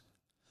things.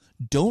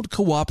 Don't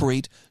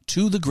cooperate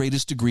to the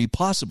greatest degree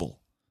possible.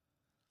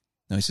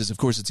 Now, he says, of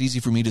course, it's easy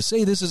for me to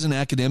say this is an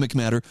academic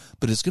matter,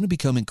 but it's going to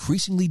become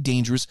increasingly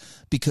dangerous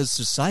because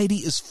society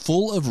is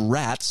full of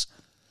rats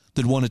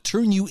that want to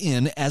turn you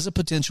in as a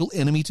potential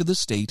enemy to the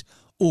state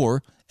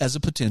or as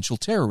a potential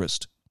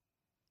terrorist.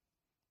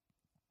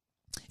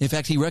 In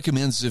fact, he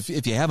recommends,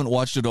 if you haven't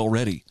watched it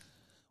already,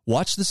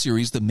 watch the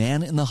series The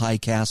Man in the High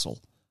Castle,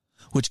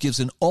 which gives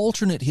an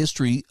alternate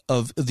history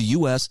of the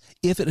U.S.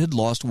 if it had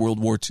lost World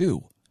War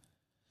II.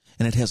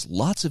 And it has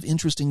lots of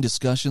interesting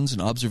discussions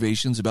and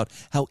observations about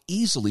how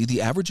easily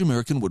the average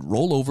American would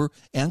roll over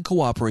and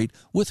cooperate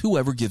with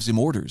whoever gives him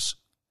orders.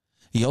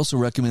 He also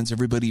recommends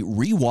everybody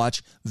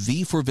rewatch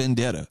V for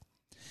Vendetta.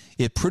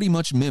 It pretty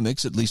much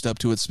mimics, at least up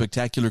to its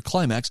spectacular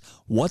climax,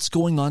 what's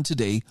going on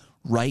today,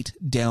 right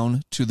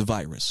down to the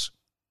virus.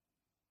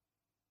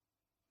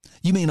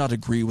 You may not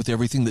agree with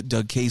everything that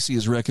Doug Casey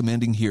is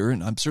recommending here,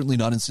 and I'm certainly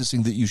not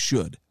insisting that you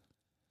should.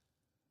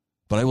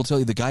 But I will tell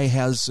you, the guy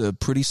has a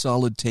pretty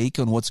solid take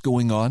on what's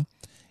going on,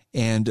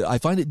 and I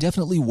find it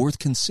definitely worth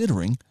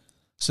considering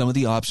some of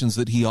the options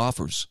that he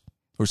offers,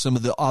 or some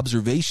of the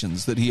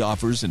observations that he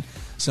offers, and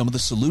some of the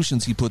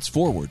solutions he puts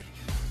forward.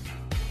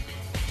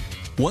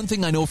 One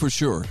thing I know for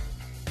sure,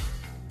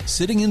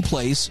 sitting in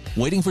place,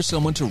 waiting for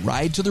someone to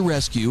ride to the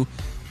rescue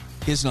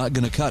is not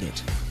going to cut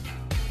it.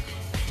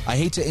 I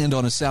hate to end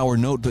on a sour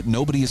note, but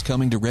nobody is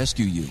coming to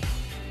rescue you.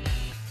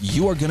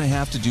 You are going to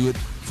have to do it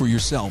for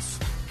yourself.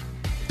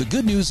 The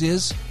good news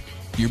is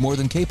you're more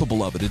than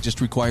capable of it. It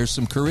just requires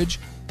some courage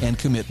and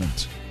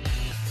commitment.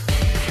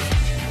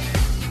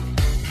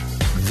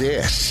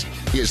 This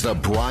is the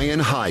Bryan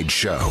Hyde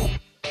Show.